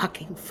so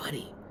fucking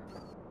funny?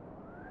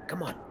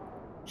 Come on,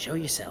 show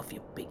yourself,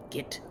 you big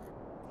git.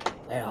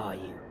 Where are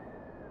you?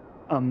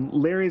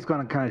 Larry's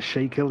going to kind of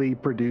shakily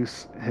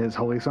produce his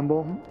holy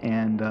symbol,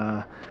 and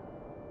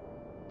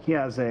he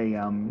has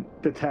a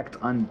detect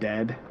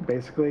undead,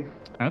 basically.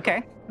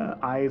 Okay.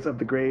 Eyes of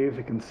the grave,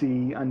 he can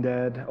see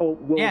undead. Oh,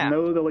 will Yeah.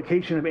 know the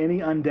location of any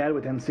undead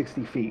within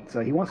 60 feet. So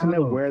he wants to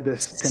know Oh, where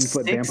this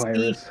 10-foot vampire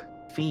 60 is.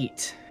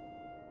 feet.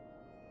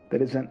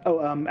 That isn't.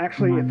 Oh,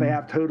 actually, if they Hmm.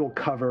 have total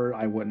cover,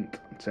 I wouldn't.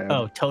 So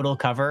Oh, total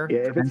cover? yeah,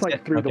 if it's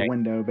like through Okay. the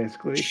window,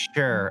 basically,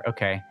 Sure,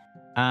 okay.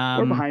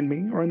 or behind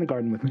me, or in the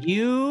garden with me.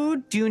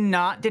 You do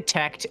not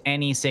detect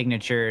any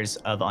signatures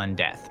of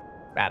undeath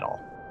at all.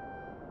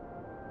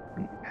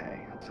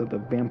 Okay, so the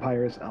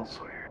vampire is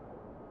elsewhere.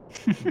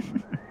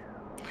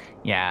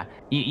 Yeah,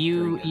 you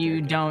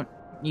Very good, very good.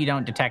 you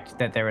don't detect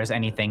that there was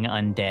anything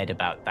undead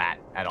about that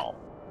at all.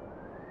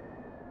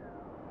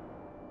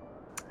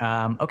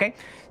 Okay,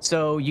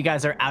 so you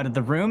guys are out of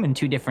the room in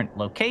two different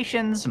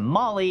locations.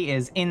 Molly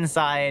is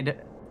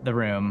inside the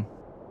room.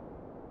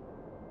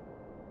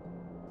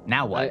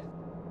 Now what?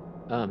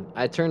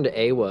 I turn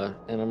to Awa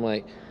and I'm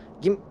like,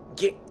 give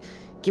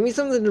me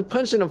something to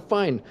punch and I'm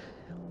fine.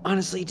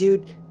 Honestly,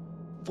 dude,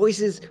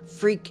 voices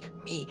freak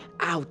me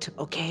out,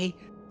 okay?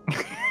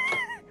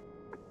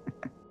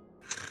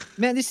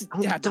 Man, this is.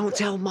 Don't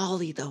tell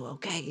Molly though,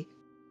 okay?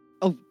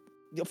 Oh,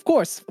 of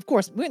course.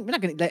 We're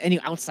not gonna let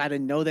any outsider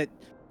know that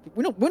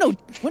we're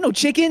no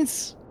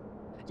chickens.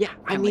 Yeah,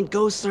 I mean,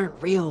 ghosts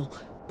aren't real,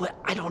 but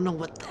I don't know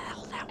what the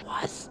hell that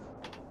was.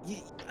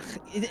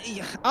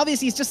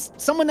 Obviously, it's just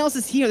someone else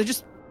is here. They're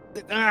just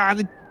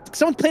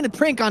someone's playing a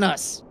prank on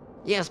us.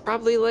 Yeah, it's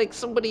probably like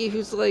somebody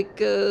who's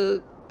like,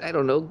 I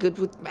don't know, good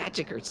with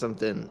magic or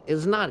something.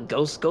 It's not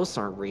ghosts. Ghosts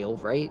aren't real,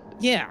 right?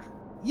 Yeah,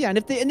 and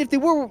if they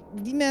were,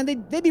 man,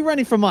 they'd be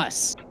running from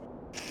us.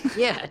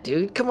 Yeah,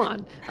 dude, come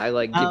on. I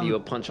like give you a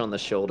punch on the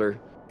shoulder.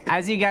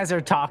 As you guys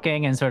are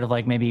talking and sort of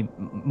like maybe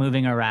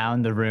moving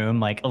around the room,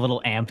 like a little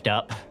amped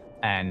up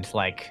and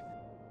like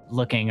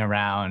looking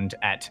around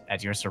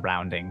at your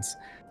surroundings,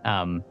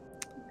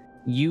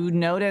 you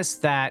notice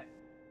that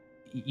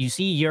you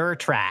see your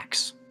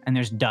tracks and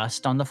there's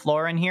dust on the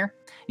floor in here.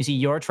 You see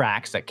your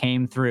tracks that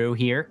came through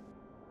here.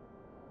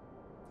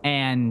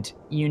 And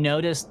you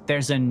notice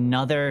there's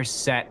another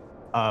set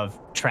of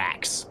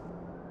tracks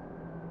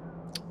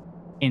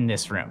in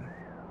this room.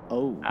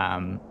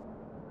 Oh.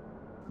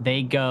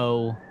 They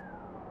go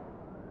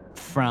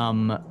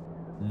from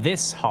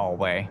this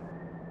hallway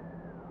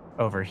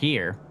over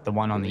here, the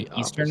one on the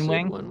eastern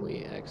wing, one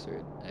we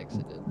exited,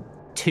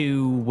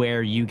 to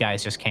where you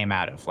guys just came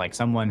out of. Like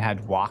someone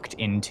had walked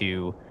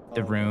into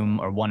the room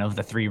or one of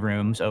the 3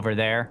 rooms over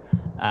there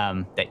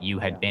that you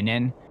had been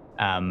in.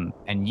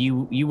 And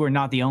you were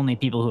not the only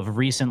people who have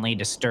recently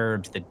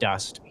disturbed the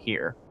dust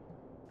here.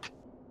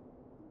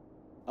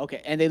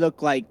 Okay, and these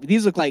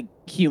look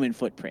like human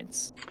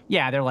footprints.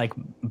 Yeah, they're like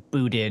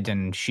booted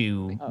and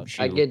shoe.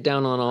 I get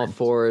down on all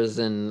fours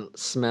and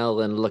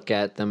smell and look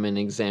at them and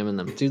examine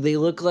them. Do they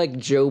look like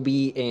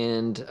Joby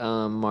and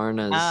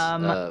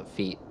Marna's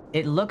feet?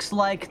 It looks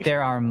like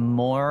there are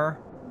more.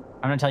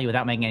 I'm going to tell you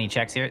without making any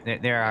checks here.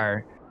 There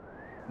are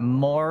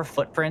more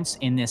footprints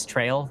in this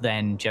trail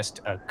than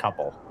just a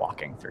couple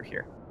walking through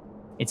here.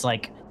 It's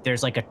like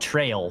there's like a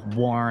trail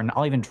worn.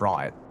 I'll even draw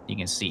it. You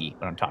can see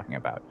what I'm talking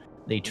about.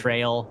 The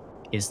trail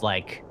is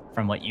like,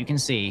 from what you can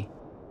see,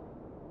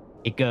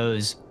 it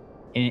goes,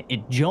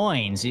 it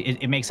joins.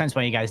 It makes sense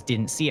why you guys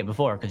didn't see it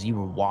before because you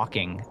were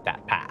walking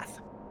that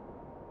path.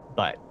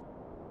 But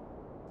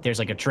there's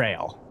like a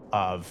trail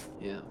of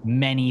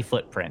many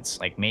footprints.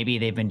 Like maybe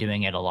they've been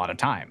doing it a lot of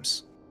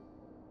times.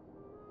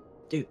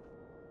 Dude,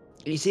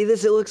 you see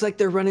this? It looks like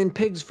they're running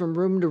pigs from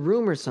room to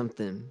room or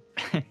something.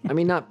 I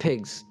mean, not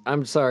pigs.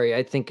 I'm sorry.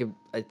 I think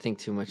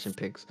too much in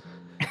pigs.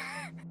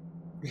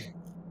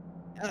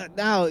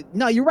 No,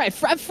 you're right.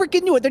 I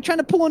freaking knew it. They're trying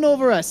to pull one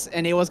over us.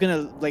 And Awa's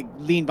gonna like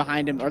lean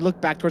behind him or look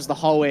back towards the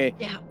hallway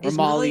where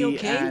Molly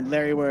okay? and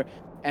Larry were,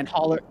 and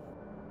holler.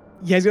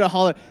 Yeah, he's gonna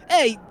holler,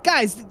 "Hey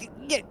guys,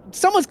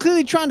 someone's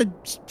clearly trying to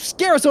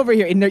scare us over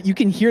here." And you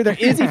can hear there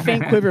is a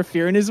faint quiver of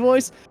fear in his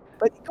voice.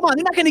 But come on,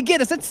 they're not gonna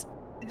get us.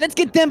 Let's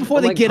get them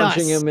before they get us.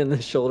 Punching him in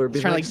the shoulder,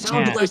 being like,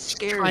 "Sound less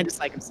scared." Trying to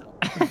psych himself.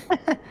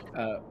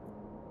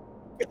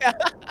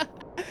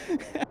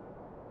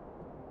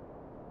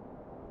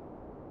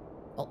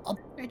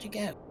 Where'd you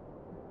go?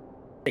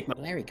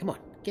 Larry, come on,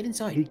 get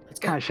inside. He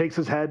kind of shakes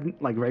his head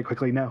like very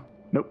quickly. Nope.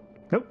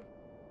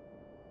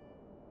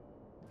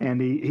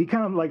 And he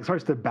kind of like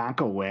starts to back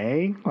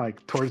away,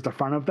 like towards the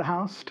front of the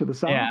house to the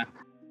south. Yeah.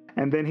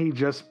 And then he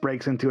just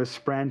breaks into a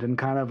sprint and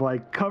kind of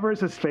like covers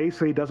his face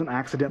so he doesn't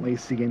accidentally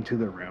see into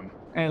the room.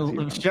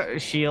 And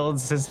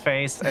shields his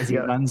face as he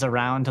runs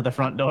around to the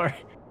front door.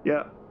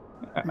 Yeah.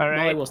 All right.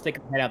 Molly will stick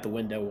her head out the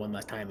window one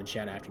last time and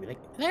shout after me, like,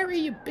 "Larry,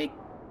 you big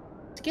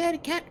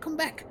scaredy cat, come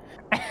back."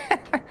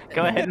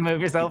 Go ahead and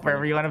move yourself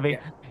wherever you want to be.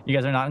 You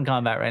guys are not in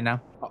combat right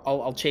now.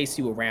 I'll chase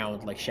you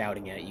around, like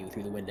shouting at you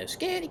through the window,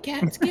 "Scaredy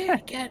cat,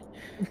 scaredy cat,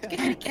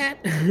 scaredy cat."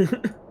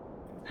 Then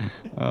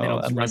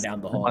I'll just run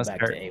down the hall back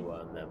to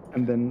Awa and them.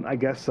 And then I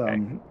guess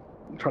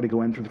try to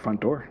go in through the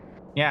front door.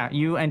 Yeah,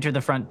 you enter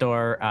the front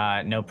door,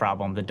 no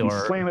problem. The door.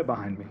 You slam it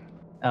behind me.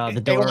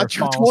 The door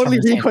falls totally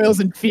recoils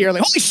in fear,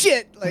 like, holy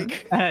shit!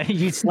 Like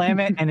you slam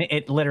it and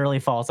it literally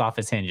falls off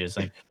its hinges,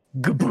 like.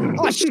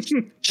 Oh,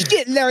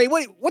 shit, Larry!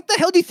 What the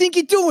hell do you think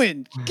you're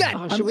doing?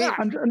 God,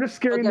 I'm just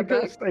scaring the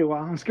ghost.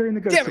 I'm scaring the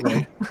ghost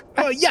away.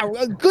 Oh yeah,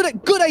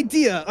 good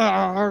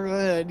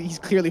idea. He's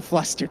clearly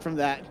flustered from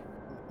that.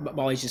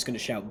 Molly's just gonna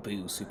shout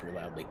 "boo" super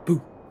loudly. Boo.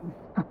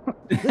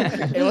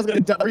 I was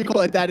gonna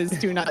recoil at that as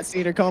to not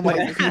seeing her come.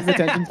 Like his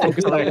attention's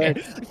focused on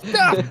Larry.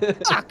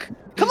 Fuck!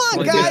 Come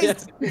on,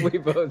 guys! We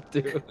both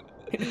do.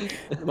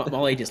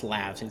 Molly just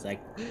laughs. He's like,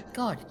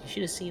 "God, you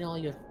should have seen all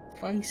your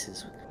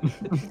faces."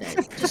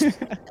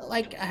 Just,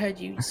 like I heard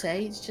you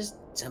say, it's just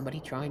somebody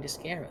trying to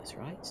scare us,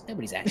 right?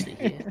 Nobody's actually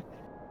here.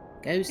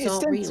 Ghosts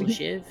aren't real,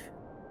 Shiv.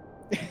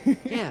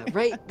 Yeah,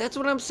 right. That's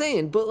what I'm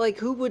saying. But like,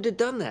 who would have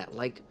done that?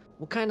 Like,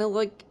 what kind of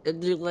like,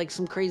 like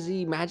some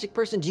crazy magic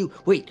person? Do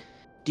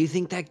you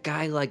think that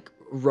guy like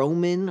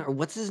Roman or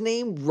what's his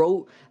name?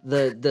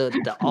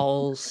 The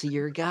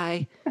all-seer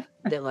guy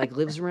that like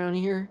lives around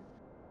here.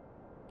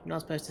 You're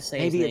not supposed to say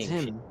Maybe his it's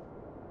name. him.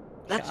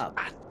 That's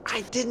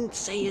I didn't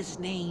say his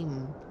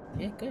name.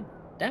 Yeah, good.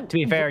 Damn. To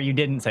be fair, you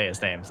didn't say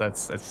his name, so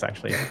that's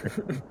actually.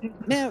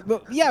 Man,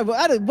 but yeah,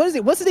 but what is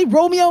it? What's his name?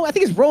 Romeo? I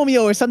think it's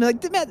Romeo or something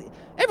like that. Man,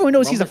 everyone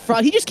knows he's a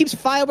fraud. He just keeps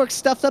fireworks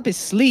stuffed up his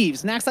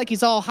sleeves and acts like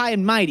he's all high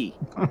and mighty.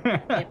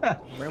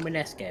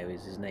 Romanesco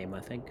is his name,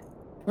 I think.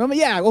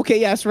 Yeah, okay,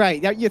 yeah, that's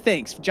right. Yeah,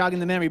 thanks for jogging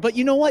the memory. But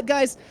you know what,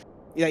 guys?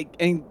 Like,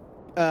 and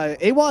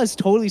Awa is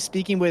totally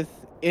speaking with,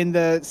 in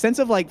the sense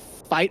of like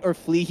fight or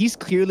flee. He's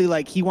clearly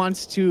like he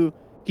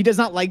does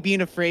not like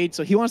being afraid,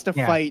 so he wants to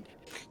fight.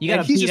 You gotta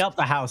And he's beat just- up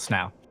the house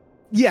now.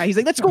 Yeah, he's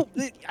like, let's go.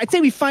 I'd say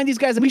we find these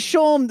guys and we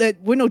show them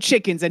that we're no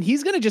chickens. And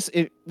he's gonna just,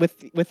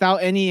 without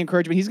any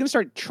encouragement, he's gonna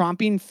start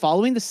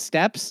following the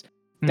steps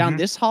down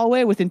this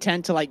hallway with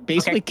intent to like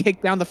basically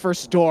kick down the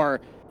first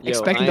door,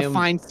 expecting to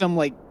find some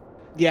like,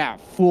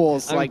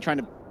 fools I'm like trying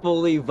to.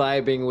 fully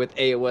vibing with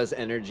Awa's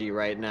energy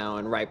right now,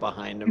 and right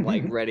behind him,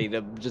 like ready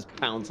to just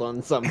pounce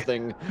on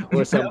something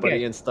or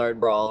somebody and start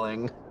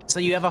brawling.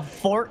 So you have a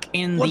fork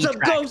in What's the up,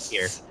 tracks ghosts?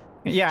 here.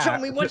 Yeah. Show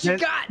me what you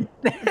got.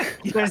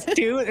 There's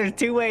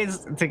two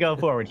ways to go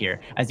forward here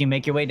as you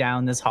make your way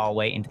down this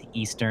hallway into the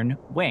eastern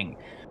wing.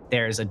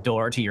 There's a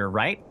door to your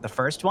right, the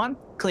first one.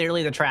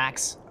 Clearly the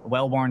tracks,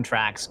 well-worn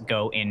tracks,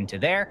 go into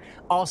there.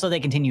 Also, they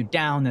continue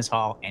down this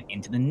hall and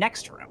into the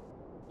next room.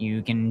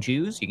 You can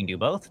choose, you can do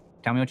both.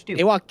 Tell me what you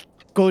do. Awa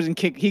goes to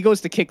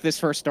kick this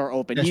first door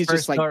open. This He's first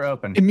just like door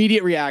open.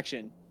 immediate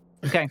reaction.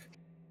 Okay.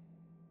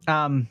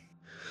 I'm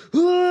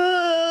You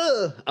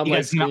like guys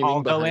gonna screaming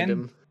all go behind in?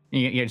 him.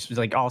 You're just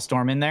like all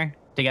storm in there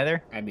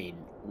together? I mean.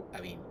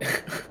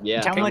 Yeah,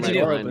 Tell me I'm what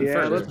you right do. behind him.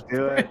 Yeah, let's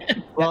do it.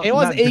 Well,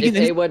 Awa's no, aching.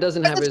 If Awa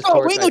doesn't have Let's his go,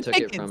 torch, we I no took it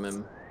chickens. from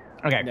him.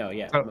 Okay. No,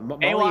 yeah. So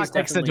Molly Awa is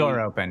kicks the door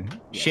definitely-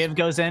 open. Yes. Shiv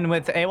goes in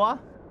with Awa?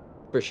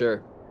 For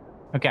sure.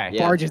 Okay.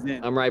 Yeah. Barges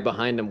in. I'm right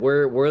behind him.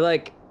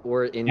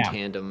 We're in Yeah.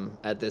 tandem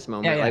at this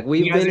moment. yeah. Like You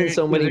we've guys been in are-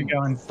 so you guys many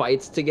are going-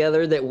 fights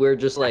together that we're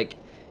just like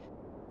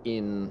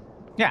in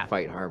Yeah.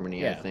 fight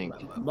harmony, I think.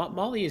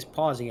 Molly is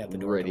pausing at the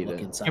door Ready to look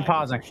to- inside. You're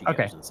pausing, before she goes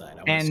okay. Inside. I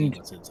want to see And-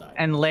 what's inside.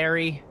 And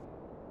Larry,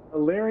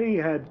 Larry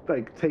had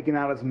like taken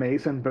out his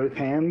mace in both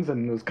hands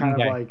and was kind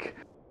Okay. of like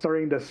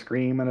starting to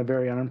scream in a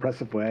very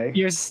unimpressive way.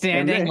 you're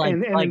standing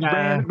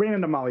and ran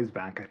into Molly's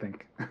back, I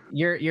think.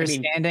 you're I mean-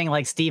 standing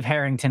like Steve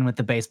Harrington with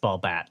the baseball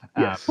bat,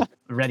 Yes.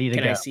 ready to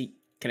Can go.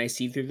 Can I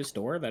see through this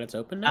door that it's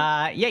open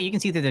now? Yeah, you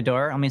can see through the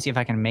door. Let me see if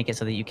I can make it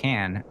so that you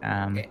can.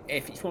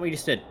 If you want me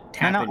just to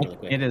tap No, in really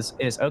quick. it is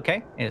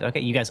okay. It is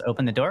okay. You guys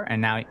open the door,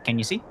 and now can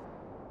you see?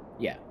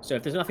 Yeah. So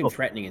if there's nothing Cool.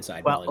 threatening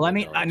inside. Well, Molly let will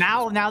me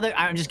know it's now that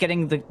I'm just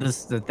getting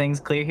the things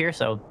clear here,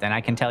 so then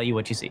I can tell you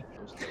what you see.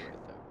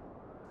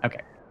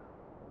 Okay.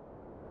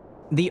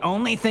 The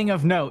only thing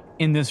of note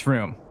in this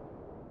room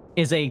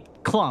is a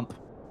clump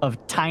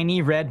of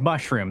tiny red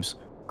mushrooms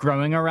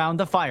growing around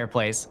the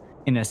fireplace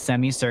in a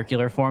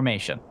semicircular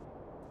formation.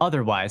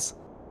 Otherwise,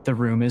 the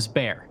room is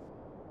bare.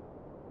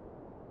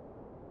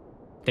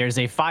 There's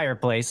a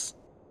fireplace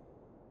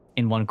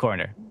in one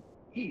corner.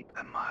 Eat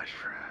the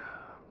mushroom.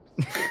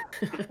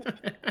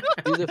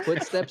 Do the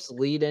footsteps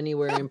lead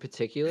anywhere in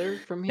particular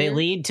from here? They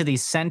lead to the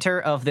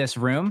center of this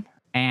room,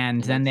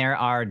 and then there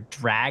are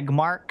drag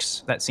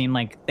marks that seem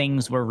like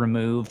things were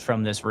removed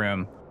from this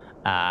room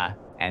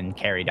and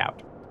carried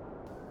out.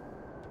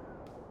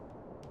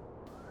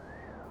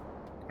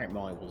 Alright,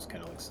 Molly will just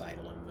kind of like side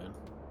along then.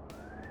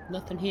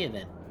 Nothing here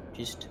then.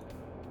 Just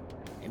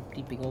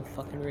empty big old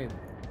fucking room.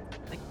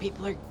 Like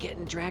people are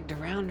getting dragged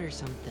around or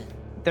something.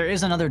 There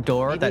is another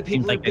door Maybe that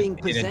seems people are like being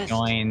it possessed.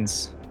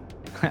 adjoins.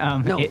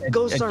 No,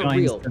 ghosts aren't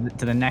adjoins real.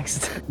 to the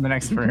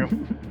next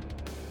room.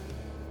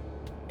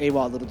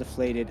 Awa a little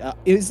deflated.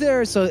 Is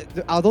there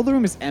although the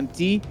room is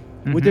empty,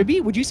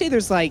 would you say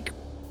there's like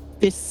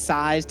this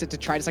size to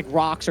try to like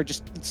rocks or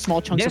just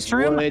small chunks This of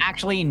room, wood?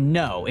 actually,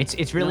 no.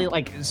 It's really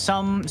like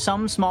some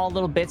small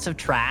little bits of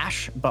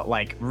trash, but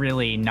like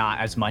really not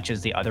as much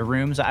as the other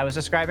rooms I was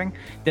describing.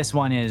 This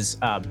one is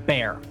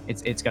bare.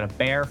 It's got a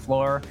bare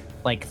floor,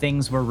 like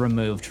things were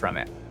removed from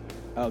it.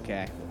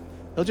 Okay.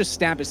 He'll just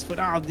stamp his foot.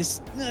 Oh,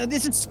 this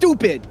is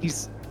stupid.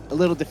 He's a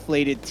little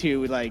deflated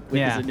too, like with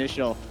Yeah. his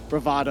initial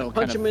bravado.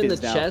 Punch kind him of in the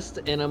fizzed out. chest,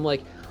 and I'm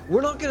like,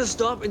 we're not gonna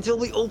stop until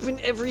we open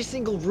every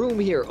single room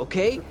here,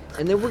 okay?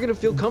 And then we're gonna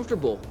feel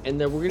comfortable, and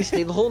then we're gonna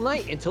stay the whole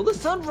night until the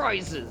sun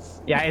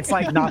rises. Yeah, it's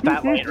like not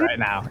that late right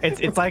now.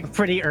 It's like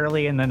pretty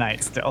early in the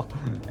night still,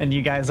 and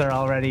you guys are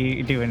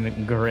already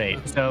doing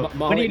great. So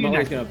what do you do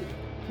next?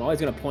 Molly's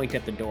gonna point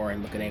at the door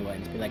and look at Awa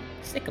and just be like,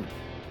 "Sick him."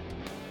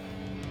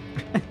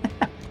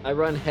 I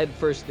run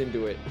headfirst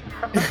into it.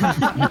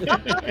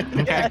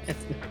 Okay.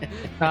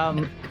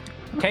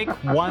 Take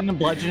 1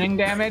 bludgeoning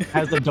damage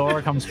as the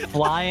door comes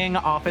flying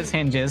off its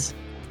hinges,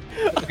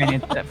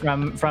 and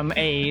it's from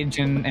age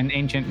and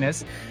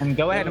ancientness. And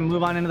go ahead and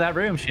move on into that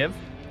room, Shiv.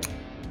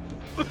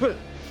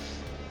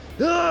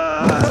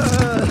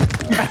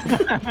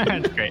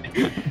 That's great.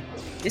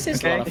 This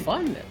is a lot of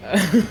fun.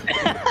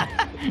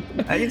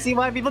 I can see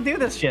why people do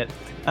this shit.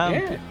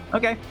 Yeah.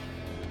 Okay.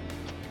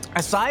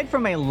 Aside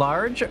from a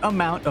large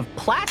amount of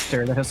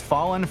plaster that has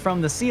fallen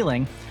from the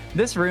ceiling,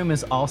 this room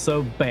is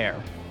also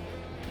bare.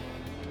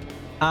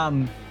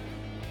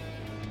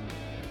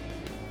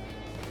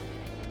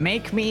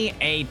 Make me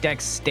a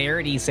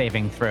dexterity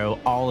saving throw,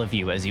 all of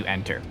you, as you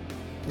enter.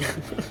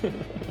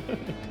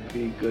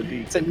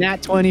 Goody. It's a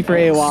nat 20 for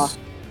AWA.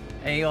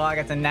 Awog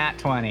gets a nat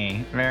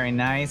 20. Very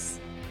nice.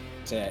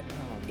 It's at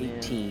Oh, man.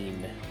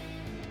 18.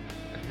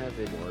 I have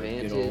Good old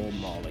advantage.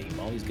 Molly.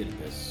 Molly's good at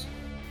this.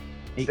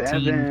 18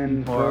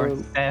 7 for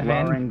for 7.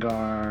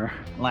 Larengar.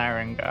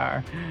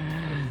 Larengar.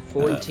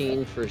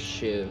 14 for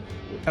Shiv.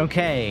 with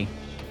Okay.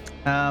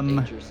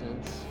 Danger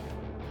sense.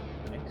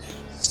 Nice.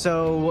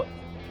 So,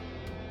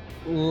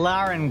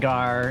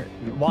 Larengar,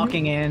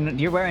 walking in,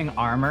 you're wearing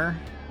armor.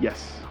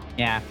 Yes.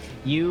 Yeah.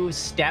 You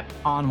step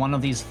on one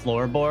of these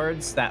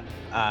floorboards that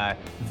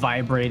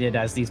vibrated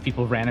as these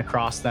people ran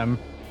across them.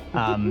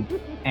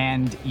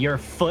 And your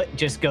foot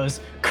just goes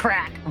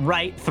crack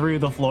right through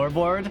the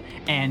floorboard,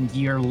 and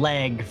your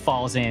leg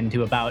falls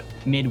into about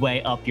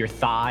midway up your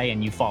thigh,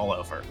 and you fall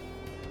over.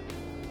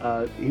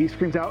 He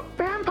screams out,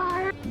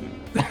 "Vampire!"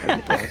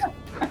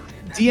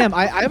 DM,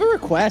 I have a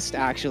request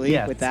actually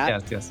Yes, with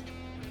that. yes.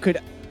 Could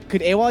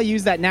AWA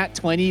use that nat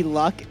 20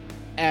 luck,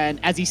 and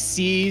as he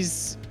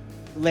sees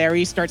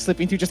Larry start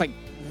slipping through, just like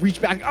reach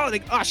back,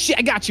 oh shit,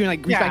 I got you, and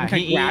like reach back and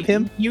kind of grab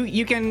him?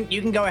 You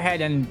can go ahead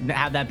and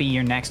have that be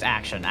your next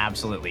action.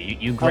 Absolutely,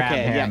 you grab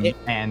Okay, yeah, him,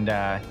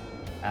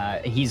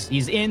 and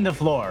he's in the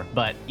floor,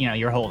 but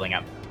you're holding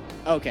him.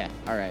 Okay,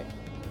 all right.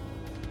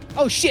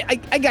 Oh shit,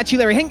 I got you,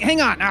 Larry.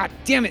 Hang on. Ah,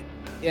 damn it.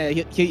 Yeah,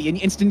 he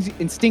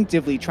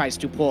instinctively tries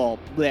to pull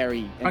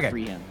Larry and Okay.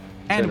 free him.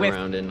 And Turn with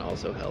around and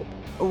also help.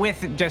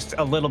 just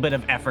a little bit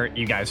of effort,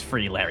 you guys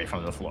free Larry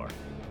from the floor.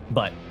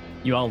 But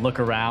you all look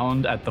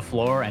around at the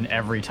floor, and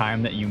every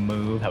time that you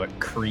move, how it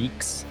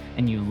creaks,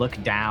 and you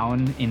look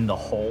down in the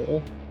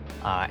hole,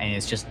 and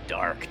it's just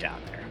dark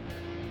down there.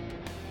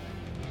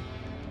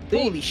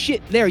 Holy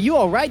shit, Larry, you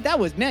all right? That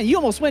was, man, you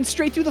almost went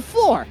straight through the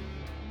floor.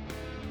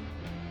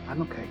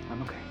 I'm okay.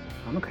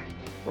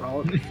 We're all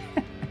okay.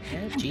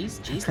 Yeah,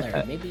 geez,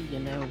 Larry. Maybe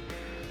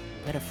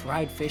let a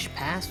fried fish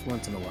pass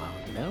once in a while.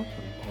 I'm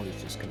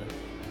always just gonna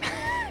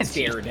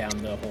stare down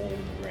the hole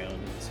in the ground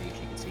and see if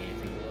she can see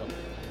anything below.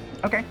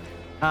 Okay.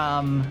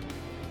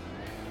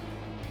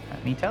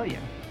 Let me tell you.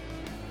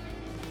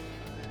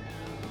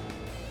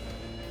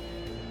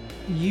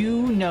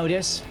 You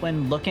notice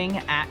when looking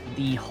at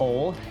the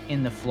hole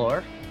in the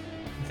floor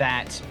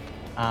that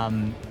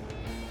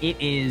it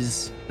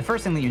is the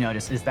first thing that you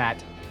notice is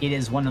that it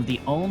is one of the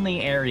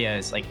only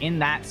areas, like in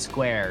that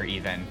square,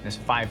 even this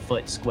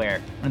 5-foot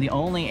square, one of the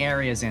only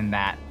areas in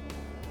that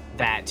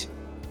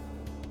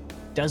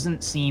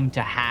doesn't seem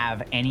to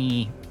have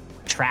any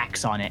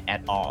tracks on it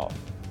at all.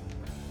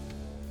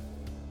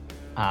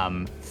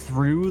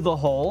 Through the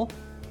hole,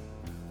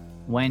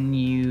 when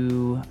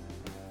you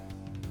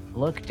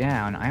look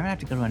down, I'm gonna have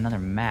to go to another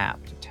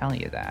map to tell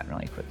you that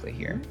really quickly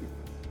here.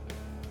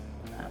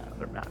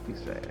 Other map, you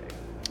say.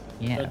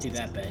 Yeah. Don't do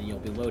that, Ben. You'll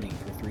be loading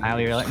for 3 I'll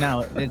be years. like,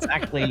 no, it's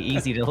actually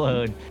easy to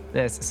load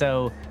this.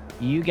 So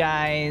you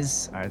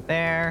guys are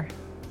there.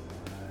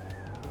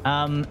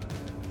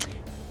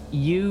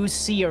 You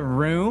see a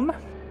room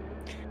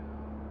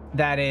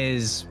that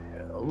is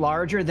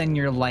larger than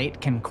your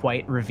light can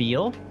quite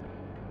reveal.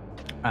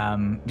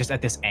 Just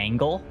at this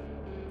angle.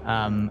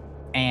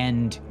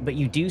 But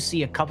you do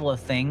see a couple of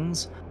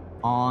things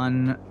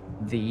on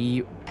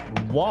the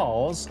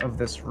walls of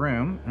this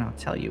room, and I'll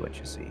tell you what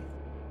you see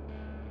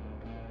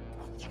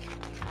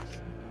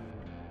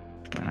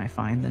when I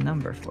find the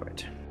number for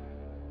it.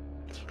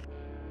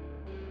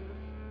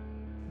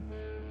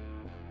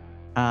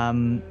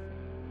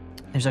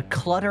 There's a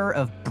clutter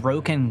of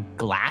broken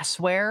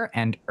glassware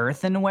and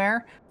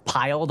earthenware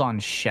piled on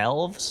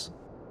shelves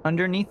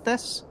underneath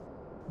this.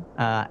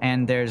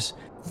 And there's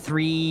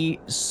 3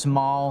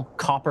 small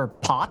copper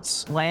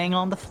pots laying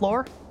on the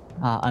floor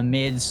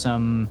amid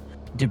some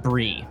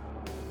debris.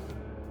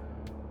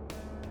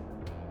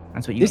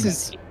 That's what you can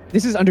see.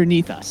 This is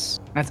underneath us.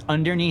 That's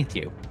underneath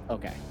you.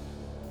 Okay.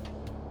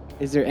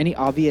 Is there any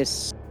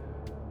obvious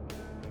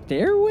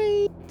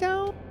stairway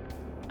down?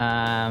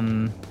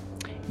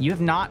 You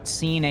have not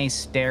seen a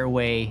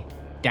stairway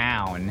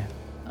down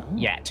Oh,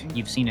 yet.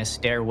 You've seen a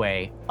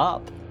stairway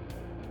up.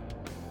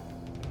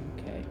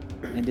 Okay.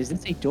 And is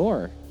this a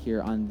door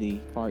here on the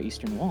far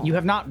eastern wall? You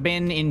have not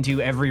been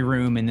into every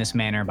room in this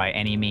manner by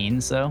any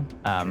means, though.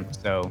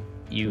 So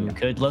you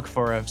could look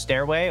for a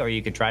stairway, or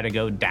you could try to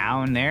go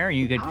down there.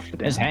 You could Hop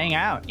just down. hang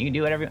out. You can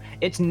do whatever.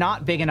 It's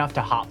not big enough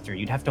to hop through.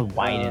 You'd have to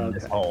widen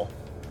this Okay. hole.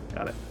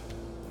 Got it.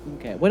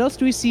 Okay. What else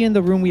do we see in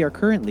the room we are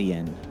currently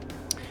in?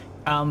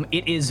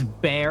 It is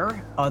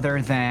bare,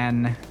 other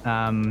than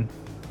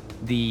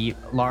the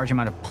large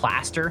amount of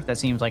plaster that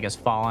seems like has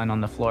fallen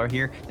on the floor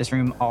here. This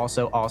room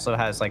also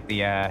has like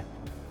the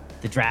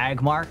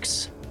drag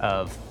marks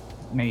of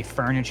maybe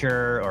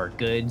furniture or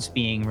goods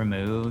being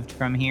removed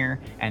from here,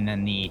 and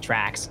then the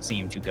tracks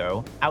seem to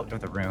go out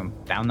of the room,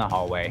 down the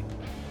hallway,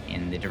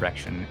 in the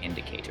direction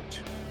indicated.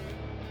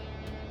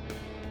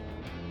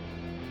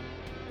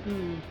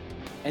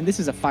 And this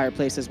is a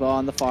fireplace as well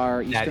on the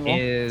far That eastern wall.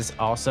 is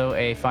also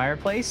a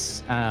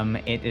fireplace.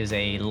 It is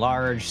a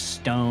large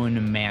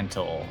stone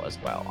mantle as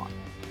well.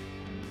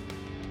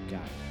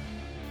 Got it.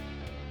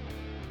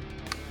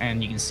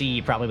 And you can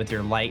see probably with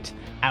your light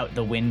out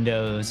the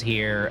windows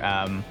here,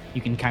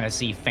 you can kind of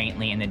see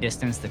faintly in the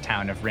distance the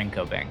town of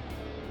Rinkobing.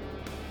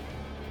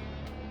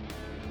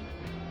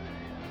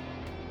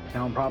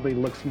 Town probably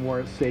looks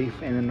more safe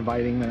and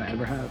inviting than it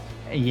ever has.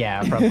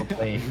 Yeah,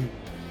 probably.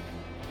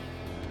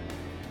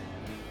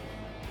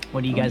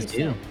 What do you guys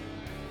do?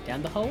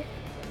 Down the hole?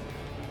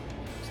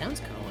 Sounds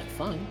kind of like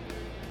fun.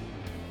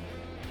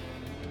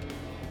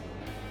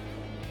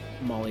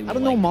 Molly. I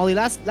don't know, Molly.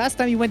 Last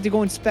time you went to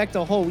go inspect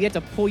a hole, we had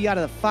to pull you out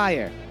of the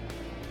fire.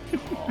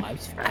 Oh, I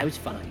was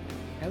fine.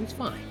 I was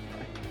fine.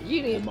 Do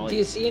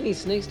you see any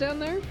snakes down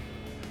there?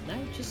 No,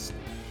 just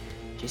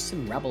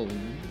some rubble,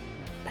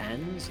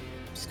 pans,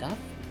 stuff.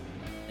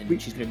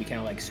 And she's gonna be kind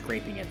of like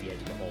scraping at the edge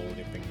of the hole with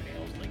her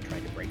fingernails, like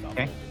trying to break off.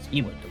 Okay. little bits of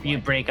You wood to you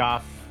widen. break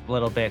off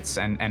little bits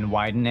and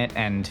widen it,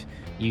 and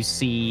you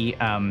see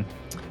in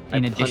I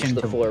addition punch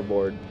the to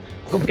floorboard.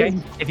 okay,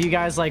 if you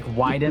guys like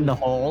widen the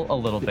hole a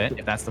little bit,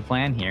 if that's the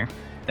plan here,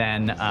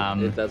 then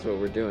If that's what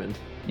we're doing.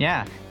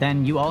 yeah,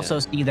 then you also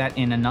see that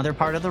in another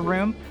part of the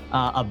room,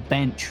 a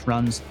bench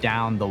runs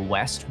down the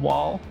west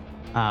wall,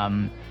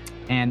 and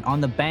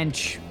on the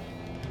bench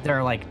there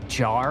are like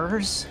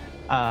jars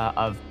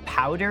of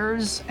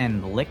powders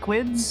and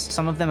liquids.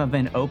 Some of them have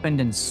been opened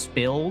and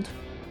spilled.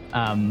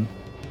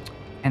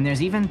 And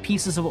there's even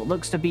pieces of what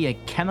looks to be a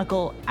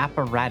chemical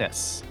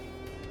apparatus.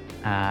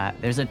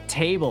 There's a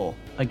table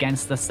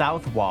against the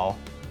south wall,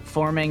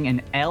 forming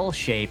an L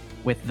shape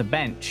with the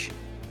bench.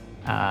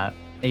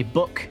 A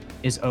book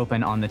is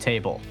open on the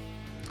table.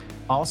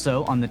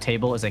 Also on the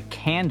table is a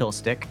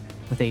candlestick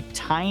with a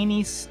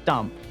tiny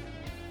stump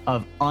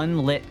of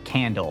unlit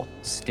candle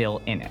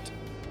still in it,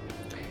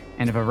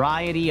 and a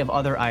variety of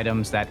other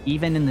items that,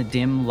 even in the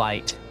dim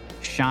light,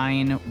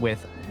 shine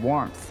with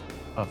warmth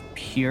of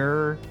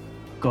pure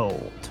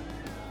gold.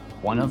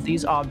 One of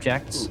these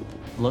objects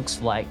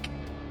looks like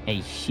a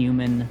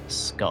human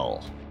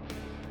skull.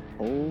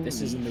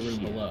 This is in the room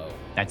below.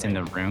 That's in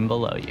the room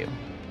below you.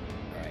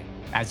 All right.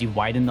 As you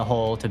widen the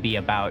hole to be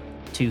about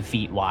 2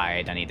 feet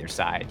wide on either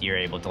side, you're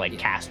able to like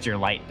cast your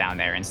light down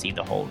there and see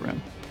the whole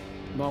room.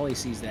 Molly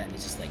sees that and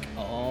is just like,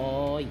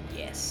 "Oh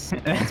yes,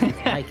 that's what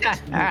I like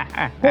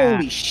it.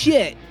 Holy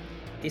shit!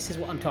 This is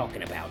what I'm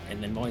talking about."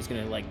 And then Molly's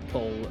gonna like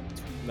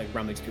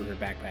rummage through her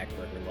backpack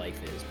where her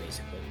life is,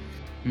 basically.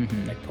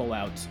 Mhm. Like pull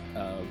out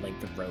a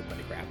length of rope and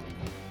a grappling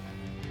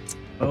hook.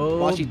 Oh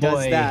While she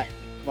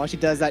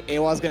does that,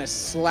 Awal's gonna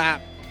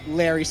slap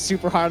Larry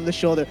super hard on the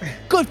shoulder.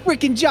 Good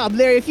freaking job,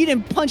 Larry. If you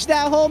didn't punch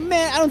that hole,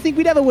 man, I don't think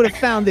we'd ever would have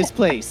found this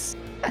place.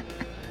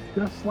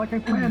 Just like I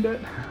planned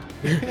it.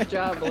 Good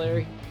job,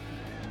 Larry.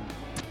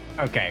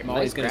 Okay.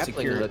 Molly's gonna grappling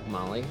secure. hook,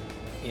 Molly.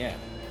 Yeah.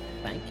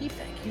 Thank you.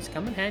 It's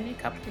come in handy a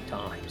couple of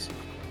times.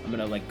 I'm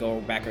gonna like go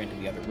back into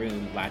the other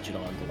room, latch it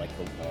onto like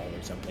the wall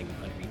or something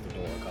underneath the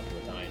door a couple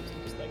of times,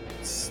 and just like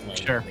slam.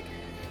 Sure. Like,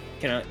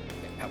 can I?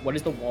 What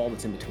is the wall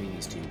that's in between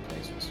these two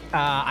places?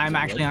 I'm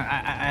Is it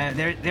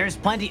actually wood? there's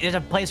plenty. There's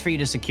a place for you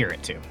to secure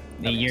it to.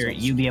 Okay,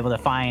 You'd be able to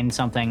find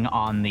something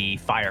on the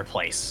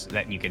fireplace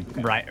that you could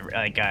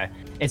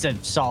it's a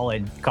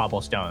solid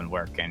cobblestone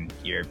work, and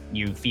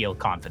you feel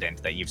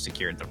confident that you've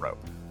secured the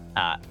rope.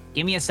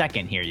 Give me a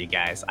second here, you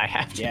guys. I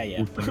have to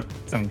Yeah. do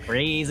some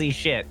crazy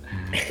shit,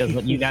 because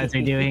what you guys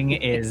are doing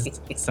is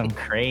some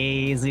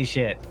crazy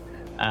shit.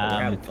 We're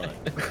having fun.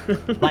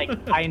 Like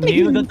I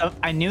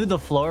knew the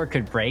floor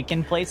could break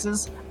in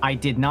places. I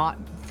did not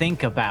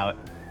think about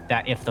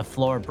that if the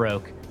floor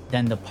broke,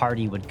 then the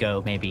party would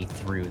go maybe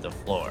through the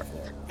floor.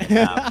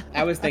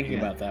 I was thinking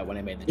about that when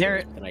I made the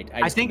choice, and I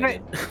just think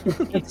that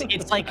committed.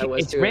 it's like I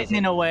was it's too, I was written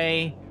in a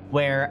way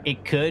where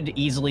it could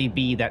easily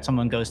be that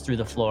someone goes through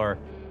the floor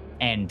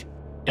and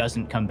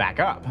doesn't come back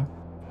up.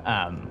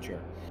 Sure.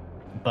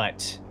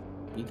 But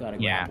You got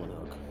a Yeah. grappling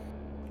hook.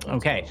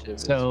 okay,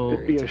 It's so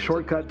It'd be a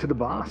shortcut to the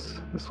boss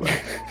this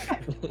way.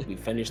 We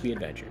finished the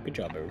adventure. Good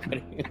job,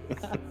 everybody.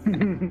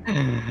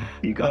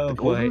 You got Oh, the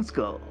golden boy.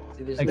 skull.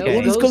 See, there's Okay. no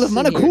Golden ghosts Skull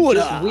of in here, Manakura.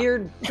 just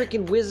weird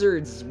freaking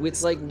wizards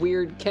with like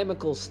weird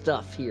chemical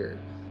stuff here.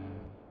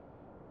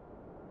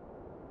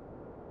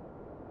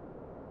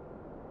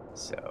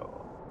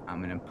 So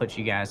I'm gonna put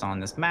you guys on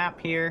this map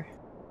here.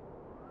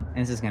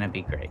 This is gonna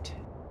be great.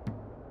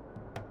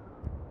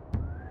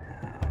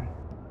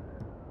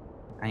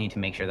 I need to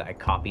make sure that I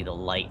copy the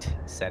light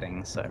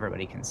settings so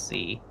everybody can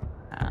see.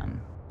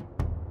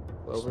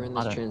 While we're in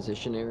Lot this of-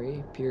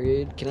 transitionary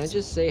period, can I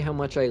just say how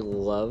much I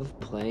love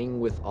playing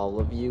with all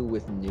of you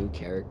with new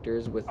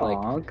characters, with like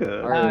Aw,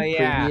 good. our Oh,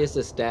 yeah. previous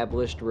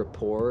established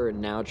rapport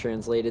and now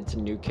translated to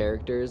new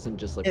characters and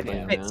just like It playing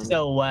around. fits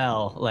so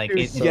well. Like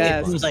it so it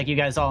fun. seems like you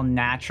guys all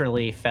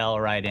naturally fell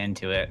right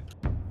into it.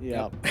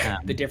 Yeah.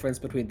 The difference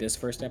between this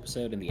first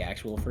episode and the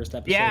actual first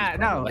episode. Yeah, is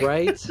no. probably-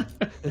 Right?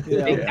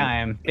 Big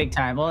time, big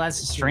time. Well, that's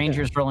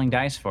strangers rolling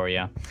dice for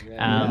you.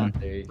 There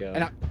you go.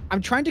 And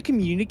I'm trying to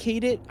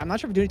communicate it. I'm not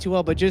sure if I'm doing it too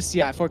well, but just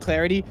for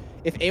clarity,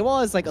 if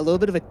AWOL is like a little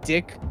bit of a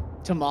dick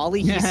to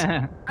Molly, he's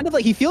kind of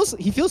like he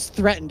feels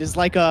threatened as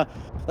like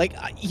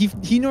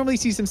he normally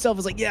sees himself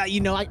as like,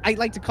 I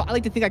like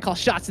to think I call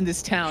shots in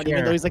this town, even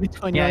Sure. though he's like a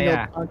 20-year-old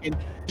Yeah. punk, and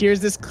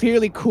here's this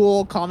clearly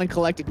cool, calm and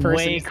collected person.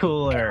 Way He's like,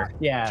 cooler.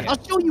 Yeah.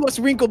 I'll show you us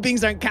wrinkled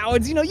beings aren't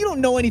cowards. You don't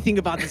know anything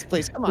about this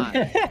place. Come on.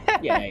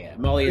 Yeah.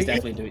 Molly is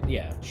definitely doing.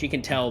 Yeah, she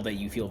can tell that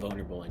you feel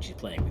vulnerable, and she's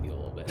playing with you a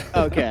little bit.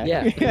 Okay.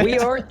 Yeah, we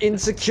aren't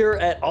insecure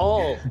at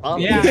all.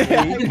 Yeah,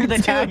 Obviously. the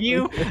two of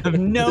you have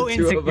no The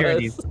two of us.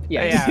 insecurities.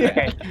 Yes. Yeah.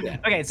 Okay. Yeah.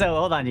 Okay. So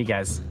hold on, you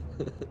guys.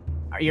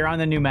 You're on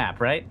the new map,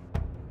 right?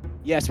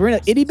 Yes, we're in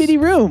an itty bitty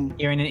room.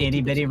 You're in an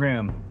itty bitty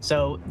room.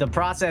 So the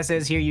process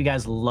is here. You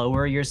guys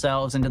lower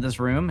yourselves into this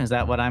room. Is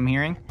that what I'm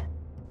hearing?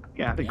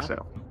 Yeah, I think Yeah.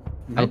 so.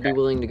 I'd be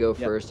willing to go Yep.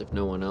 first if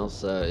no one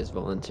else is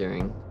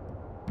volunteering.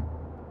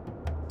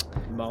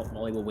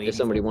 Molly will wait. If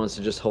somebody wants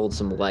to just hold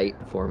some light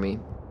for me,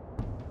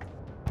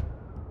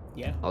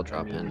 Yeah. I'll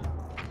drop in.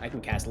 I can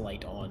cast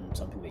light on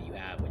something that you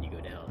have when you go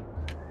down.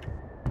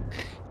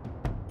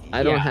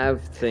 I don't Yeah.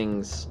 have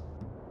things.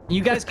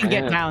 You guys can I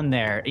get have- down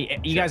there.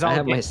 You guys all I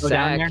have my go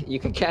down there. sack. You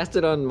can cast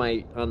it on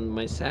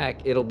my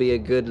sack. It'll be a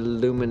good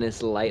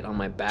luminous light on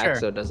my back, Sure.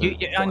 so it doesn't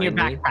On your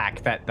blind me.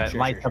 backpack that Sure,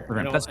 lights sure, up the sure.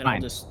 room. And That's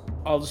fine.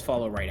 I'll just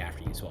follow right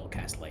after you, so I'll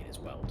cast light as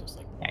well. Just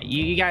like Yeah,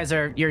 you guys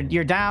are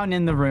you're down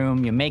in the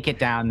room. You make it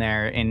down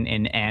there in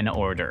an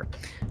order.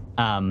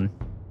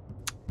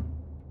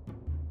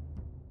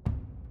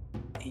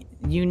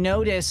 You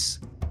notice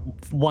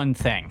one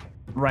thing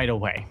right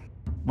away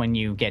when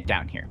you get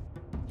down here.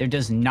 There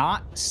does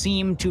not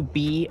seem to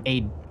be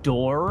a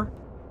door,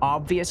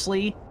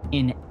 obviously,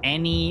 in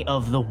any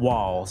of the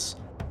walls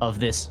of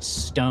this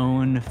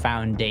stone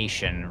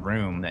foundation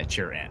room that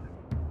you're in.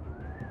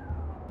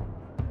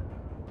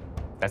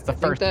 That's the I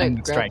think first thing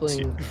that that strikes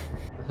you. grappling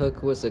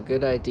hook was a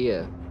good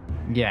idea.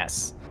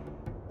 Yes.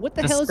 What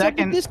the The hell is up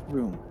second- with this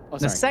room? Oh,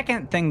 The sorry.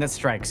 second thing that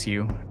strikes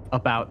you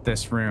about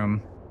this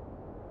room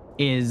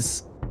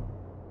is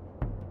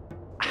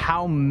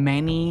how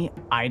many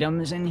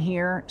items in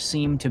here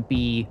seem to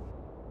be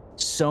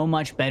so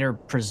much better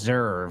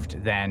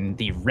preserved than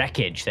the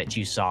wreckage that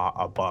you saw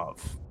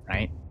above,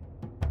 right?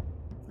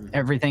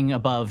 Everything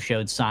above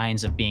showed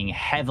signs of being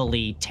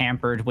heavily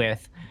tampered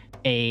with,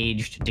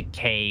 aged,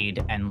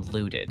 decayed, and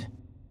looted.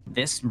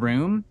 This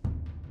room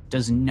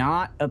does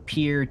not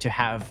appear to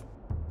have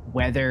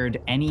weathered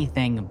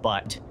anything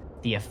but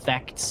the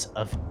effects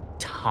of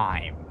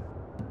time.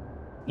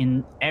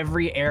 In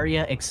every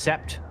area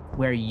except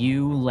where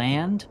you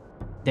land,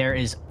 there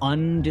is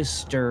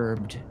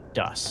undisturbed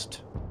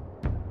dust.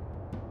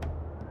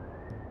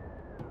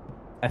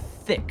 A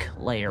thick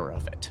layer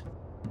of it.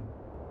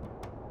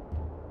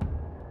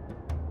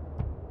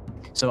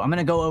 So I'm going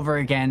to go over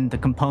again the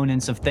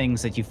components of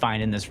things that you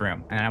find in this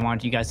room, and I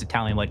want you guys to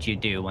tell me what you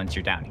do once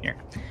you're down here.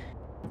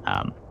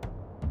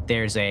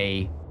 There's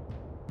a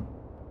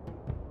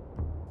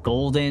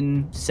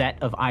golden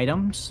set of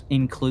items,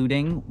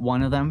 including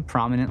one of them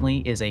prominently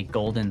is a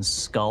golden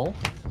skull.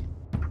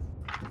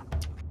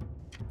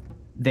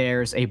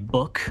 There's a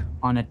book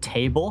on a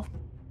table.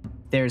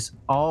 There's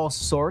all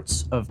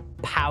sorts of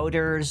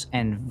powders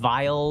and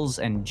vials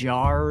and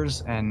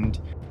jars and,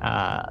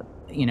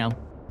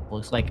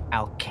 looks like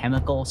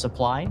alchemical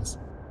supplies.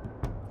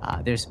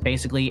 There's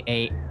basically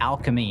a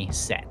alchemy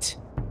set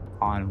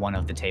on one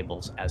of the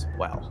tables as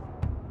well.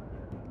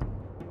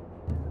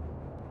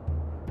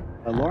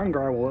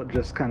 Lorengar will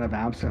just kind of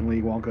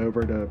absently walk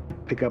over to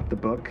pick up the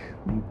book,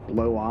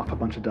 blow off a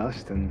bunch of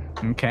dust, and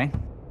Okay.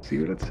 see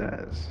what it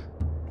says.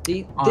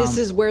 See, this Um,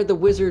 is where the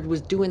wizard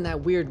was doing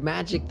that weird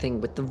magic thing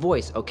with the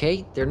voice,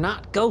 okay? They're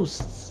not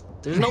ghosts.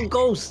 There's no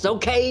ghosts,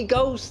 okay?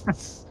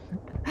 Ghosts.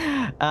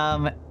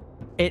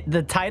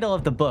 The title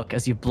of the book,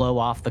 as you blow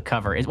off the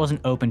cover, it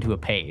wasn't open to a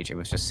page. It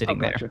was just sitting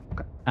there. Gotcha.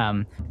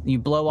 Okay. You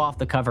blow off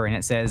the cover and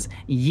it says,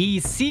 "Ye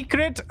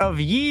secret of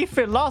ye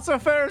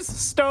philosopher's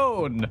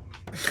stone."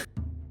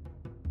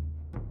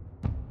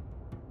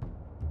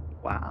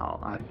 Wow,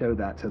 I showed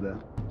that to the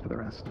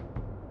rest.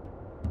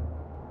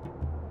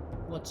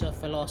 what's a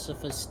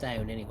philosopher's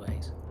stone,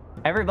 anyways?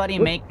 Everybody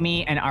make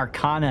me an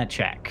Arcana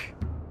check.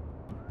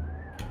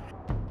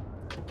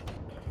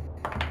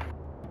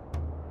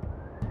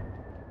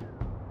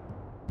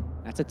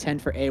 That's a 10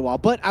 for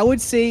AWOL, but I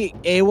would say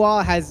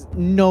AWOL has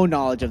no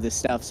knowledge of this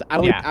stuff. So I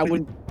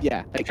would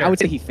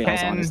say he fails,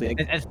 10, honestly.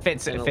 It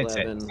fits it. 10, Fits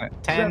it. 11.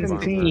 10,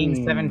 16,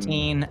 17.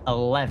 17,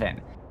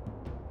 11.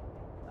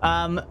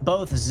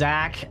 Both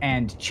Zach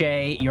and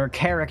Che, your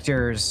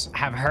characters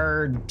have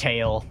heard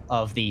tale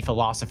of the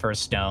Philosopher's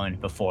Stone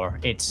before.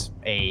 It's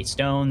a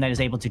stone that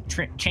is able to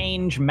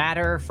change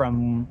matter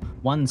from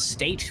one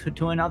state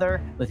to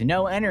another with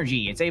no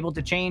energy. It's able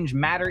to change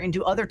matter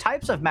into other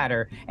types of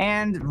matter,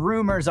 and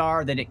rumors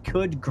are that it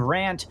could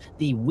grant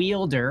the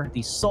wielder,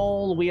 the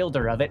sole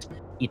wielder of it,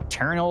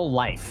 eternal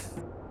life.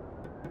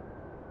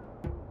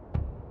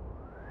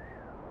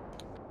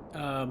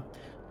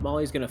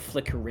 Molly's gonna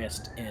flick her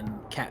wrist and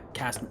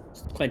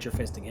clench her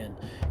fist again,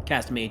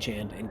 cast Mage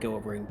Hand, and go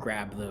over and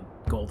grab the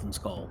golden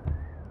skull.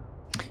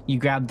 You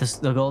grab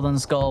the golden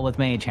skull with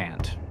Mage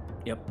Hand.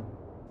 Yep.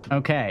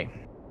 Okay.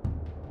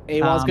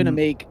 Awal's gonna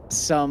make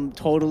some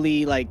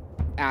totally like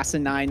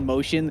asinine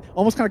motion,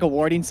 almost kind of like a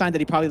warding sign that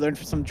he probably learned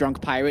from some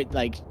drunk pirate,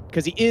 like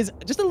because he is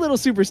just a little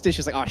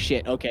superstitious. Like, oh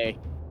shit, okay,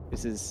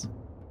 this is.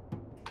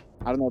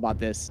 I don't know about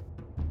this.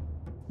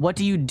 What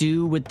do you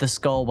do with the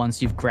skull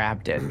once you've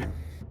grabbed it?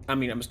 I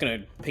mean, I'm just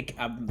gonna pick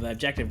up. The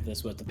objective of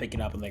this was to pick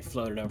it up and like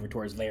float it over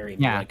towards Larry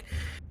and Yeah. be like,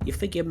 "You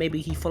figure maybe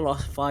he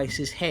philosophized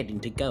his head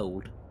into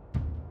gold?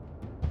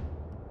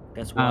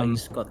 That's why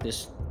he's got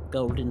this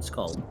golden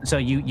skull." So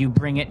you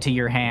bring it to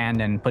your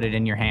hand and put it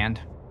in your hand?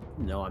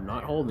 No, I'm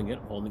not holding it.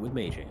 I'm holding it with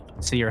Mage Hand.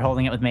 So you're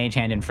holding it with Mage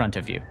Hand in front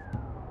of you?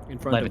 In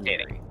front of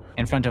Levitating. Larry.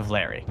 In front of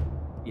Larry?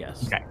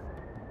 Yes. Okay.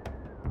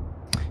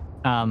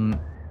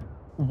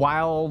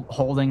 While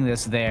holding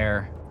this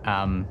there,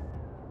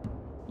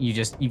 you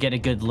get a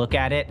good look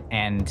at it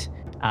and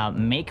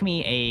make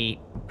me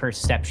a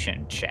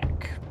perception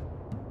check.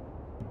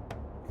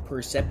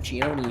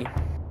 Perceptione.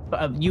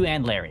 You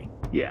and Larry.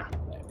 Yeah.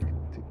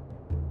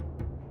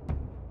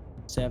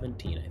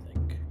 17, I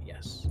think.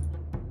 Yes.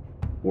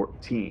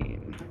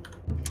 14.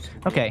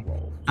 Okay.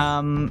 Roll.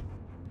 Um,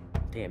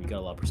 Damn, you got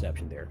a lot of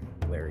perception there,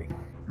 Larry.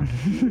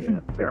 Yeah,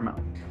 fair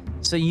amount.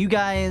 So you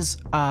guys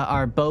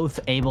are both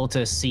able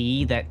to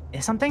see that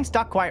something's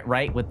not quite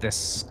right with this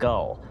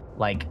skull.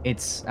 Like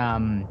it's,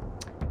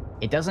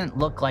 it doesn't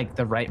look like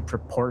the right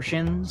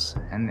proportions,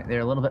 and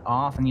they're a little bit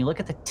off. And you look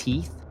at the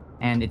teeth,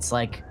 and it's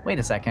like, wait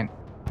a second,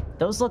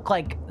 those look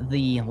like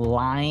the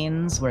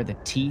lines where the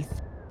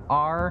teeth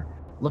are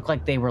look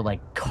like they were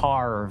like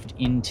carved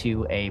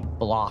into a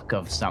block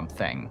of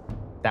something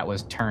that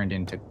was turned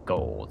into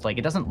gold. Like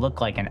it doesn't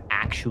look like an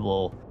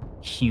actual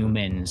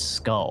human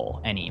skull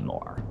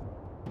anymore.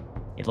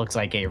 It looks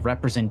like a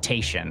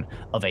representation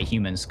of a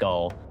human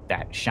skull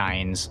that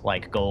shines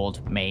like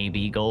gold,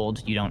 maybe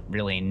gold, you don't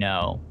really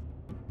know.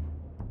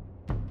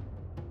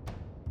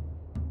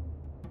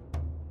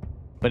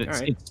 But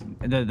it's, All right.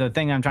 it's the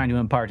thing I'm trying to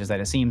impart is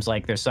that it seems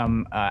like there's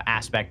some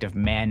aspect of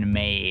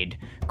man-made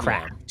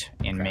craft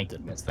in crafted.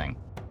 making this thing.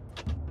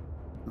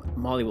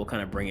 Molly will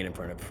kind of bring it in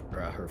front of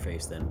her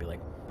face then and be like,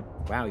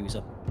 "Wow, he was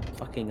a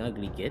fucking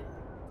ugly kid."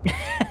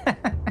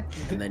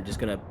 And then just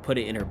gonna put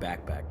it in her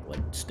backpack, like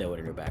stow it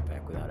in her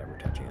backpack without ever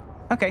touching it.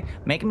 Okay,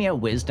 make me a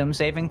wisdom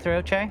saving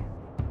throw, Che.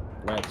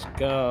 Let's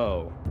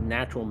go.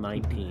 Natural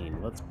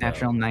 19. Let's go.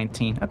 Natural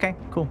 19. Okay,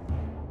 cool.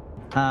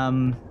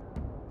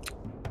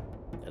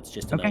 That's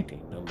just a Okay.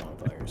 19. No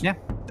modifiers. Yeah,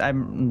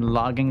 I'm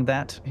logging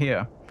that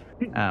here.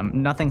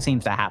 Nothing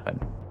seems to happen.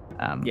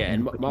 Yeah,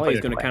 and put Molly's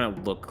it gonna away. kind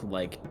of look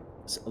like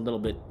a little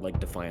bit like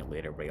defiantly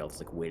at everybody else,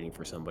 like waiting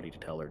for somebody to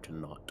tell her to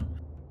not. to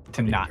put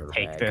it not into her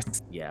take bag.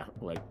 this. Yeah,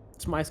 like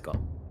it's my skull,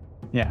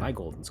 Yeah. my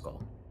golden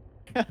skull.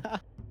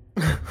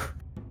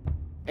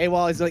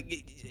 Awal is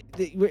like,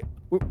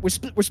 we're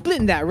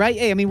splitting that, right?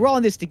 Hey, I mean, we're all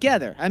in this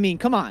together. I mean,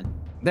 come on.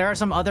 There are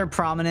some other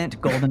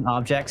prominent golden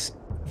objects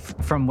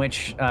from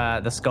which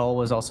the skull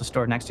was also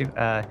stored next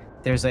to.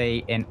 There's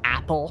an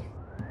apple.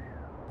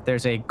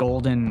 There's a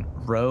golden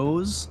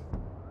rose.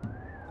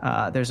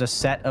 There's a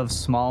set of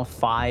small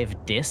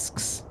 5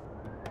 discs.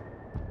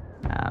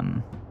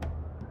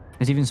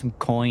 There's even some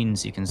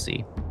coins you can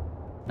see.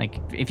 Like,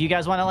 if you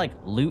guys want to like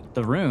loot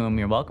the room,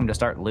 you're welcome to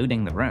start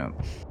looting the room.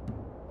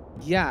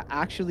 Yeah,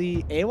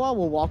 actually, Awal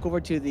will walk over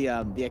to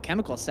the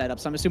chemical setup.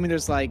 So I'm assuming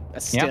there's like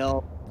a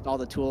still, all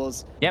the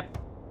tools, Yep.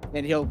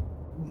 and he'll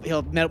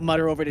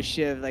mutter over to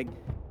Shiv like,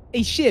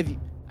 "Hey Shiv, I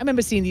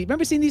remember seeing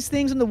these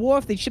things on the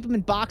wharf. They ship them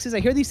in boxes. I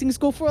hear these things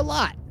go for a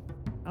lot.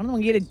 I don't know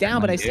when we get it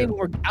down, but I say when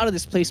we're out of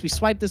this place, we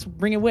swipe this,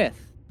 bring it with."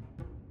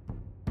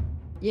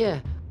 Yeah,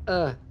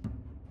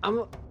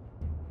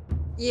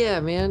 yeah,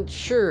 man,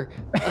 sure.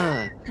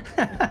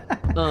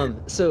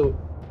 So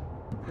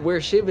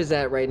where Shiv is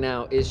at right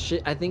now is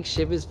I think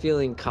Shiv is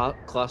feeling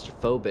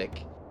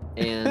claustrophobic,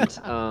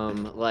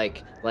 and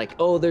like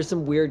oh, there's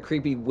some weird,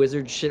 creepy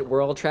wizard shit.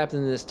 We're all trapped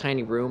in this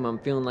tiny room. I'm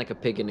feeling like a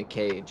pig in a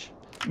cage.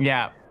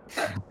 Yeah.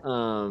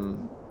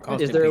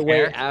 Is there a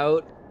way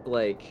out?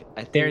 Like,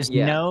 I think There's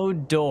yeah. no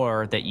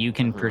door that you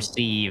can Mhm.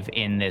 perceive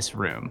in this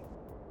room.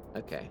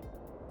 Okay.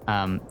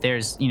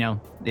 There's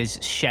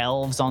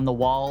shelves on the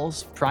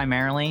walls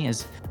primarily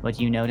is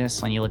what you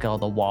notice when you look at all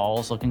the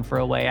walls looking for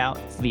a way out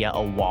via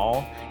a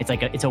wall. It's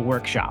like it's a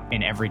workshop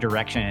in every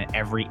direction, and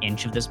every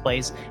inch of this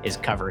place is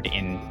covered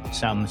in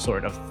some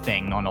sort of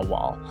thing on a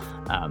wall.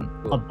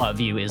 Cool. Above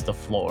you is the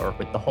floor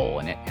with the hole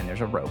in it, and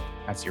there's a rope.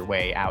 That's your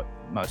way out,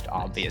 most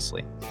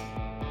obviously.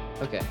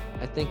 Okay,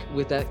 I think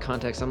with that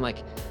context, I'm like,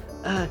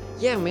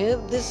 yeah,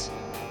 man, this,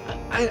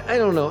 I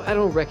don't know, I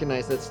don't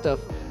recognize that stuff.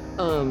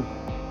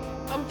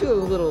 I'm feeling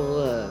a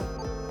little,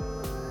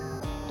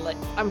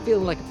 I'm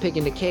feeling like a pig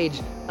in a cage.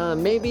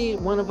 Maybe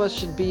one of us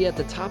should be at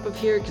the top of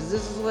here, because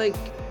this is like,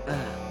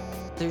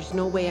 there's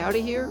no way out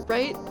of here,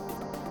 right?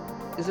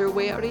 Is there a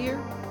way out of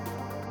here?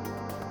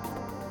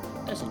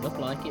 Doesn't look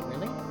like it,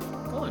 really.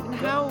 Go on. And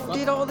go- how go-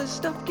 did all this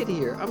stuff get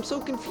here? I'm so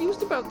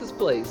confused about this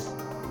place.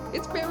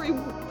 It's very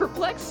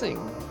perplexing.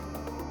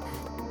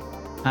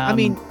 I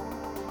mean,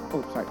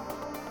 oh, sorry.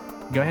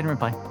 go ahead and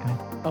reply.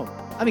 Go ahead.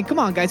 I mean, come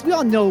on, guys. We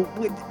all know.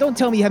 Don't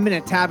tell me you haven't been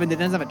in a tavern that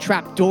doesn't have a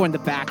trap door in the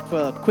back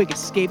for a quick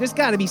escape. There's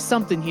got to be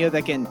something here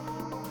that can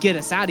get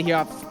us out of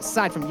here,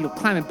 aside from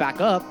climbing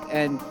back up.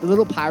 And the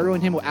little pyro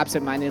in him will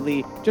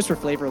absentmindedly, just for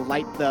flavor,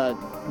 light the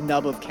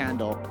nub of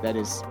candle that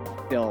is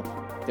still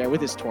there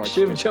with his torch.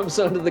 Shiv jumps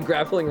onto the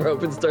grappling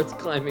rope and starts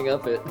climbing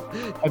up it.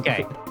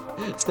 Okay.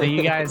 So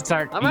you guys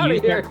start, I'm outta you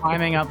start here.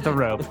 climbing up the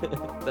rope.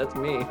 That's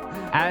me.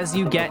 As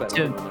you get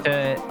to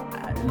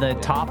the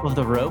top of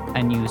the rope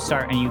and you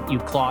start and you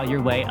claw your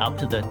way up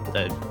to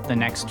the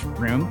next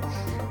room,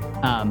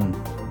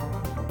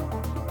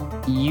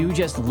 you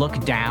just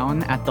look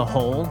down at the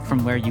hole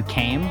from where you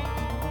came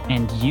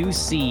and you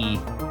see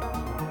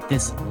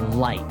this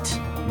light,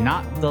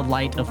 not the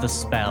light of the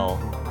spell,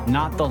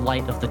 not the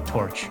light of the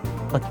torch,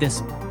 but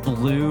this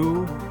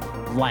blue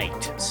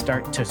light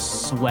start to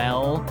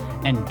swell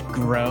and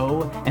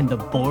grow, and the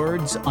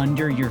boards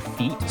under your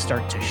feet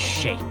start to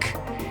shake,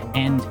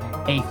 and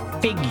a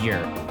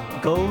figure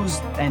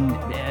goes and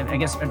I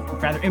guess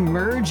rather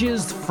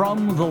emerges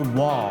from the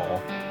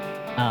wall,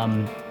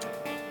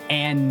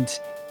 and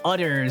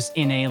utters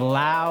in a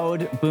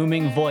loud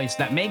booming voice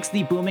that makes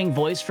the booming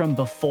voice from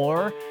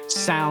before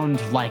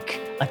sound like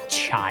a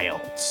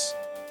child's,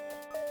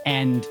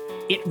 and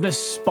it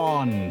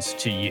responds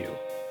to you.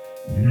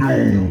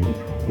 No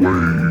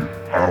way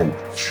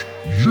out.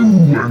 You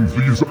and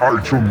these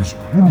items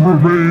will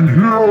remain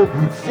here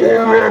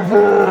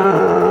forever!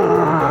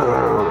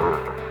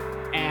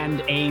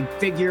 And a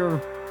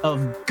figure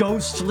of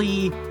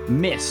ghostly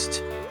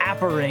mist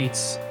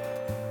apparates.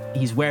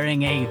 He's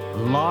wearing a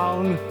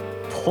long,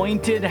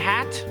 pointed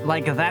hat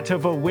like that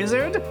of a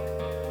wizard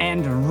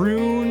and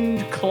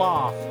runed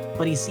cloth,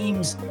 but he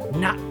seems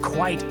not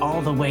quite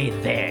all the way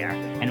there.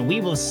 And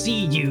we will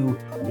see you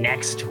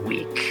next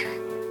week.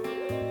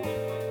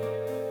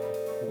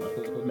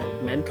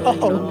 Mentally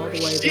not all the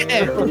way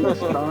there.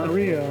 Ghost on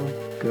Rio.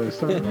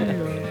 Ghost on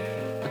Rio.